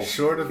Mountain. No.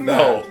 Short of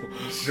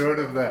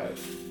that,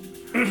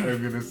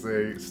 I'm going to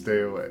say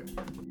stay away.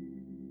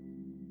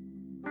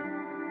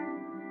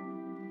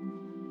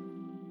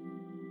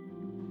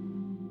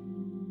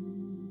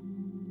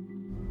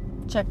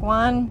 Check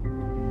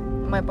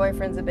 1. My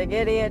boyfriend's a big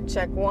idiot.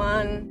 Check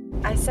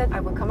 1. I said I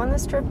would come on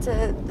this trip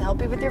to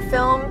help you with your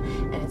film,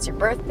 and it's your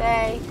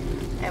birthday,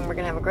 and we're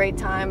gonna have a great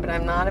time, but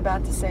I'm not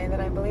about to say that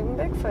I believe in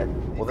Bigfoot.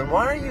 Well, then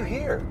why are you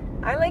here?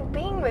 I like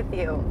being with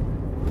you.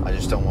 I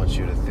just don't want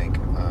you to think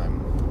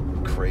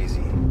I'm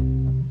crazy.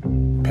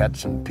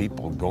 Pets and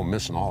people go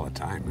missing all the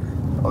time.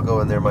 I'll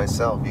go in there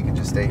myself. You can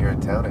just stay here in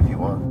town if you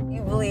want.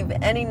 You believe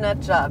any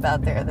nut job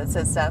out there that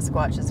says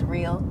Sasquatch is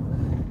real?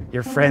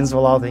 Your friends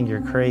will all think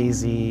you're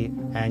crazy,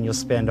 and you'll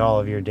spend all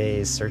of your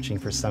days searching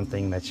for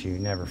something that you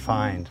never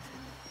find.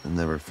 I've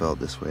never felt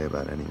this way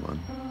about anyone.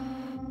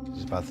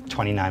 It's about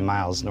 29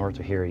 miles north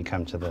of here, you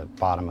come to the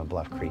bottom of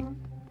Bluff Creek.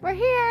 We're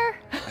here.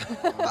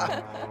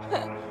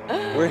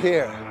 We're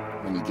here.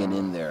 When you get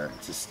in there,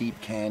 it's a steep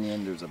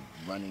canyon, there's a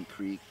running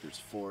creek, there's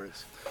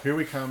forest. Here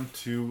we come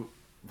to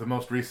the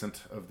most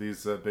recent of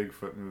these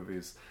Bigfoot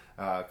movies,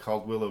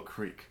 called Willow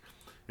Creek.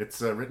 It's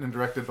written and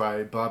directed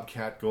by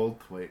Bobcat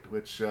Goldthwait,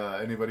 which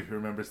anybody who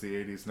remembers the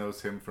 80s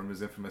knows him from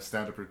his infamous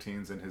stand-up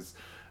routines and his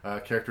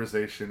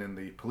characterization in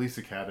the Police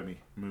Academy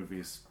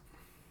movies.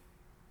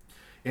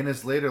 In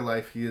his later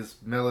life, he has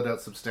mellowed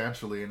out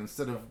substantially, and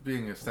instead of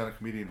being a stand-up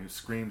comedian who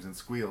screams and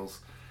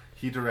squeals,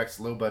 he directs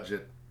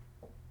low-budget,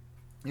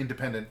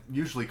 independent,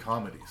 usually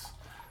comedies.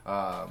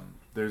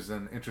 There's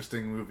an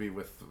interesting movie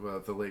with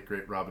the late,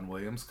 great Robin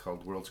Williams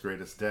called World's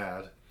Greatest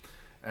Dad,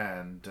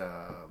 and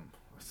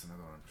what's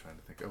another one I'm trying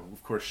to think of? Oh,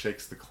 of course,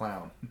 Shakes the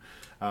Clown,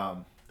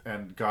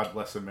 and God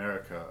Bless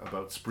America,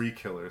 about spree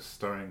killers,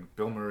 starring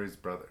Bill Murray's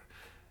brother.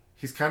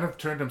 He's kind of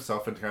turned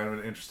himself into kind of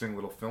an interesting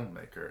little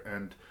filmmaker,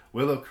 and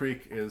Willow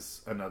Creek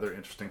is another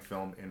interesting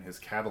film in his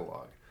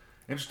catalog.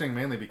 Interesting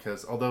mainly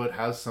because, although it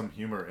has some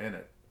humor in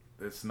it,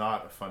 it's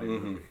not a funny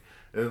movie.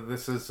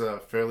 This is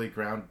fairly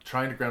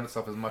trying to ground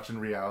itself as much in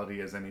reality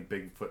as any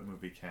Bigfoot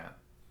movie can.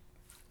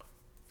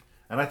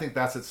 And I think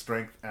that's its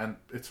strength and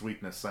its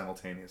weakness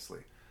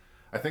simultaneously.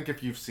 I think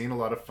if you've seen a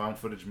lot of found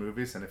footage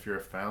movies, and if you're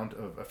a fan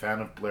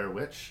of Blair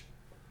Witch,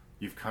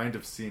 you've kind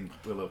of seen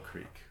Willow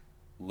Creek.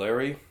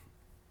 Larry,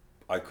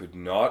 I could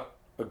not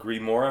agree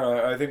more.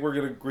 I think we're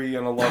going to agree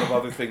on a lot of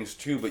other things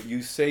too, but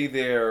you say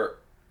there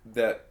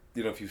that,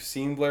 you know, if you've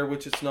seen Blair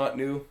Witch, it's not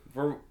new.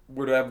 If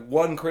we're to have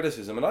one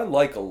criticism, and I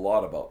like a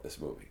lot about this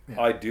movie.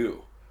 Yeah. I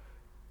do.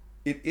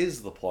 It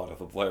is the plot of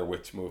the Blair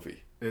Witch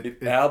movie.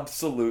 It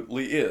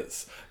absolutely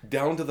is.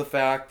 Down to the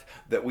fact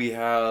that we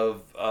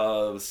have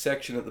a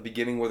section at the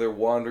beginning where they're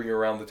wandering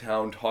around the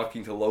town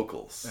talking to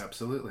locals.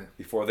 Absolutely.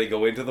 Before they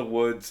go into the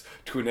woods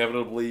to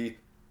inevitably,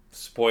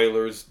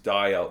 spoilers,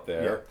 die out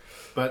there. Yeah.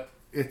 But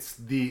it's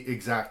the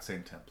exact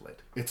same template.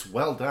 It's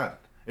well done.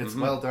 It's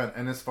well done.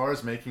 And as far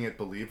as making it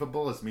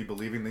believable, as me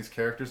believing these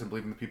characters and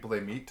believing the people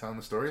they meet, telling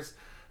the stories,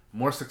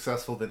 more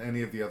successful than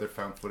any of the other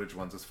found footage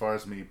ones as far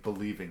as me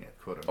believing it,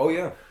 quote unquote. Oh,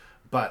 yeah.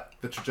 But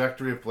the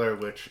trajectory of Blair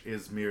Witch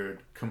is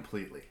mirrored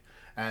completely.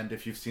 And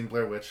if you've seen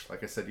Blair Witch,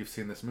 like I said, you've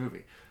seen this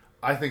movie.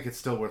 I think it's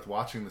still worth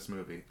watching this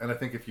movie. And I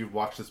think if you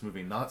watch this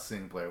movie not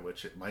seeing Blair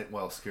Witch, it might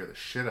well scare the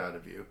shit out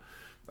of you.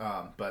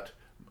 But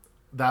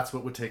that's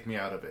what would take me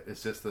out of it.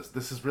 It's just this.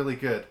 This is really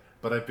good,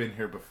 but I've been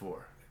here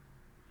before.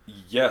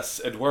 Yes,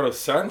 Eduardo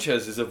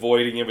Sanchez is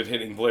avoiding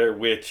imitating Blair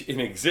Witch in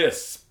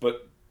Exists,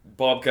 but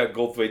Bobcat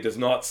Goldthwait does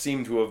not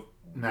seem to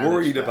have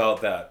worried about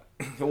that.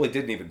 Well, he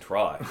didn't even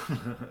try.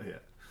 Yeah.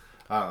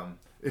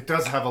 It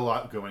does have a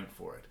lot going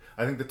for it.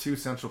 I think the two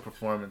central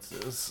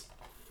performances,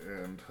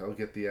 and I'll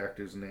get the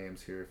actors'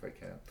 names here if I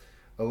can.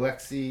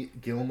 Alexi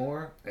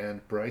Gilmore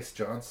and Bryce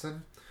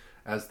Johnson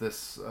as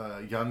this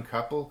young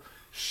couple.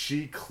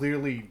 She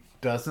clearly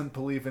doesn't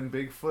believe in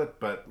Bigfoot,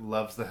 but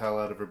loves the hell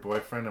out of her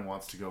boyfriend and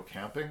wants to go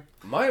camping.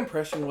 My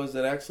impression was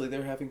that actually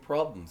they're having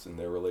problems in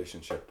their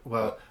relationship.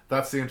 Well,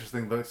 that's the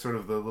interesting, sort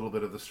of the little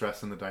bit of the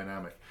stress in the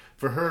dynamic.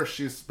 For her,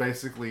 she's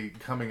basically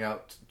coming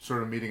out,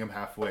 sort of meeting him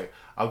halfway.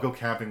 I'll go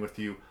camping with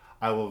you.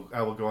 I will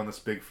go on this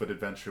Bigfoot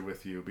adventure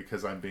with you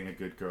because I'm being a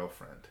good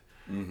girlfriend.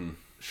 Mm-hmm.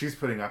 She's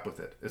putting up with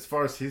it. As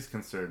far as he's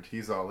concerned,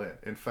 he's all in.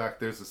 In fact,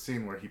 there's a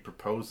scene where he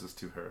proposes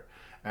to her,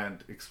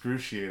 and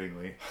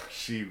excruciatingly,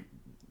 she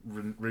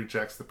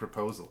rejects the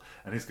proposal,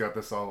 and he's got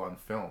this all on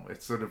film.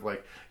 It's sort of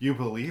like you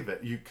believe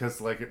it,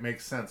 because like it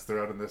makes sense.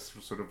 They're out on this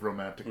sort of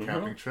romantic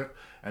camping trip,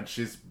 and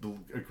she's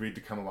agreed to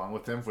come along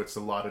with him, which is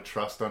a lot of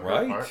trust on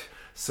her part.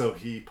 So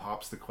he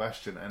pops the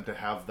question, and to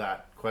have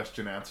that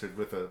question answered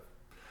with a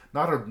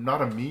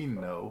not a mean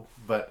no,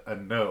 but a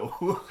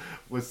no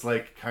was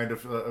like kind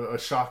of a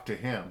shock to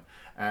him,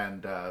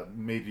 and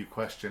made you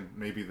question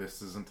maybe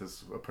this isn't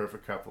as a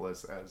perfect couple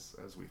as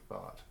we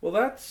thought. Well,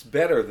 that's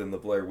better than the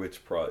Blair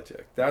Witch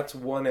Project. That's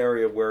one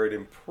area where it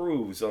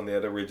improves on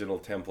that original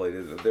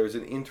template. There's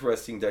an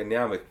interesting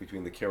dynamic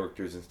between the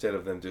characters instead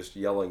of them just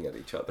yelling at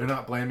each other. They're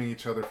not blaming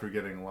each other for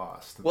getting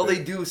lost. Well,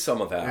 they do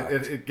some of that.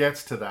 It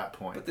gets to that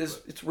point. But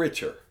it's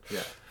richer.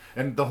 Yeah.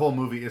 And the whole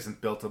movie isn't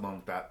built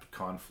along that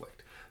conflict.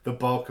 The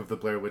bulk of the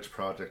Blair Witch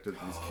Project is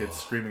these kids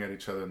screaming at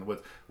each other in the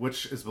woods,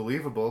 which is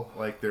believable,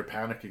 like they're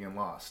panicking and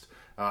lost.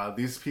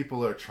 These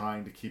people are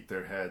trying to keep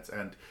their heads,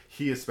 and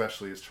he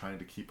especially is trying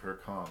to keep her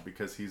calm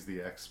because he's the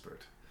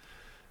expert.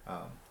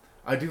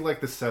 I do like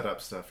the setup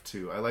stuff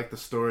too. I like the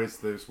stories.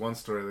 There's one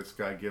story this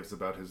guy gives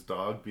about his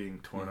dog being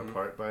torn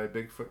apart by a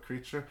Bigfoot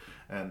creature,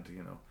 and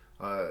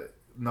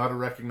not a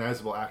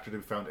recognizable actor to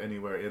be found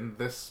anywhere in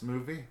this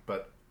movie,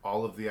 but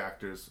all of the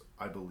actors,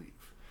 I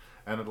believe.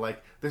 And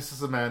this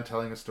is a man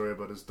telling a story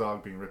about his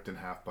dog being ripped in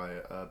half by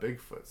a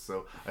Bigfoot.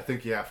 So I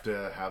think you have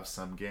to have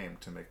some game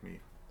to make me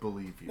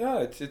believe you. Yeah,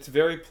 it's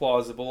very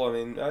plausible. I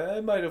mean,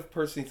 I might have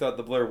personally thought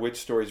the Blair Witch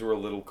stories were a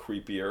little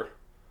creepier.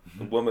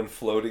 The woman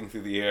floating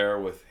through the air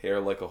with hair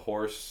like a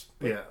horse.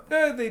 But,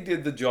 they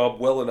did the job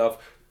well enough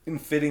in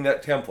fitting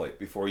that template.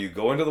 Before you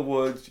go into the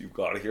woods, you've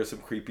got to hear some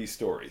creepy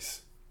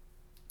stories.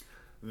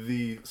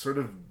 The sort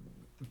of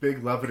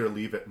big love it or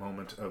leave it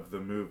moment of the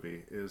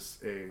movie is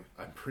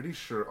I'm pretty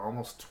sure,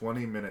 almost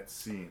 20-minute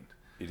scene.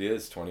 It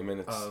is 20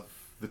 minutes. Of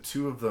the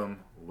two of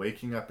them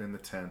waking up in the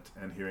tent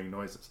and hearing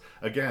noises.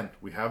 Again,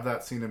 we have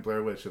that scene in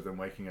Blair Witch of them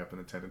waking up in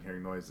the tent and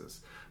hearing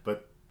noises.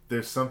 But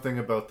there's something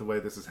about the way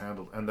this is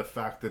handled and the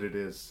fact that it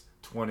is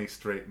 20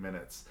 straight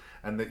minutes.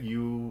 And that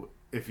you,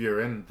 if you're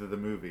into the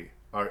movie,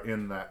 are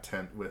in that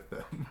tent with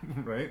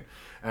them, right?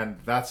 And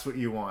that's what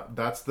you want.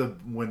 That's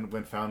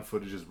when found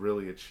footage is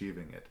really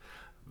achieving it.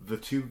 The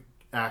two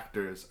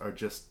actors are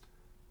just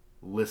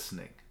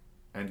listening,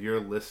 and you're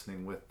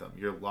listening with them.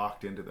 You're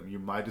locked into them. You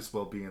might as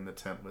well be in the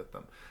tent with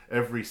them.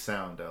 Every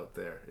sound out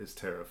there is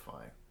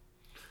terrifying.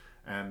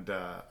 And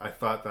I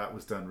thought that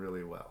was done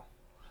really well.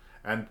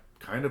 And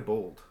kind of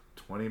bold.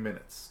 20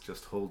 minutes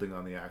just holding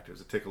on the actors.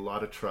 It takes a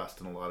lot of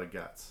trust and a lot of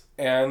guts.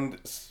 And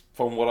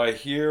from what I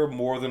hear,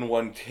 more than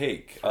one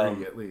take. 3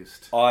 at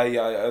least.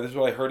 This is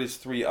what I heard is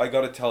 3. I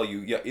got to tell you,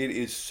 yeah, it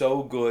is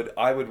so good.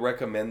 I would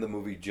recommend the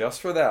movie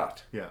just for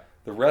that. Yeah.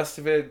 The rest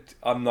of it,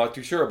 I'm not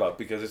too sure about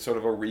because it's sort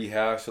of a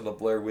rehash of the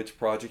Blair Witch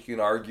Project. You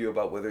can argue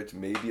about whether it's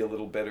maybe a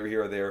little better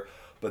here or there.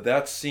 But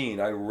that scene,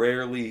 I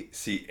rarely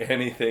see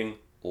anything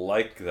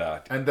like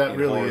that. And that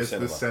really is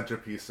cinema. The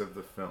centerpiece of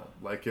the film.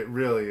 It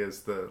really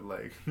is the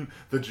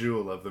the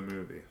jewel of the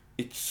movie.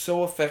 It's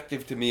so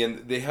effective to me, and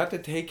they had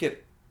to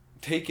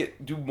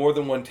do more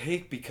than one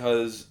take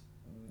because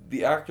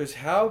the actors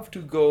have to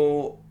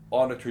go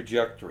on a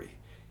trajectory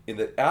in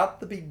that at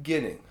the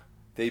beginning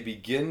they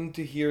begin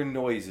to hear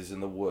noises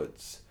in the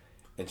woods,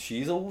 and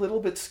she's a little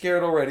bit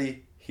scared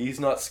already. He's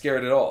not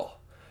scared at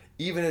all.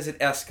 Even as it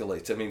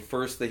escalates, I mean,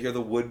 first they hear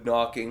the wood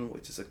knocking,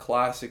 which is a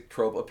classic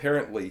trope.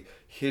 Apparently,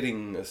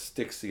 hitting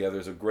sticks together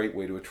is a great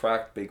way to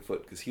attract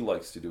Bigfoot because he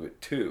likes to do it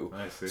too.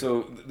 I see.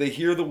 So they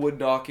hear the wood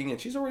knocking,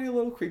 and she's already a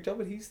little creeped out,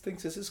 but he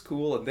thinks this is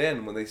cool. And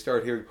then when they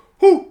start hearing,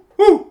 hoo,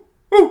 hoo,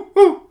 hoo,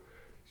 hoo,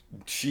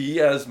 she,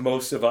 as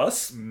most of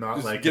us,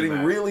 is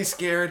getting really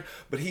scared,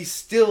 but he's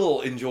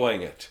still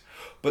enjoying it.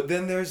 But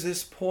then there's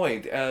this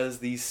point as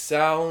these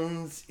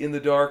sounds in the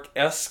dark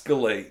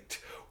escalate,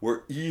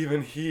 where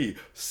even he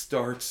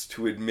starts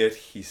to admit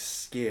he's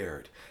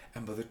scared.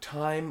 And by the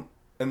time...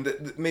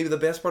 And maybe the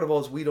best part of all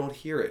is we don't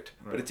hear it.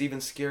 Right. But it's even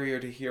scarier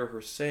to hear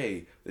her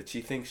say that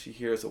she thinks she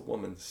hears a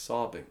woman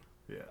sobbing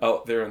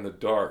out there in the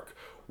dark.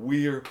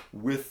 We're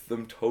with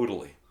them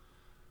totally.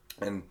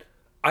 And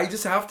I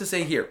just have to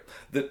say here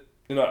that,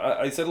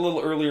 I said a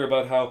little earlier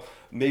about how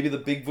maybe the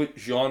Bigfoot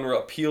genre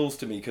appeals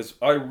to me because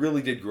I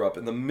really did grow up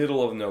in the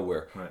middle of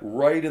nowhere,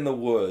 right in the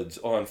woods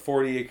on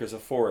 40 acres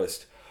of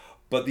forest.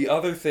 But the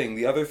other thing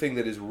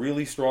that is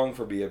really strong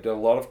for me, I've done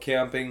a lot of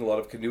camping, a lot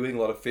of canoeing, a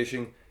lot of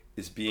fishing,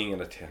 is being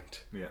in a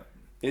tent. Yeah.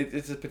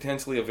 It's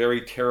potentially a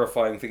very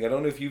terrifying thing. I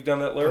don't know if you've done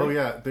that, Larry. Oh,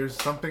 yeah.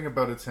 There's something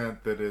about a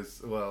tent that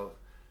is,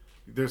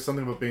 there's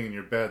something about being in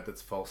your bed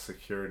that's false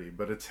security,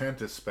 but a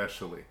tent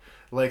especially.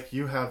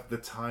 You have the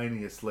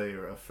tiniest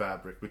layer of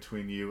fabric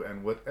between you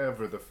and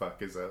whatever the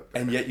fuck is out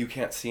there. And yet you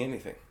can't see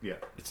anything. Yeah.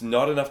 It's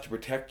not enough to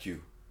protect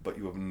you, but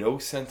you have no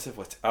sense of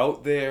what's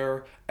out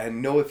there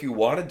and know if you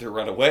wanted to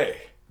run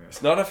away. Yeah.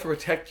 It's not enough to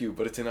protect you,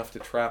 but it's enough to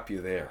trap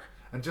you there.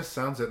 And just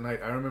sounds at night.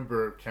 I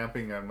remember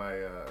camping at my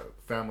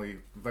family.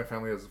 My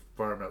family has a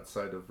farm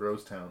outside of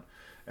Rosetown,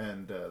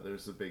 and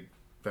there's a big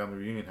family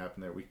reunion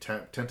happened there. We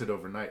tented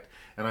overnight,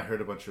 and I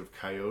heard a bunch of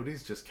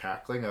coyotes just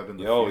cackling out in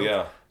the field.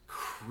 Yeah.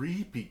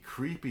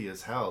 Creepy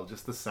as hell.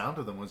 Just the sound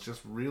of them was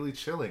just really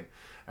chilling.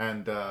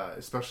 And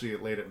especially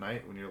late at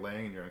night when you're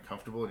laying and you're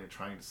uncomfortable and you're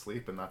trying to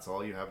sleep and that's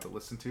all you have to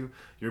listen to,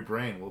 your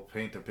brain will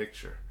paint a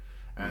picture.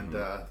 And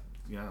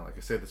like I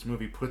said, this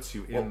movie puts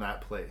you in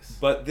that place.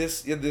 But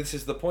this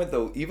is the point,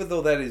 though. Even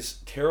though that is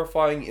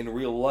terrifying in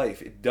real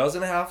life, it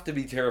doesn't have to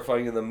be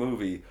terrifying in the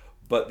movie.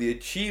 But the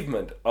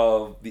achievement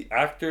of the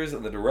actors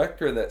and the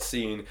director in that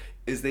scene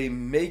is they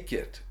make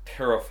it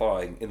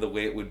terrifying in the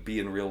way it would be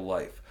in real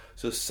life.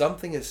 So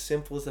something as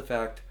simple as the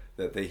fact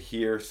that they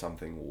hear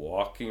something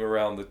walking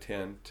around the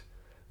tent,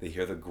 they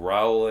hear the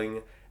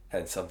growling,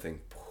 and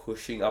something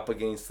pushing up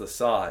against the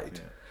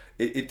side.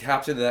 Yeah. It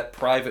taps into that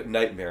private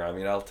nightmare. I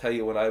mean, I'll tell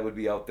you when I would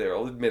be out there,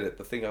 I'll admit it,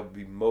 the thing I would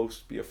be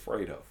most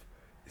afraid of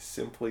is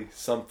simply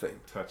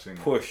something touching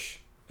push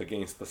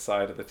against the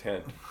side of the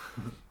tent.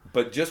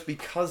 But just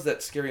because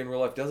that's scary in real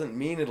life doesn't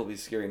mean it'll be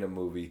scary in a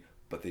movie.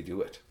 but they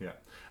do it. Yeah.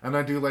 And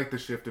I do like the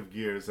shift of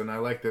gears, and I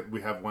like that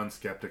we have one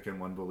skeptic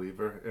and one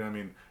believer. I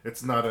mean,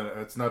 it's not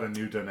a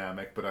new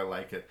dynamic, but I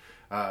like it.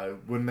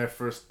 When they're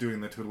first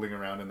doing the tootling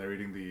around and they're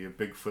eating the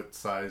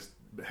Bigfoot-sized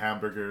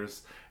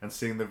hamburgers and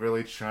seeing the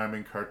really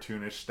charming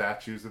cartoonish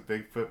statues of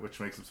Bigfoot, which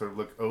makes them sort of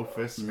look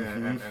oafus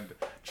and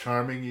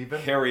charming even.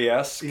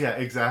 Hairy-esque. Yeah,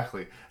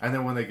 exactly. And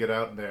then when they get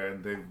out there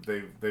and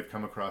they've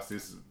come across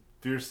these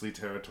fiercely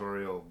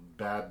territorial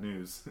bad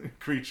news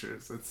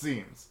creatures, it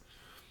seems.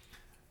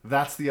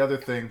 That's the other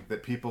thing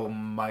that people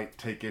might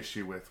take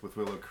issue with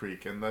Willow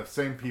Creek. And the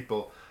same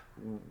people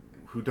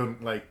who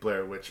don't like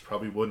Blair Witch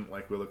probably wouldn't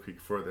like Willow Creek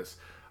for this.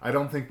 I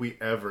don't think we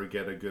ever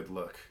get a good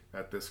look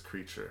at this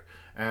creature.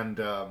 And,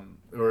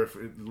 or if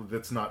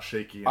it's not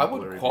shaky and I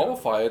blurry. would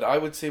qualify it. I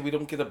would say we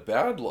don't get a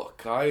bad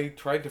look. I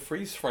tried to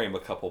freeze frame a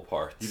couple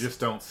parts. You just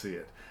don't see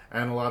it.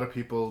 And a lot of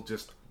people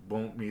just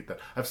won't meet that.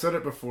 I've said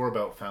it before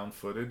about found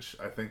footage.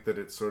 I think that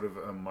it's sort of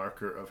a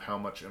marker of how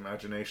much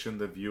imagination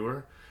the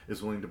viewer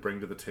is willing to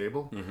bring to the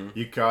table.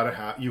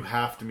 Mm-hmm. You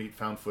have to meet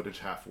found footage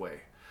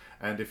halfway.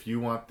 And if you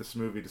want this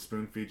movie to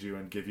spoon feed you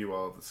and give you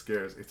all of the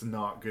scares, it's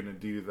not going to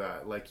do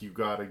that. Like, you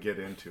got to get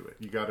into it.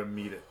 You got to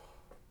meet it.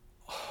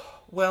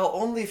 Well,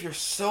 only if you're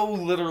so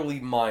literally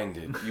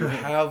minded. You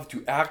have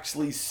to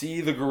actually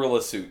see the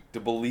gorilla suit to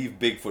believe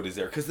Bigfoot is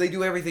there. Because they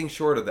do everything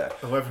short of that.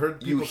 Oh, I've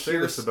heard people say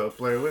this about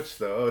Blair Witch,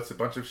 though. Oh, it's a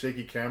bunch of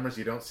shaky cameras,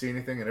 you don't see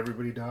anything, and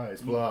everybody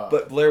dies. Blah.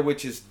 But Blair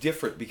Witch is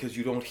different because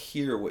you don't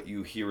hear what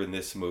you hear in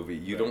this movie.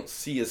 You don't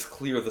see as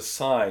clear the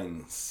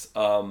signs.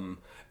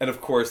 And of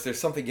course, there's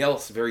something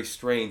else very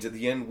strange. At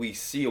the end, we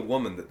see a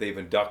woman that they've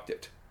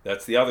abducted.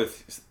 That's the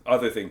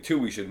other thing, too,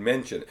 we should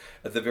mention.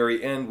 At the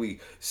very end, we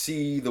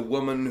see the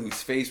woman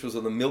whose face was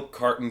on the milk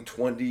carton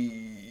 20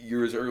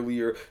 years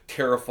earlier,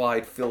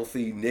 terrified,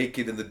 filthy,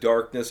 naked in the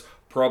darkness,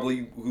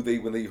 probably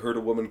when they heard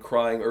a woman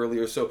crying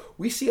earlier. So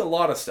we see a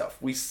lot of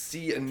stuff. We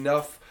see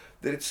enough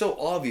that it's so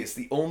obvious.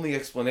 The only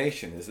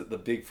explanation is that the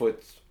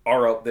Bigfoots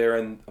are out there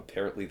and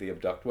apparently they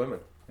abduct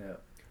women. Yeah.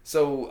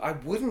 So I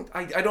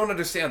don't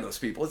understand those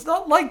people. It's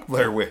not like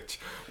Blair Witch.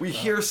 We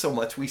hear so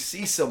much, we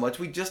see so much,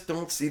 we just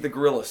don't see the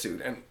gorilla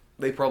suit. And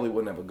they probably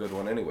wouldn't have a good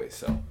one anyway,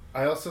 so.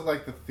 I also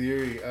like the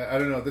theory, I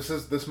don't know,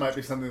 this might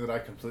be something that I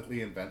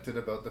completely invented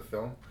about the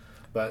film,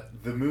 but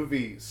the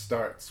movie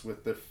starts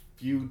with the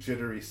few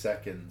jittery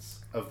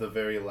seconds of the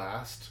very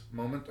last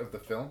moment of the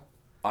film.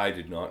 I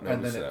did not notice that.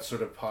 And then it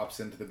sort of pops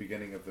into the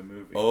beginning of the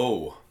movie.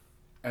 Oh.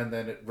 And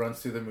then it runs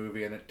through the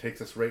movie and it takes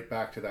us right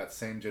back to that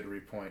same jittery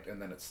point and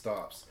then it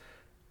stops.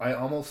 I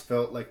almost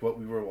felt like what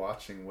we were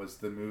watching was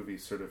the movie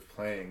sort of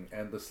playing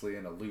endlessly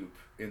in a loop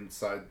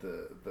inside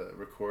the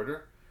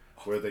recorder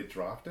where they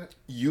dropped it.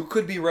 You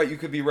could be right,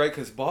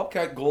 because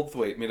Bobcat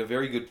Goldthwait made a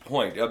very good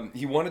point.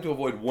 He wanted to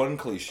avoid one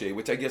cliche,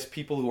 which I guess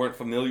people who aren't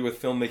familiar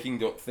with filmmaking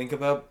don't think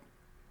about,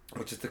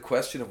 which is the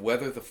question of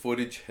whether the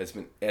footage has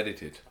been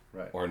edited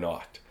or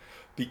not.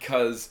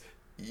 Because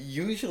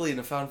usually in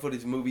a found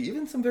footage movie,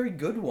 even some very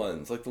good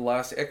ones, like The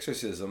Last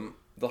Exorcism,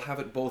 they'll have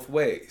it both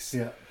ways.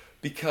 Yeah.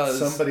 Because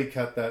somebody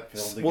cut that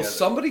film together. Well,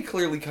 somebody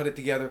clearly cut it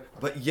together,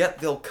 but yet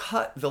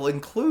they'll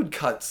include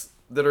cuts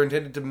that are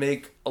intended to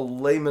make a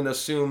layman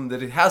assume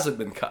that it hasn't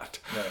been cut.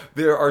 Right.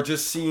 There are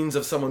just scenes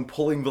of someone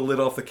pulling the lid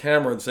off the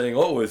camera and saying,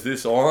 "Oh, is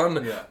this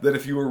on?" Yeah. That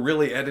if you were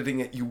really editing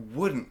it, you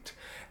wouldn't.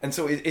 And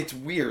so it's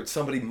weird.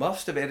 Somebody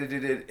must have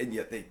edited it, and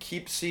yet they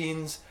keep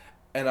scenes.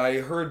 And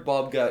I heard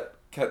Bobcat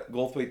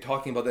Goldthwait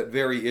talking about that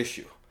very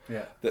issue.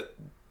 Yeah. That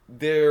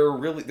there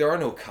are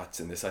no cuts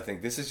in this. I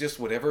think this is just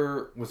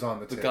whatever was on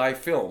the tape. guy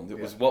filmed. It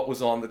was what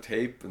was on the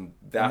tape, and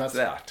that's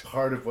that.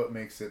 Part of what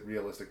makes it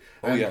realistic.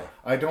 Oh, yeah.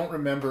 I don't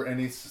remember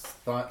any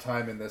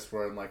time in this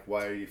where I'm like,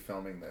 "Why are you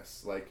filming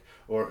this?" Like,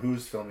 or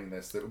who's filming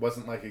this? It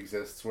wasn't like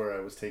Exists where I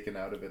was taken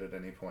out of it at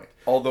any point.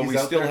 Although we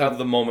still have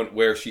the moment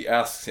where she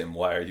asks him,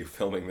 "Why are you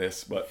filming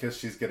this?" But because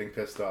she's getting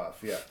pissed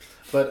off. Yeah,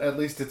 but at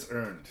least it's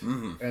earned,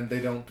 Mm-hmm. and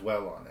they don't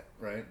dwell on it,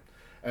 right?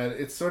 And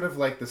it's sort of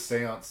like the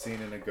seance scene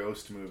in a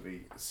ghost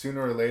movie.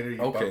 Sooner or later, you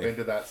bump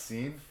into that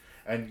scene,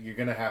 and you're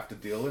going to have to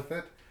deal with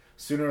it.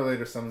 Sooner or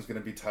later, someone's going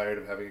to be tired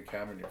of having a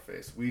camera in your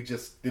face.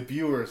 The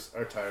viewers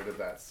are tired of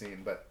that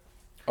scene, but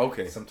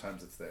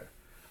sometimes it's there.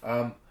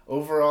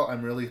 Overall,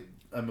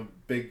 I'm a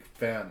big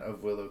fan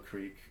of Willow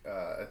Creek.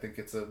 I think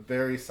it's a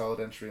very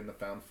solid entry in the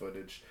found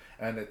footage,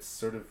 and it's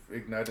sort of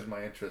ignited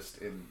my interest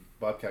in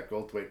Bobcat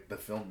Goldthwait, the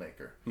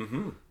filmmaker.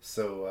 Mm-hmm.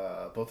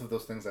 So both of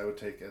those things I would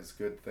take as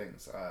good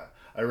things.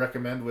 I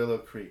recommend Willow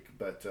Creek,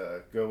 but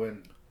go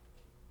in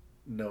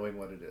knowing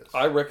what it is.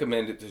 I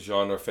recommend it to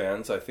genre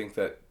fans. I think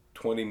that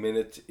 20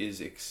 minutes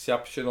is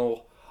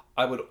exceptional.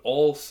 I would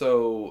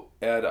also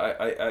add,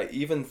 I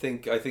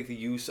think the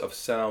use of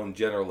sound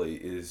generally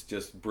is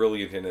just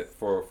brilliant in it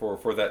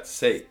for that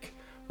sake.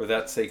 For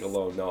that sake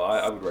alone, no,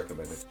 I would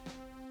recommend it.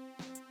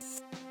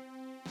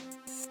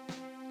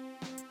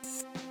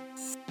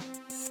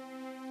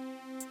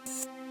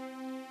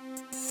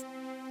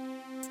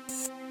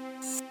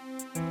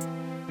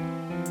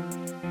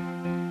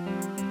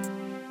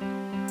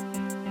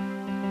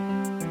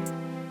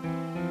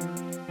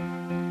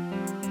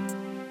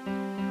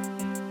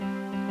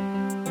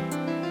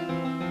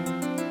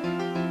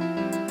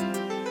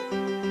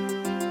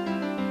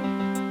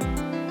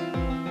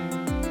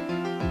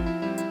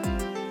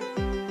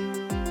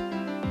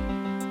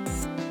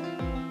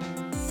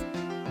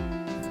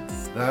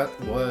 That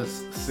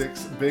was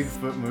 6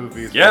 Bigfoot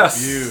movies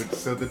Yes! reviewed.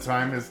 So the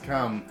time has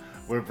come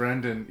where,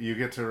 Brendan, you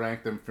get to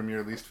rank them from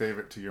your least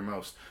favorite to your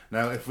most.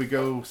 Now, if we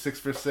go 6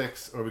 for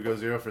 6 or we go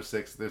 0 for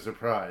 6, there's a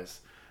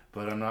prize.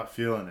 But I'm not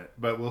feeling it.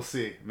 But we'll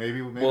see.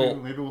 Maybe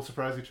we'll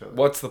surprise each other.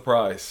 What's the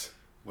prize?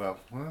 Well,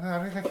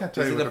 I can't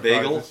tell Is you it what a the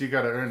prize bagel? is. You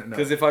got to earn it. No.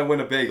 Because if I win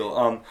a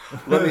bagel,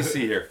 let me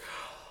see here.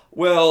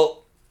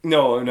 Well,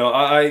 no,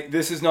 I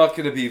this is not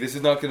going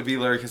to be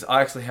Larry, because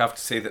I actually have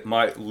to say that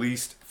my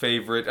least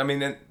favorite. I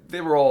mean,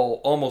 they were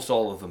almost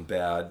all of them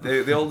bad.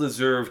 They all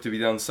deserve to be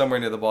down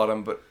somewhere near the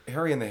bottom. But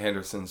Harry and the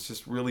Hendersons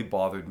just really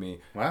bothered me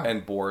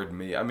and bored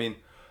me. I mean,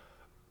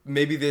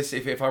 maybe this,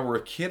 if I were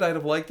a kid, I'd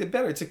have liked it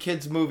better. It's a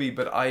kid's movie,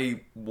 but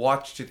I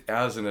watched it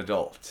as an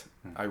adult.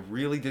 I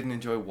really didn't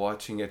enjoy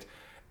watching it.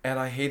 And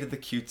I hated the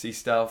cutesy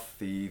stuff,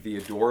 the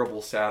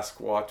adorable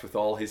Sasquatch with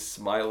all his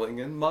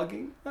smiling and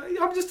mugging.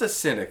 I'm just a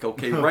cynic,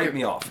 okay? Write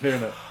me off. Fair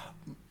enough.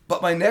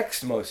 But my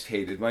next most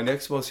hated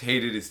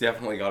is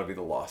definitely got to be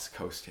the Lost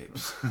Coast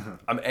Tapes.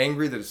 I'm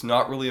angry that it's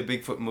not really a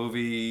Bigfoot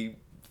movie.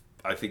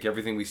 I think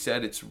everything we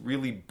said, it's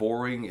really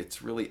boring.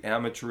 It's really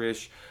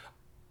amateurish.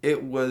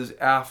 It was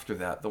after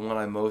that, the one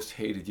I most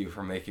hated you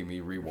for making me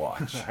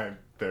rewatch. I'm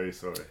very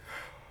sorry.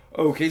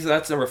 Okay, so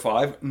that's number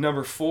 5.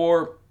 Number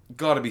 4,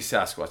 gotta be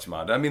Sasquatch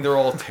Mountain. I mean, they're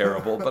all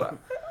terrible, but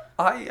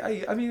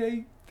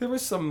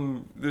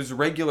there's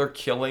regular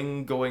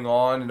killing going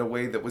on in a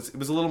way that was a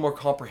little more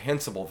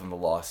comprehensible than the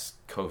Lost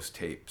Coast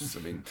Tapes. I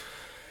mean,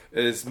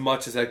 as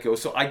much as that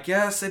goes. So I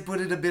guess I put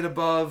it a bit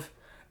above.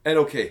 And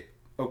okay,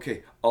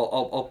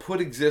 I'll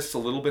put Exists a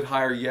little bit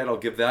higher yet. I'll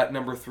give that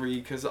number 3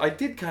 because I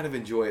did kind of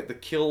enjoy it. The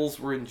kills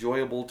were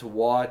enjoyable to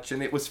watch,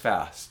 and it was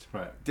fast.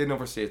 Right. Didn't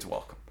overstay its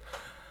welcome.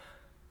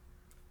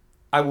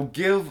 I will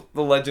give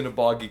The Legend of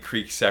Boggy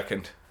Creek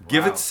second. Wow.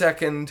 Give it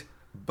second,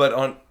 but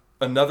on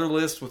another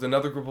list with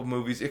another group of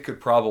movies, it could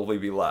probably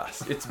be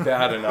less. It's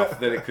bad enough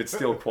that it could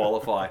still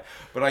qualify.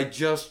 But I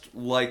just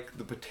like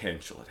the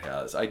potential it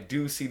has. I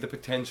do see the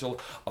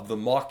potential of the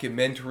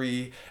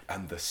mockumentary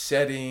and the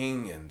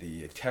setting and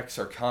the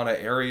Texarkana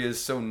area is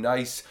so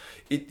nice.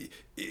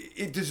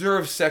 It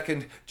deserves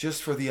second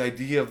just for the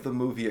idea of the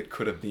movie it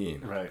could have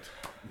been. Right.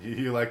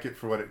 You like it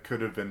for what it could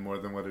have been more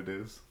than what it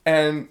is.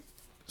 And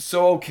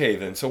so, okay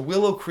then. So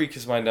Willow Creek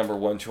is my number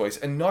 1 choice.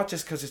 And not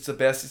just because it's the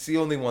best. It's the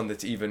only one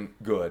that's even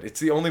good. It's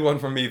the only one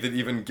for me that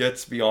even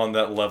gets beyond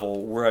that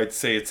level where I'd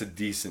say it's a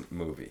decent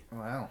movie.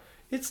 Wow.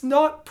 It's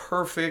not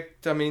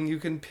perfect. I mean, you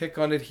can pick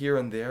on it here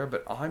and there.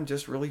 But I'm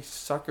just really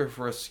sucker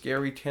for a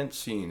scary tent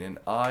scene. And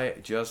I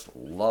just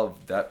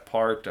loved that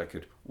part. I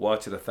could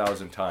watch it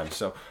 1,000 times.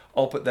 So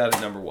I'll put that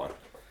at number 1.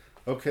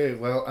 Okay,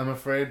 well, I'm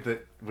afraid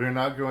that we're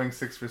not going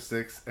 6 for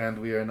 6, and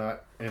we are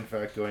not, in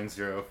fact, going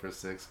 0 for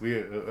 6.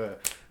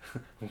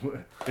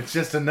 It's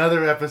just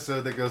another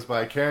episode that goes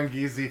by. Karen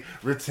Giese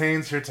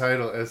retains her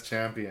title as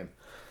champion.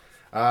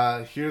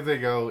 Here they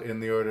go in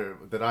the order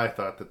that I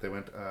thought that they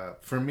went.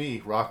 For me,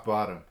 Rock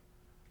Bottom,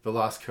 The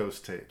Lost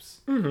Coast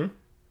Tapes. Mm-hmm.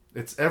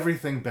 It's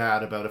everything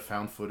bad about a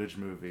found footage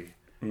movie,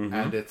 Mm-hmm.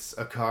 and it's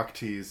a cock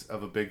tease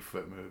of a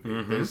Bigfoot movie.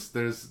 Mm-hmm.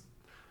 There's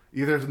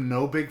either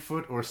no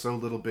Bigfoot or so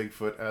little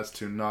Bigfoot as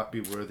to not be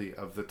worthy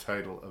of the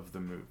title of the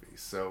movie.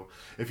 So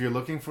if you're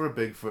looking for a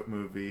Bigfoot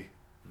movie,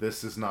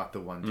 this is not the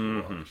one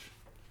to watch.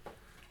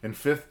 In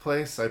 5th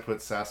place, I put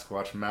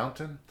Sasquatch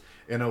Mountain.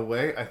 In a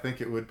way, I think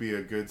it would be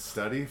a good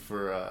study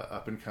for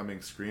up-and-coming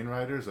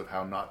screenwriters of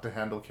how not to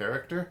handle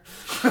character.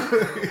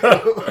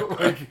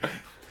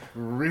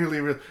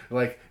 Really,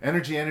 like,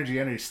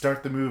 energy,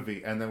 start the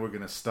movie, and then we're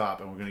going to stop,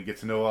 and we're going to get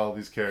to know all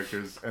these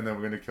characters, and then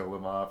we're going to kill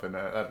them off, and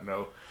I don't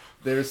know.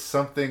 There's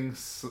something...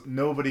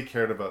 Nobody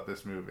cared about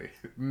this movie.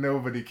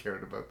 Nobody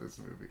cared about this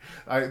movie.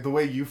 The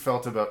way you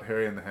felt about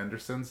Harry and the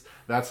Hendersons,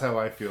 that's how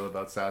I feel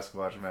about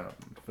Sasquatch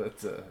Mountain.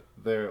 But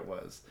there it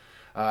was.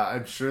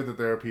 I'm sure that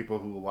there are people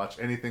who will watch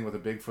anything with a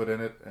Bigfoot in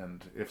it,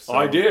 and if so...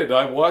 I did.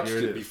 I watched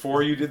it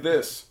before you did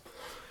this.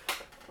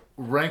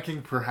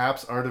 Ranking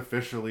perhaps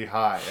artificially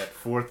high at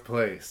 4th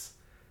place,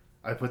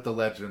 I put The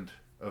Legend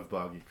of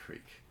Boggy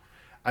Creek.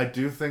 I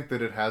do think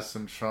that it has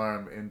some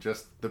charm in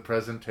just the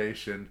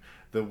presentation,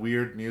 the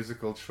weird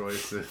musical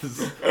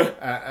choices,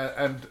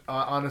 and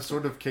on a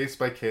sort of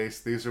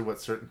case-by-case, these are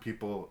what certain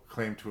people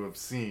claim to have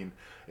seen.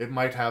 It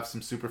might have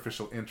some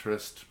superficial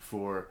interest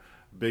for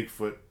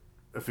Bigfoot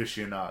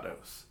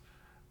aficionados.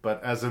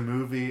 But as a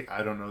movie,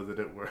 I don't know that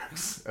it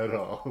works at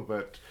all.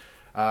 But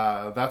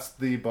that's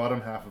the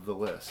bottom half of the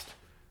list.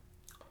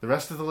 The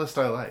rest of the list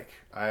I like.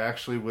 I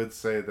actually would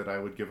say that I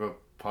would give a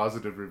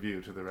positive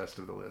review to the rest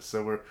of the list.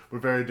 So we're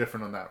very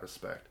different on that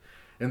respect.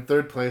 In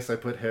 3rd place, I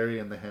put Harry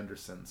and the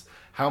Hendersons.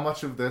 How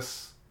much of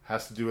this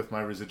has to do with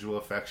my residual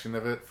affection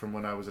of it from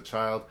when I was a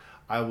child?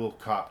 I will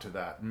cop to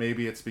that.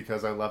 Maybe it's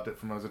because I loved it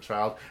from when I was a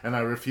child, and I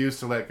refuse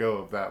to let go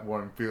of that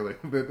warm feeling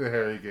that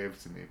Harry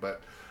gave to me.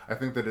 But I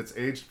think that it's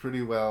aged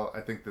pretty well.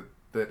 I think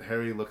that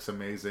Harry looks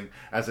amazing.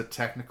 As a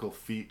technical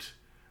feat,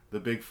 the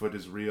Bigfoot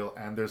is real,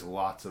 and there's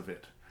lots of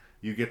it.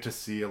 You get to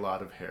see a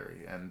lot of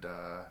Harry, and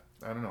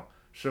I don't know,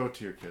 show it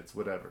to your kids,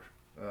 whatever.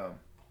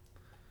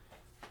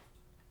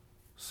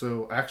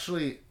 So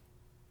actually,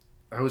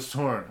 I was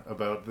torn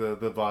about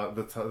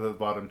the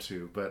bottom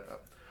two,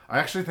 but I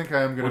actually think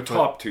I am going to put...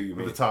 top two, you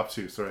mean? The top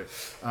two, sorry.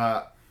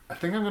 I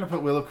think I'm going to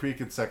put Willow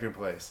Creek in second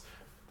place.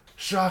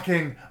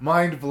 Shocking!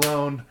 Mind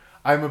blown!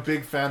 I'm a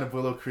big fan of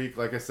Willow Creek,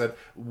 like I said,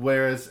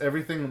 whereas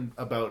everything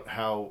about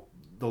how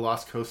the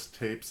Lost Coast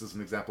tapes is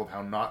an example of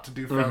how not to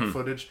do found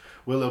footage,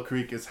 Willow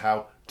Creek is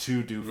how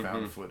to do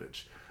found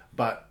footage.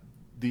 But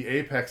the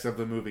apex of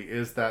the movie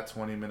is that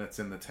 20 minutes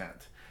in the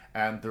tent.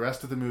 And the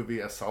rest of the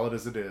movie, as solid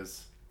as it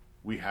is,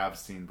 we have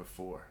seen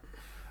before.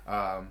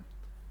 I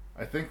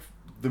think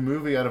the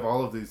movie out of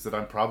all of these that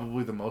I'm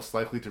probably the most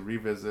likely to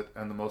revisit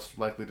and the most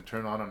likely to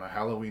turn on a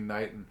Halloween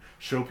night and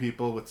show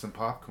people with some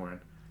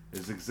popcorn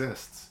is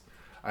Exists.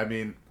 I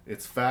mean,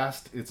 it's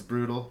fast, it's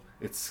brutal,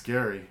 it's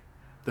scary.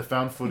 The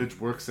found footage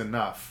works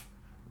enough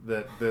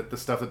that the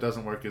stuff that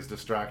doesn't work is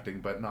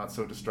distracting, but not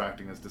so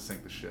distracting as to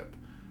sink the ship.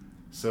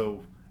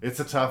 So it's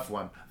a tough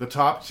one. The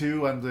top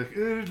two, I'm like,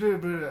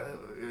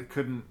 it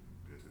could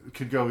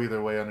go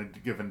either way on a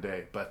given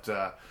day. But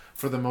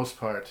for the most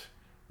part,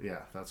 yeah,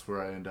 that's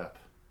where I end up.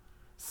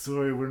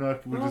 Sorry,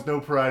 there's no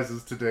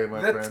prizes today,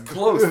 my friend.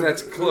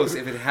 That's close.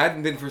 If it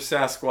hadn't been for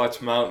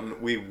Sasquatch Mountain,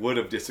 we would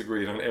have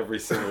disagreed on every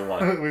single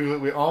one.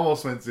 we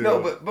almost went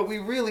zero. No, but we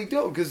really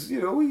don't, because,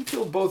 we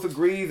still both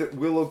agree that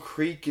Willow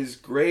Creek is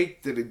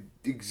great, that it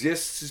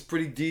Exists is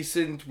pretty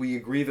decent. We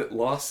agree that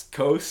Lost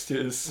Coast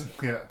is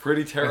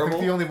pretty terrible. I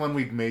think the only one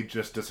we may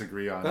just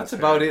disagree on. That's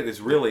about it, is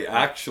really,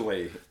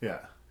 actually. Yeah.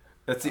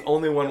 That's the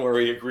only one where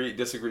we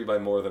disagree by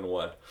more than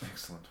one.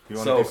 Excellent. You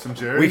want to do some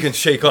Jerry's? We can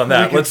shake on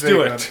that. Let's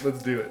do it.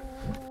 Let's do it.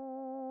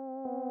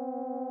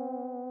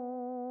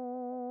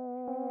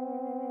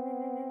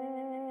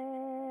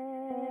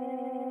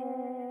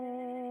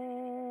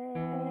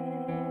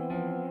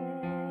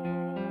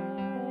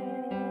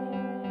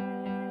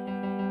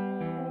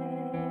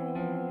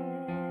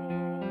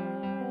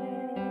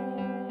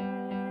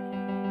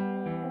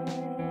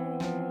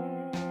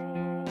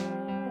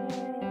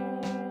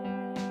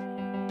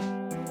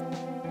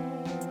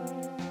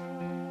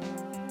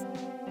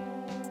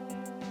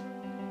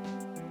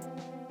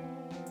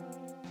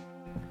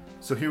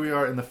 So here we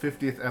are in the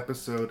 50th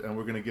episode, and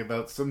we're going to give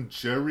out some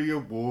Jerry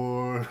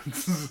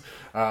Awards.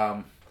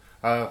 I'll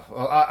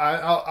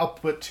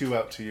put two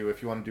out to you.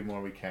 If you want to do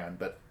more, we can.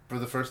 But for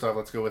the first off,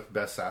 let's go with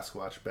Best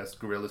Sasquatch, Best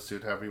Gorilla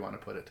Suit, however you want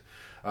to put it.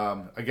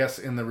 I guess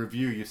in the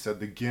review you said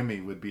the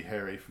gimme would be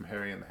Harry from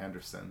Harry and the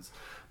Hendersons.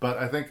 But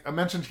I think a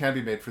mention can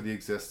be made for the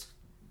Exist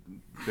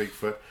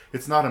Bigfoot.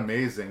 It's not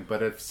amazing,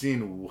 but I've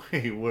seen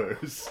way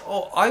worse.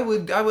 Oh, I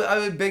would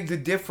beg to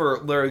differ,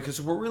 Larry, because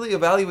we're really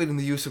evaluating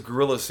the use of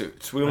gorilla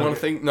suits. We want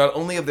to think not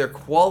only of their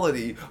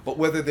quality, but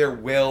whether they're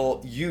well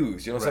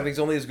used. Something's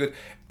only as good.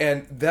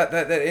 And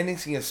that ending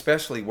scene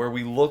especially, where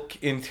we look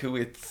into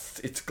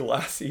its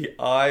glassy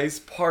eyes.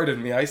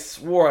 Pardon me, I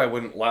swore I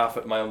wouldn't laugh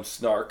at my own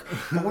snark.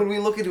 But when we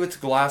look into its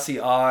glassy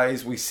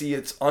eyes, we see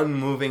its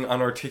unmoving,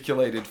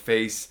 unarticulated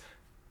face.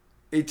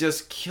 It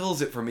just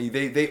kills it for me.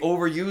 They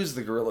overuse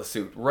the gorilla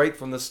suit right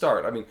from the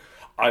start. I mean,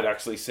 I'd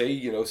actually say,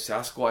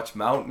 Sasquatch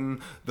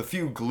Mountain, the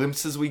few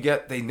glimpses we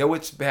get, they know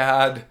it's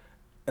bad,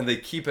 and they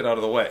keep it out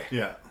of the way.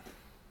 Yeah.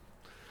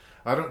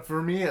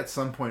 For me, at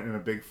some point in a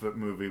Bigfoot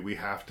movie,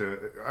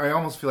 I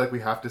almost feel like we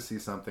have to see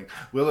something.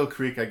 Willow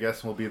Creek, I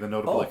guess, will be the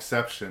notable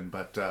exception,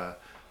 but...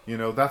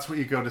 that's what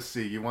you go to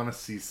see. You want to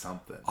see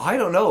something. I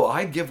don't know.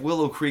 I'd give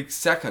Willow Creek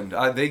second.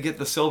 They get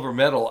the silver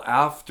medal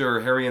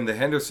after Harry and the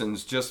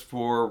Hendersons just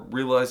for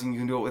realizing you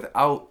can do it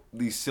without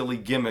the silly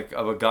gimmick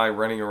of a guy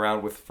running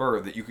around with fur,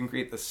 that you can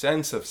create the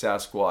sense of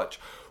Sasquatch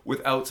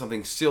without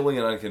something silly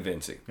and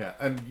unconvincing. Yeah,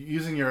 and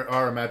using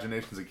our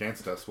imaginations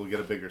against us, we'll get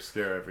a bigger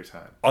scare every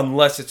time.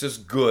 Unless it's as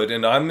good,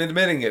 and I'm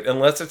admitting it,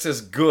 unless it's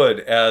as good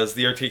as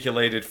the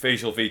articulated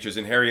facial features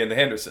in Harry and the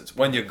Hendersons.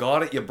 When you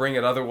got it, you bring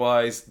it.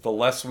 Otherwise, the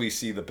less we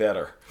see, the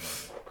better.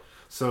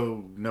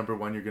 So, number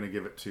one, you're going to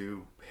give it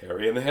to...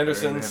 Harry and the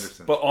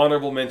Hendersons. But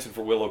honorable mention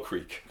for Willow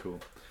Creek. Cool.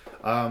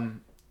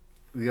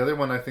 The other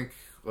one I think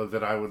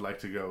that I would like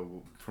to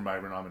go for my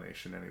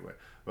nomination anyway.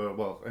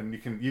 And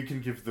you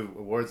can give the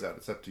awards out.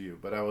 It's up to you.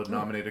 But I would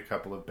nominate a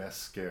couple of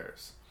best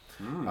scares.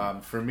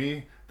 For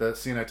me, the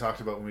scene I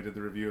talked about when we did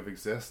the review of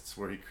Exists,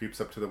 where he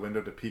creeps up to the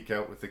window to peek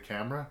out with the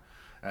camera,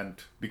 and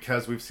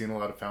because we've seen a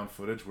lot of found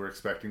footage, we're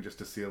expecting just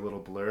to see a little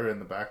blur in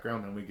the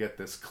background, and we get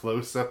this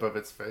close up of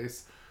its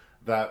face.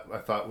 That I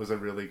thought was a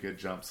really good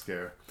jump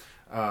scare.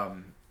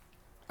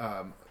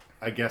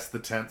 I guess the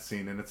tent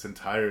scene in its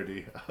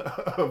entirety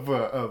of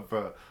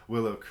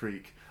Willow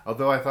Creek.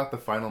 Although I thought the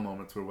final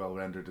moments were well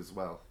rendered as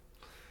well,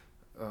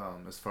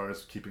 as far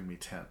as keeping me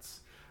tense.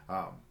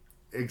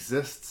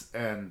 Exists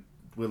and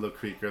Willow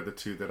Creek are the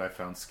two that I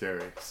found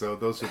scary. So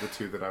those are the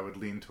two that I would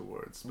lean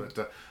towards.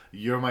 But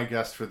you're my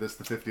guest for this,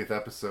 the 50th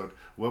episode.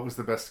 What was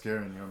the best scare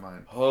in your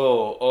mind?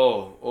 Well,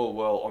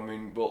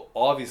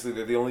 obviously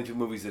they're the only two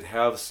movies that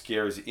have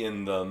scares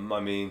in them.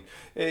 I mean,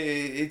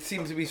 it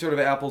seems to be sort of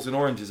apples and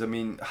oranges. I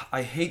mean,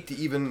 I hate to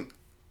even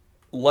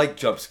like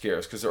jump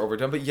scares because they're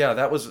overdone. But yeah,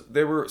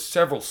 there were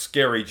several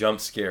scary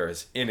jump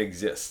scares in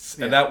existence,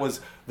 and that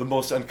was the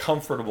most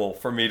uncomfortable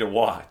for me to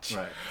watch.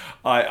 Right.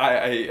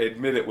 I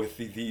admit it with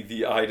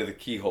the eye to the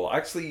keyhole.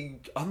 Actually,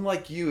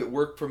 unlike you, it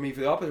worked for me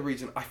for the opposite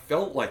reason. I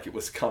felt like it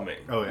was coming.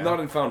 Oh, yeah. Not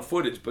in found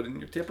footage, but in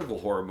your typical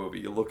horror movie,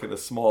 you look at a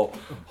small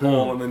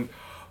hole and then...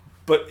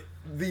 But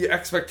the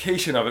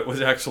expectation of it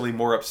was actually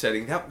more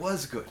upsetting. That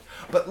was good.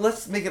 But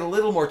let's make it a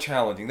little more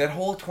challenging. That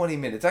whole 20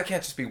 minutes, that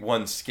can't just be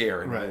one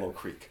scare in Willow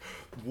Creek.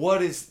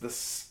 What is the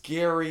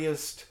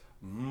scariest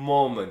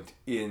moment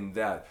in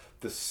that?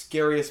 The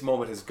scariest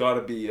moment has got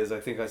to be, as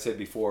I think I said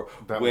before,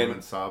 that when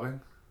woman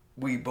sobbing?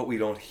 But we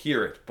don't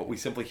hear it. But we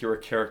simply hear a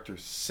character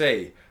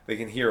say they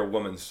can hear a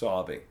woman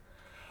sobbing.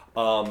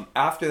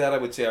 After that, I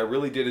would say I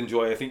really did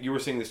enjoy, I think you were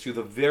saying this too,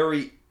 the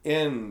very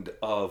end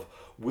of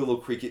Willow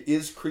Creek. It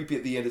is creepy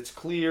at the end. It's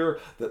clear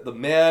that the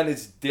man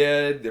is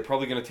dead. They're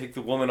probably going to take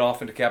the woman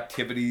off into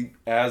captivity,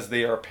 as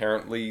they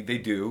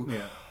do.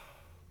 Yeah.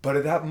 But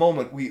at that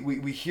moment,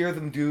 we hear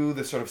them do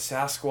the sort of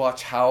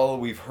Sasquatch howl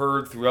we've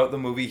heard throughout the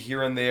movie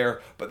here and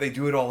there, but they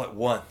do it all at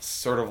once,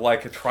 sort of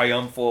like a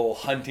triumphal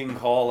hunting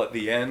call at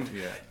the end.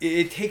 Yeah.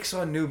 It takes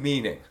on new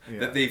meaning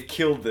that they've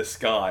killed this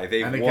guy.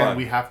 They've won. And again,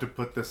 we have to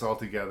put this all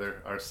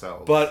together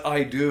ourselves. But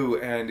I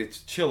do, and it's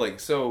chilling.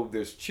 So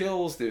there's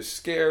chills, there's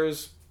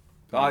scares.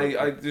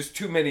 There's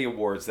too many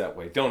awards that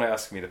way. Don't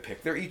ask me to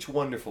pick. They're each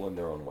wonderful in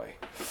their own way.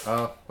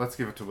 Let's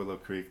give it to Willow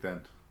Creek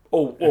then.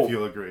 If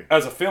you'll agree.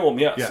 As a film,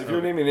 yes. Yeah, if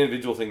you're naming an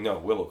individual thing, no.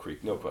 Willow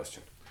Creek, no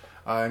question.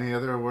 Any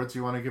other awards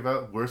you want to give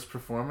out? Worst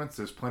performance?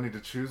 There's plenty to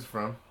choose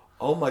from.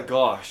 Oh my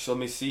gosh, let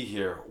me see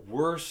here.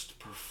 Worst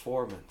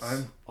performance.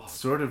 I'm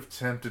sort of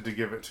tempted to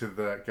give it to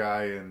that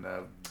guy in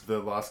the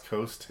Lost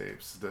Coast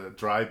tapes, the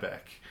Drybeck.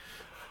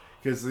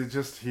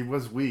 Because he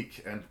was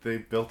weak, and they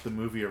built the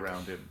movie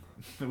around him.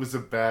 It was a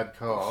bad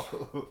call.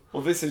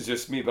 Well, this is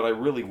just me, but I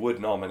really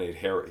would nominate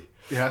Harry.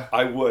 Yeah?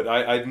 I would.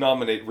 I'd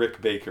nominate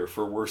Rick Baker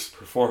for worst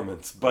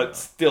performance. But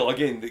still,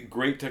 again, the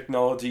great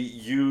technology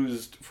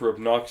used for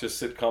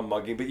obnoxious sitcom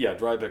mugging. But yeah,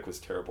 Drybeck was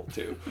terrible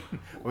too.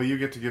 Well, you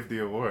get to give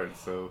the award,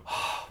 so...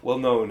 Well,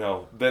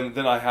 no. Then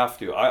I have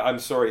to. I'm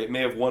sorry, it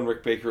may have won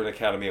Rick Baker an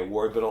Academy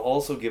Award, but I'll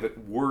also give it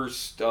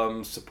worst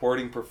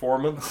supporting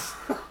performance.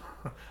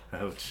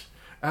 Ouch.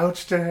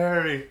 Ouch to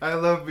Harry. I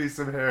love me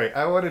some Harry.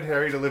 I wanted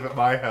Harry to live at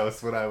my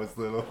house when I was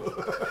little.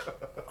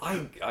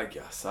 I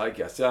guess.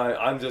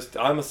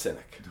 I'm a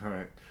cynic. All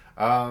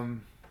right.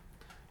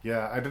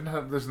 Yeah,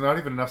 there's not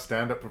even enough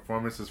stand-up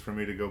performances for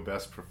me to go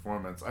best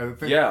performance. I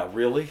think. Yeah,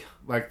 really?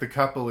 Like the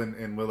couple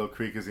in Willow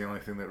Creek is the only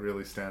thing that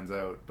really stands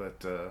out, but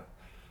to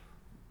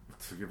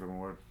give an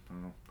award, I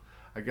don't know.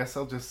 I guess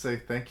I'll just say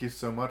thank you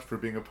so much for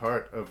being a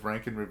part of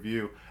Rank and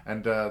Review.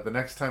 And the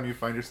next time you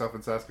find yourself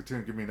in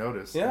Saskatoon, give me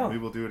notice. Yeah. And we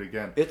will do it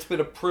again. It's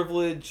been a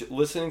privilege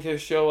listening to the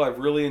show. I've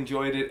really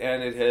enjoyed it,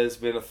 and it has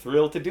been a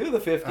thrill to do the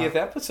 50th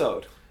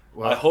episode.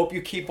 Well, I hope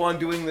you keep on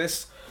doing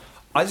this.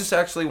 I just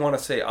actually want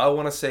to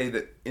say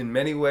that in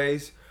many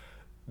ways,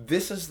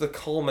 this is the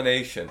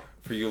culmination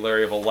for you,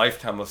 Larry, of a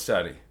lifetime of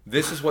study.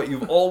 This is what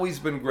you've always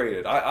been great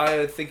at.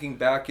 I thinking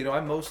back, I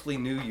mostly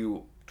knew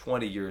you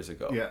 20 years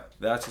ago. Yeah.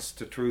 That's just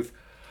the truth.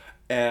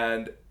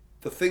 And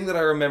the thing that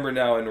I remember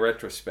now in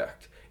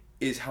retrospect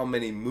is how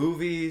many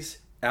movies,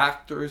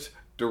 actors,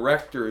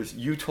 directors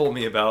you told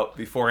me about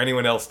before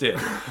anyone else did.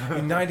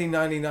 In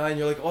 1999,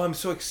 you're like, oh, I'm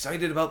so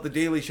excited about The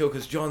Daily Show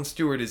because Jon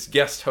Stewart is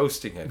guest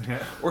hosting it.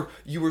 Yeah. Or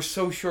you were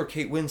so sure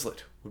Kate Winslet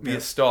would be a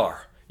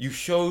star. You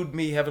showed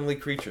me Heavenly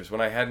Creatures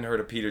when I hadn't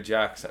heard of Peter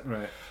Jackson.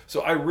 Right.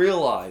 So I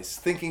realized,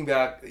 thinking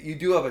back, you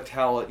do have a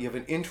talent, you have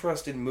an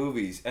interest in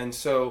movies, and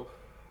so...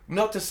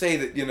 Not to say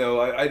that,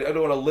 I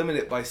don't want to limit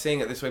it by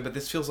saying it this way, but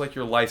this feels like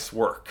your life's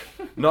work.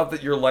 Not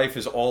that your life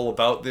is all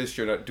about this,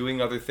 you're not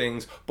doing other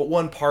things, but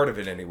one part of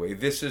it anyway.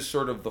 This is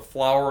sort of the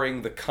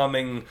flowering, the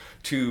coming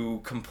to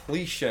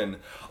completion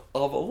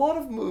of a lot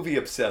of movie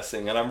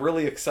obsessing, and I'm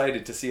really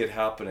excited to see it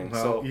happening.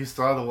 Well, so you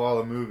saw the wall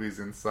of movies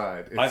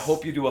inside. I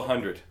hope you do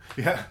 100.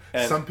 Yeah,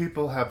 and some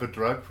people have a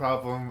drug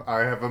problem, I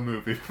have a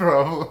movie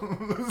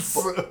problem.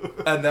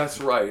 And that's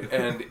right,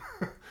 and...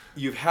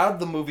 You've had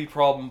the movie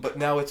problem, but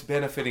now it's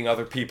benefiting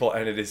other people,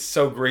 and it is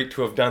so great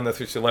to have done this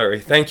with you,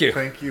 Larry. Thank you.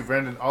 Thank you,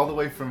 Brendan. All the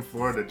way from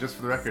Florida, just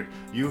for the record,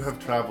 you have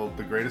traveled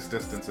the greatest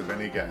distance of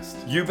any guest.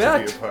 You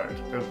bet. To be a part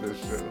of this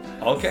show.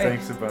 Okay.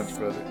 Thanks a bunch,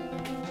 brother.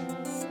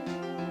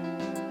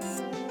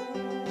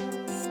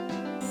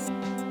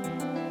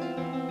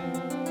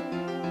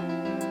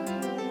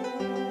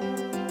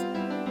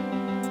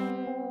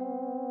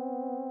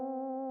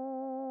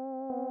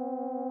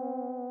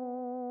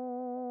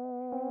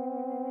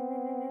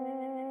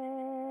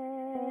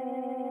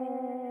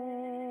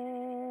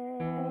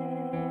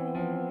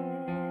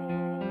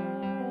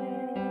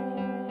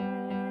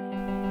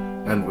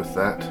 And with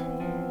that,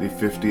 the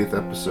 50th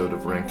episode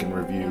of Rank and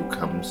Review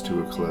comes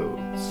to a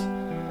close.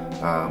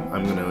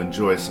 I'm going to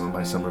enjoy some of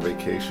my summer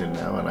vacation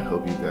now, and I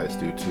hope you guys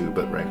do too,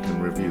 but Rank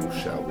and Review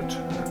shall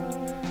return.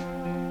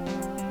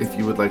 If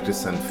you would like to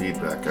send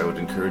feedback, I would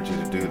encourage you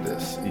to do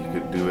this. You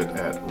could do it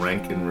at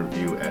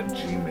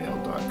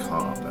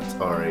rankinreview@gmail.com. That's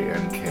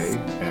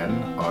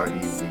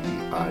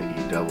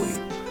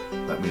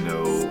RANKNREVIEW. Let me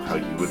know how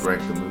you would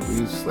rank the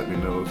movies. Let me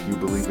know if you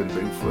believe in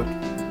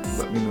Bigfoot.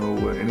 Let me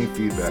know any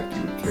feedback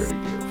you would care to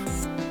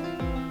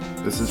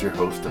give. This is your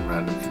host and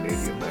random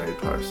Canadian, Larry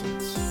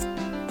Parsons.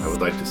 I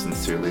would like to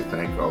sincerely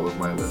thank all of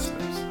my listeners.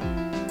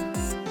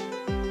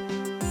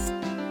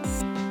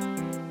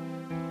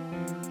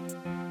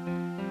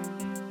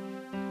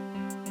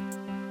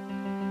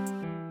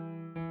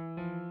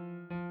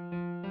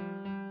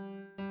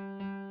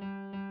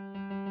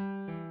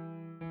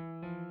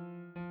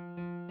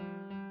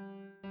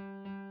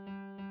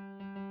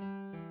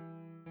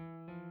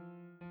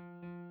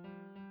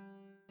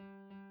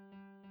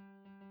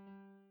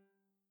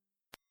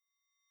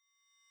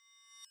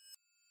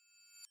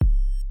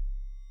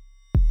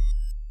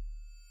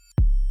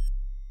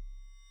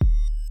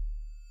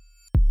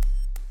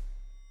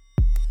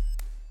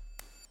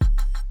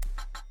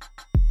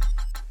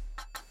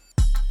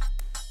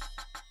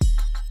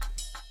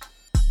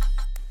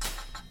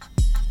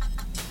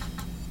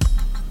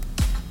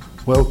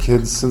 Well,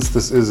 kids, since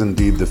this is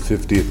indeed the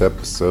 50th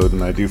episode,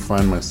 and I do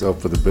find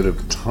myself with a bit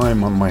of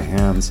time on my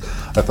hands,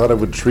 I thought I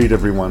would treat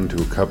everyone to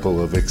a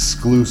couple of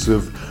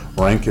exclusive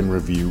rank and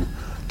review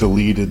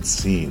deleted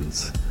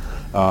scenes.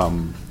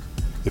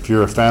 If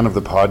you're a fan of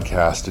the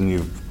podcast and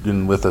you've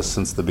been with us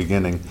since the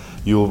beginning,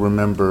 you'll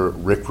remember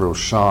Rick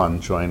Roshan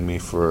joined me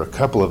for a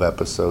couple of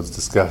episodes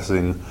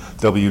discussing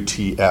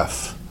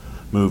WTF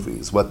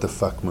movies, what the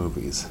fuck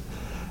movies.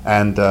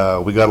 And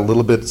we got a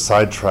little bit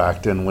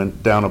sidetracked and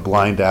went down a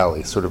blind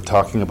alley, sort of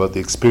talking about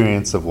the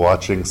experience of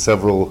watching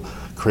several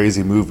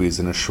crazy movies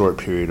in a short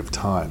period of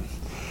time.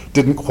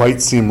 Didn't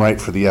quite seem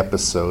right for the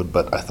episode,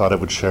 but I thought I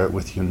would share it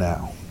with you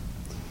now.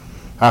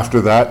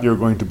 After that, you're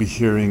going to be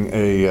hearing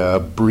a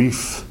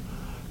brief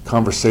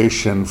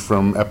conversation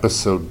from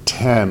episode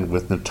 10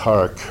 with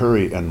Natara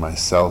Curry and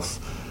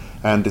myself.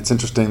 And it's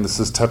interesting, this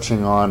is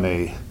touching on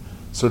a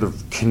sort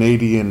of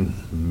Canadian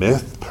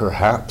myth,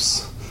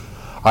 perhaps.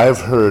 I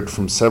have heard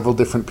from several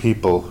different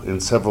people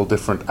in several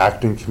different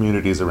acting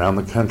communities around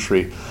the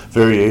country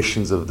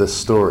variations of this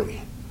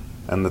story.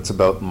 And it's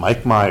about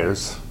Mike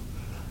Myers,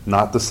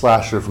 not the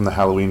slasher from the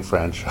Halloween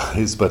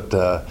franchise, but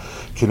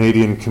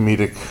Canadian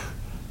comedic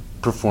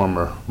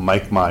performer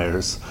Mike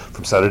Myers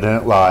from Saturday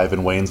Night Live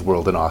and Wayne's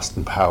World and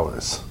Austin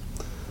Powers.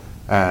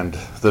 And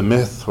the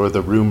myth or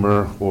the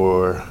rumor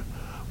or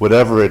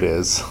whatever it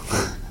is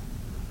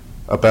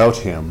about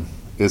him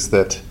is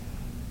that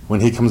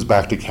when he comes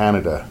back to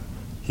Canada,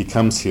 he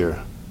comes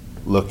here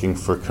looking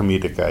for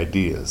comedic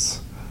ideas.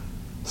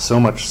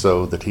 So much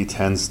so that he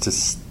tends to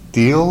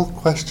steal,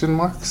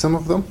 some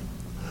of them.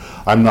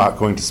 I'm not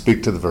going to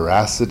speak to the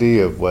veracity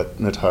of what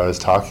Natara is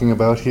talking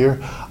about here.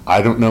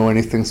 I don't know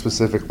anything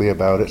specifically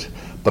about it,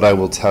 but I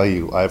will tell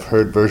you, I've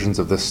heard versions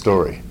of this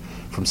story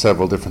from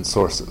several different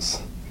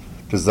sources.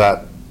 Does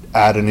that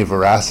add any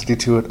veracity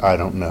to it? I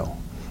don't know,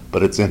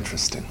 but it's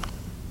interesting.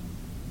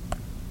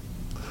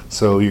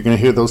 So you're going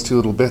to hear those two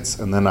little bits,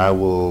 and then I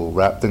will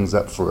wrap things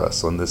up for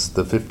us on this,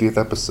 the 50th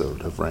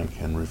episode of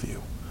Rank and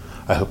Review.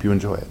 I hope you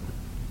enjoy it.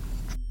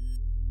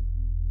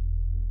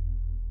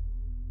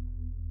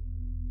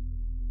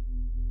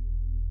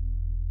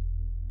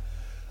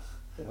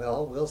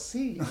 Well, we'll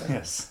see.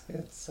 Yes.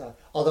 It's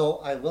although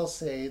I will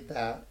say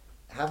that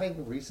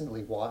having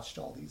recently watched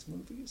all these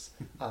movies,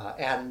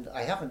 and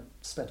I haven't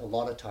spent a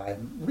lot of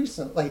time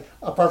recently,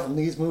 apart from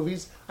these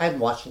movies, I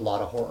haven't watched a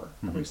lot of horror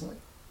recently.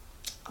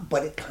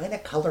 But it kind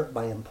of colored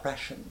my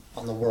impression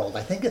on the world.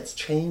 I think it's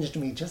changed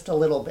me just a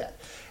little bit.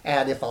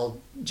 And if I'll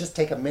just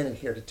take a minute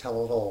here to tell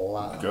a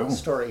little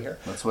story here.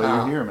 That's why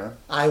you're here, man.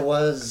 I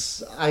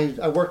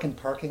work in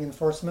parking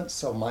enforcement,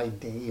 so my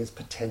day is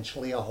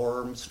potentially a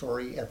horror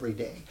story every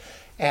day.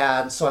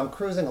 And so I'm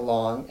cruising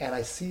along, and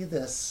I see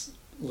this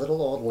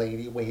little old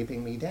lady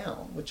waving me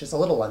down, which is a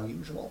little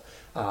unusual.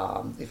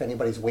 If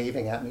anybody's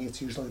waving at me,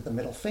 it's usually the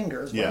middle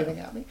fingers waving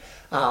at me.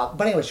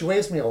 But anyway, she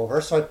waves me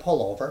over, so I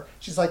pull over.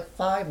 She's like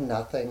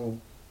 5'0",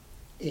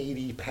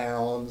 80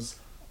 pounds,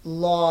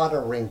 lot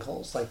of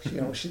wrinkles, like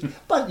she's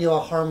but a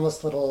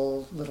harmless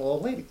little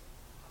old lady.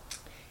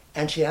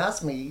 And she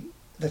asked me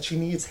that she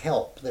needs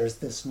help. There's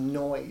this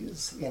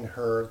noise in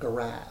her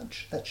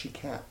garage that she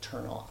can't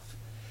turn off,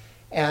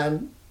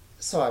 and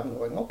so I'm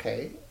going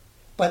okay.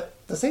 But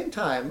at the same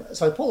time,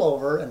 so I pull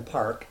over and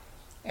park,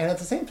 and at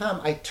the same time,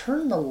 I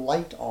turn the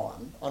light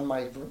on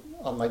my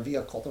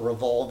vehicle, the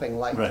revolving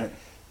light, right,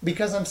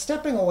 because I'm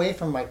stepping away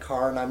from my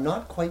car and I'm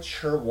not quite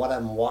sure what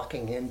I'm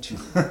walking into.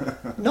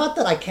 Not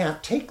that I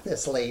can't take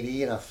this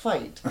lady in a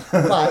fight,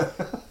 but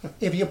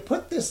if you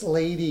put this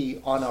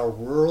lady on a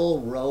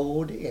rural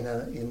road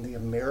in the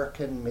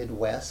American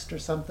Midwest or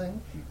something,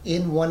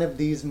 in one of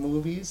these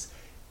movies,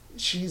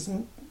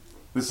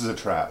 this is a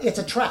trap. It's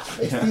a trap.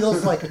 It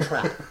feels like a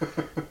trap.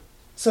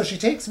 So she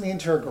takes me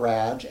into her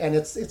garage, and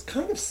it's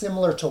kind of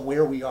similar to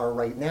where we are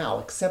right now,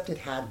 except it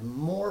had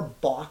more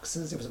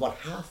boxes. It was about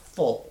half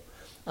full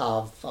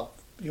of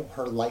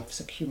her life's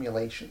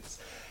accumulations.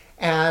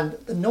 And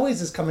the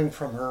noise is coming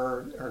from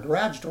her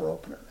garage door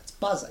opener. It's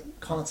buzzing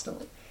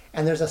constantly.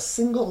 And there's a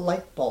single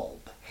light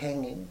bulb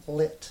hanging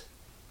lit.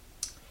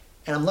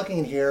 And I'm looking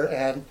in here,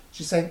 and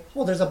she's saying,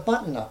 well, there's a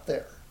button up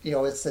there.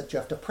 It's that you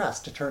have to press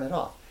to turn it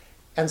off.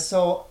 And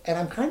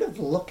I'm kind of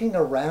looking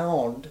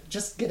around,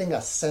 just getting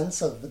a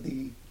sense of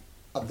the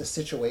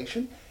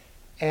situation.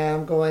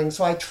 And I'm going,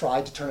 so I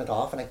tried to turn it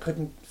off, and I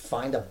couldn't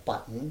find a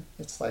button.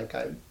 It's like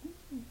I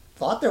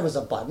thought there was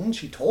a button.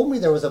 She told me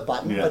there was a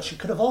button, but she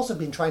could have also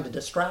been trying to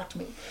distract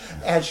me.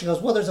 And she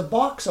goes, well, there's a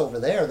box over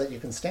there that you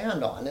can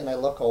stand on. And I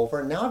look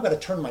over, and now I've got to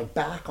turn my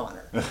back on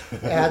her.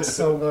 And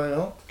so I'm going,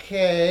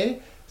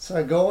 okay. So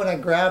I go and I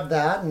grab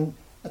that, and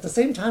at the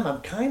same time,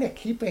 I'm kind of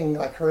keeping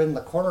like her in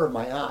the corner of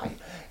my eye.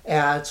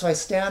 And so I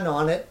stand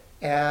on it,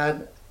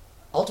 and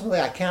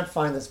ultimately I can't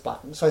find this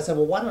button. So I said,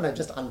 well, why don't I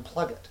just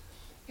unplug it?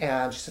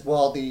 And she said,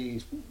 well,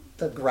 the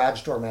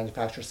garage door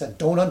manufacturer said,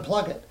 don't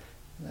unplug it.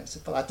 And I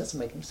said, well, that doesn't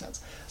make any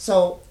sense.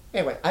 So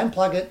anyway, I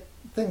unplug it,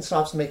 thing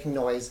stops making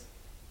noise,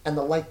 and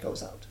the light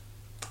goes out.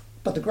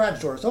 But the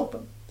garage door is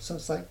open. So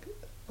it's like,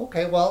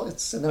 okay, well, and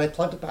then I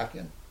plugged it back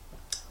in.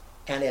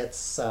 And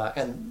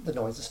and the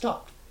noise has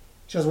stopped.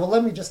 She goes, well,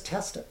 let me just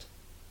test it.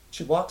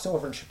 She walks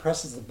over and she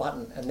presses the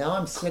button, and now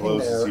I'm sitting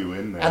there,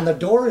 and the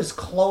door is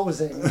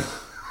closing,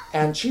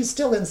 and she's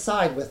still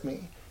inside with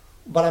me,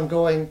 but I'm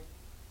going,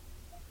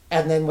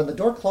 and then when the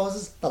door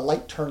closes, the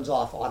light turns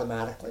off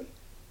automatically.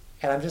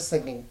 And I'm just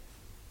thinking,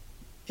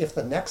 if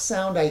the next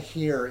sound I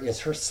hear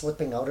is her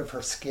slipping out of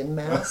her skin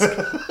mask,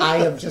 I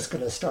am just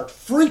going to start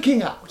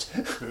freaking out.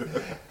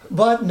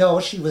 But no,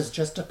 she was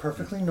just a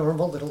perfectly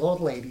normal little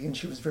old lady, and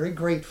she was very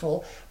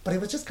grateful. But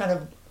it was just kind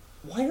of,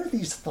 why are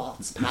these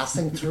thoughts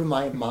passing through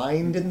my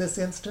mind in this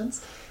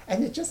instance?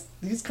 And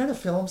these kind of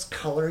films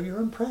color your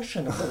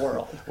impression of the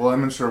world. Well,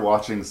 I'm sure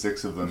watching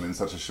 6 of them in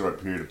such a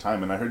short period of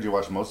time, and I heard you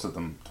watch most of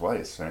them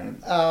twice, right?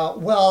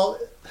 Well,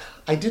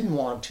 I didn't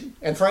want to.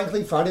 And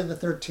frankly, Friday the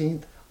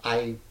 13th,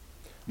 I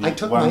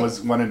took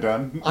was one and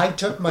done? I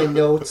took my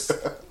notes,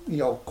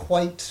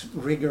 quite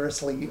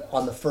rigorously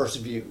on the first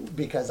view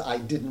because I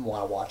didn't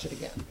want to watch it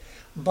again.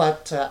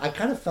 But I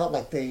kind of felt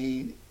like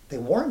they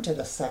warranted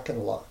a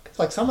second look.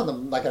 Like some of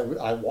them, like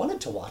I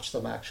wanted to watch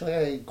them actually.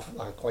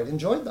 I quite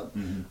enjoyed them.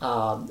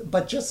 Mm-hmm.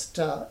 But just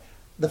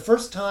the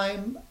first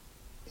time,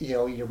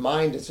 your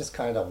mind is just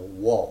kind of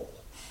whoa.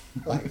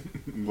 Like,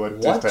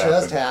 what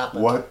just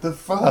happened? What the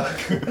fuck?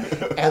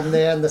 And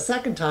then the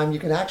second time, you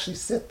can actually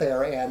sit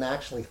there and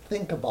actually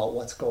think about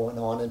what's going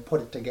on and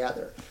put it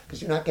together,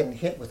 because you're not getting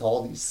hit with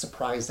all these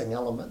surprising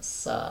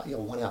elements,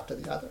 one after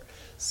the other.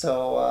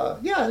 So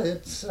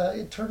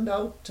it turned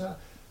out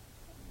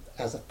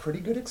as a pretty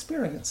good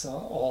experience,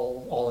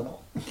 all in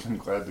all. I'm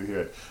glad to hear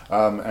it.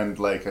 And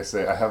like I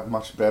say, I have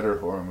much better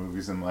horror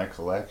movies in my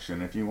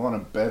collection. If you want a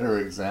better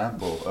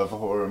example of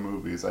horror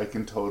movies, I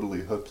can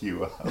totally hook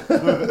you up.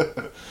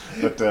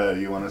 But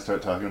you want to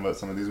start talking about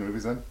some of these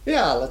movies then?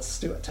 Yeah, let's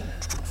do it.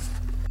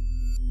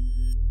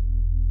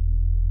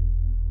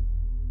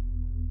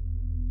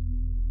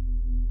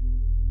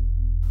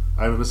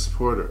 I'm a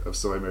supporter of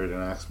So I Married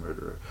an Axe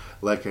Murderer,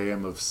 like I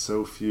am of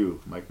so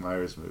few Mike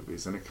Myers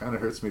movies, and it kind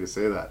of hurts me to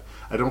say that.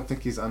 I don't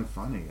think he's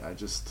unfunny. I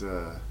just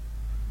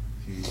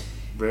he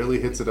rarely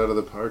hits it out of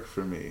the park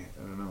for me.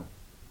 I don't know.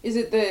 Is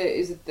it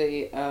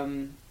the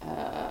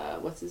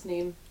what's his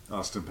name?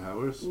 Austin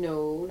Powers?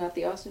 No, not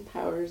the Austin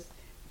Powers.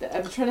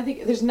 I'm trying to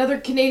think. There's another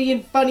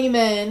Canadian funny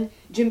man,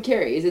 Jim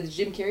Carrey. Is it the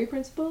Jim Carrey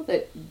principle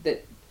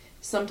that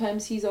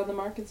sometimes he's on the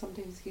mark and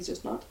sometimes he's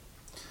just not?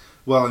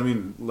 Well, I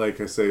mean, like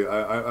I say,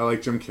 I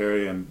like Jim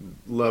Carrey and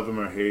love him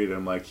or hate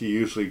him. Like, he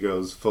usually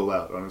goes full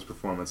out on his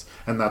performance,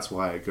 and that's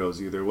why it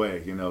goes either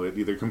way. It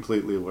either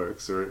completely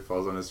works or it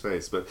falls on his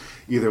face. But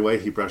either way,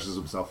 he brushes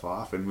himself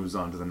off and moves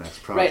on to the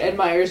next project. Right, and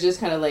Myers just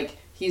kind of like,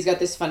 he's got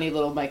this funny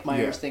little Mike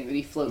Myers thing that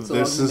he floats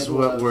along the middle of. This is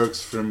what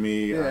works for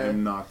me. Yeah.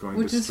 I'm not going to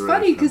stray. Which is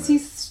funny, because he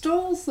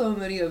stole so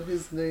many of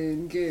his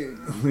main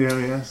gigs. Yeah,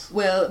 yes.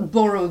 Well,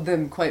 borrowed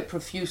them quite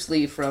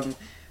profusely from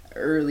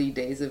early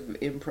days of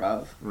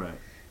improv. Right.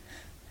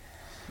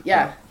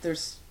 Yeah,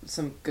 there's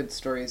some good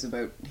stories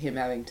about him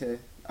having to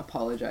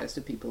apologize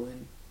to people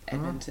in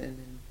Edmonton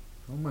and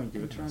oh my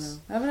goodness.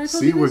 Toronto. Haven't I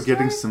told See, you we're this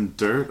getting story? some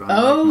dirt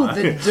on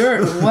the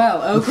dirt.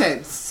 Well,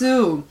 okay.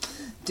 So,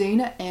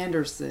 Dana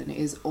Anderson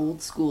is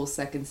old school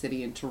Second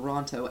City in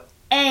Toronto,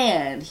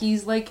 and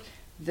he's like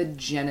the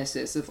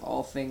genesis of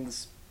all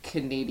things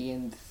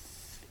Canadian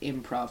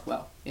improv.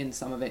 Well, in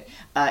some of it.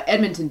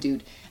 Edmonton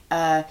dude.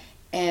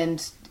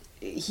 And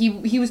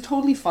he was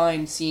totally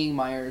fine seeing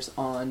Myers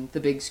on the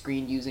big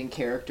screen using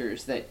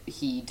characters that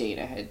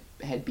Dana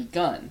had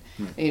begun.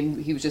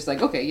 And he was just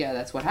like, okay, yeah,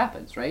 that's what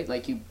happens, right?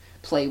 Like, you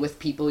play with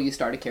people, you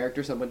start a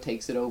character, someone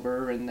takes it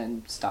over, and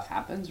then stuff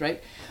happens,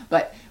 right?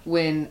 But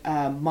when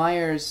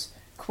Myers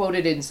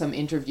quoted in some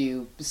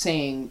interview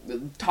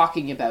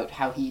talking about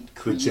how he'd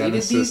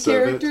created these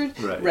characters,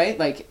 right?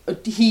 Like,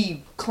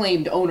 he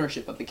claimed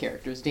ownership of the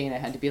characters. Dana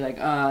had to be like,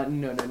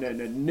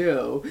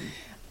 no.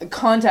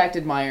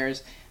 Contacted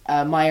Myers,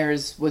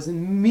 Myers was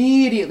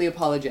immediately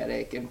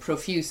apologetic and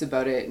profuse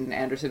about it, and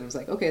Anderson was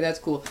like, okay, that's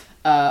cool.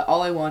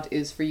 All I want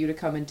is for you to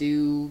come and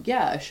do,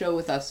 a show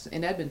with us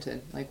in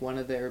Edmonton, like one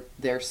of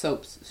their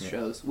soaps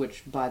shows,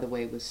 which, by the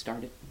way, was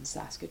started in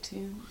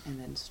Saskatoon and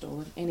then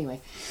stolen.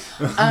 Anyway.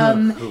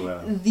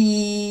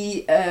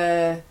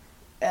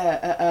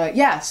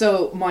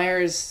 So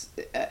Myers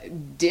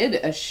did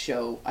a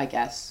show, I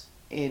guess,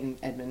 in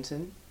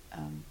Edmonton.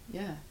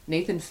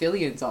 Nathan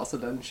Fillion's also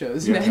done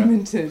shows in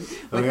Edmonton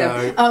with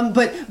them.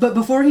 But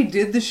before he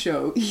did the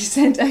show, he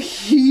sent a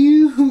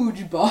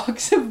huge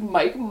box of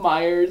Mike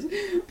Myers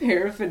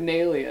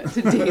paraphernalia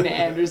to Dana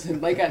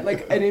Anderson, like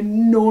an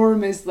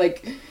enormous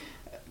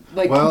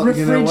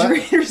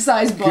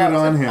refrigerator-sized box. Good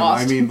on of him.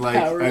 Austin I mean,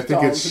 Powers I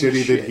think it's dolls and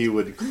shitty shit. that he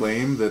would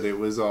claim that it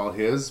was all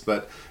his,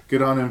 but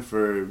good on him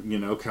for,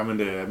 coming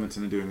to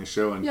Edmonton and doing a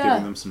show and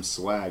giving them some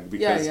swag,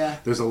 because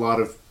there's a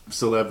lot of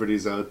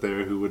celebrities out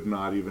there who would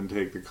not even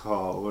take the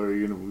call, or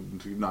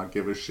would not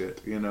give a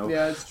shit.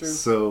 Yeah, it's true.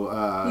 So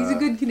he's a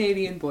good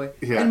Canadian boy.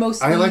 Yeah, and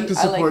mostly, I like to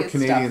support his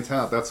Canadian stuff.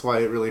 talent. That's why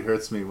it really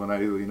hurts me when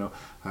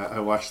I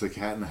watch The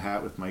Cat in the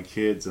Hat with my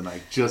kids and I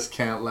just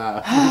can't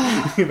laugh.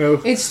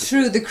 It's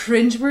true. The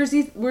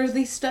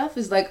cringe-worthy stuff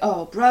is like,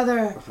 oh,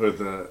 brother. For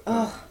the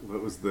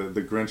what was the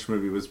Grinch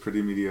movie was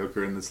pretty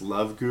mediocre, and this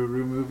Love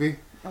Guru movie.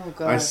 Oh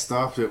God! I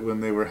stopped it when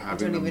they were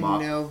having a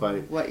mop fight. I don't even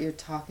know what you're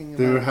talking about.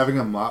 They were having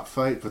a mop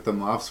fight, but the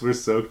mops were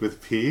soaked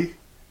with pee.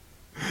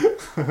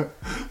 Oh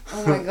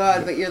my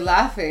God! But you're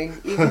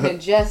laughing. Even in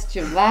jest,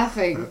 you're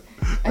laughing.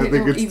 I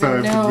think it's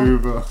time to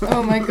move on.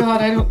 Oh my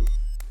God! I don't.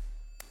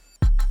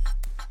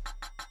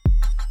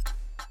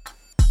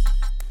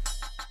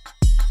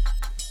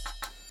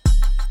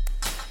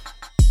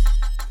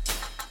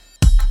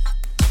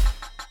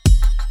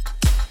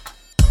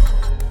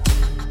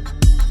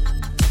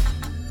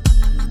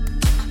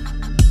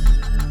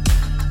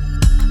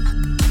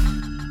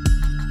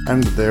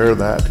 And there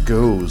that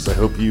goes. I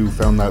hope you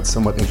found that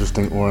somewhat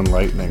interesting or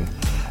enlightening.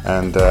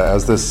 And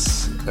as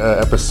this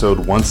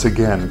episode once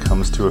again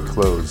comes to a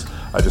close,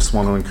 I just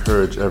want to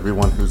encourage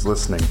everyone who's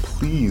listening,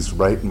 please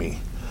write me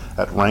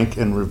at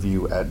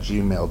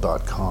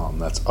ranknreview@gmail.com.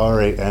 That's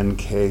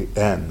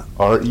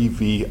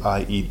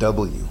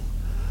RANKNREVIEW.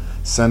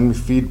 Send me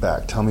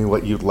feedback. Tell me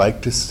what you'd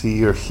like to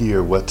see or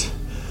hear,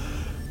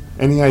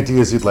 any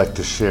ideas you'd like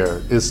to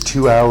share. Is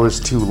 2 hours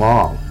too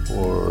long?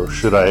 Or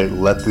should I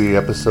let the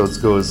episodes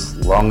go as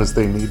long as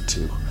they need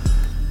to?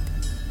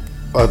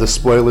 Are the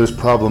spoilers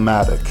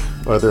problematic?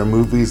 Are there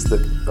movies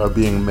that are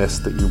being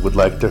missed that you would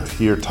like to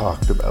hear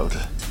talked about?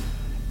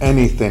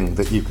 Anything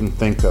that you can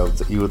think of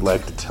that you would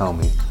like to tell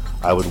me,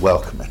 I would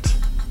welcome it.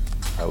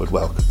 I would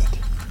welcome it.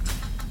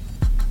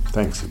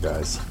 Thanks, you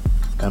guys.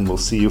 And we'll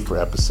see you for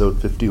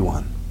episode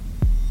 51.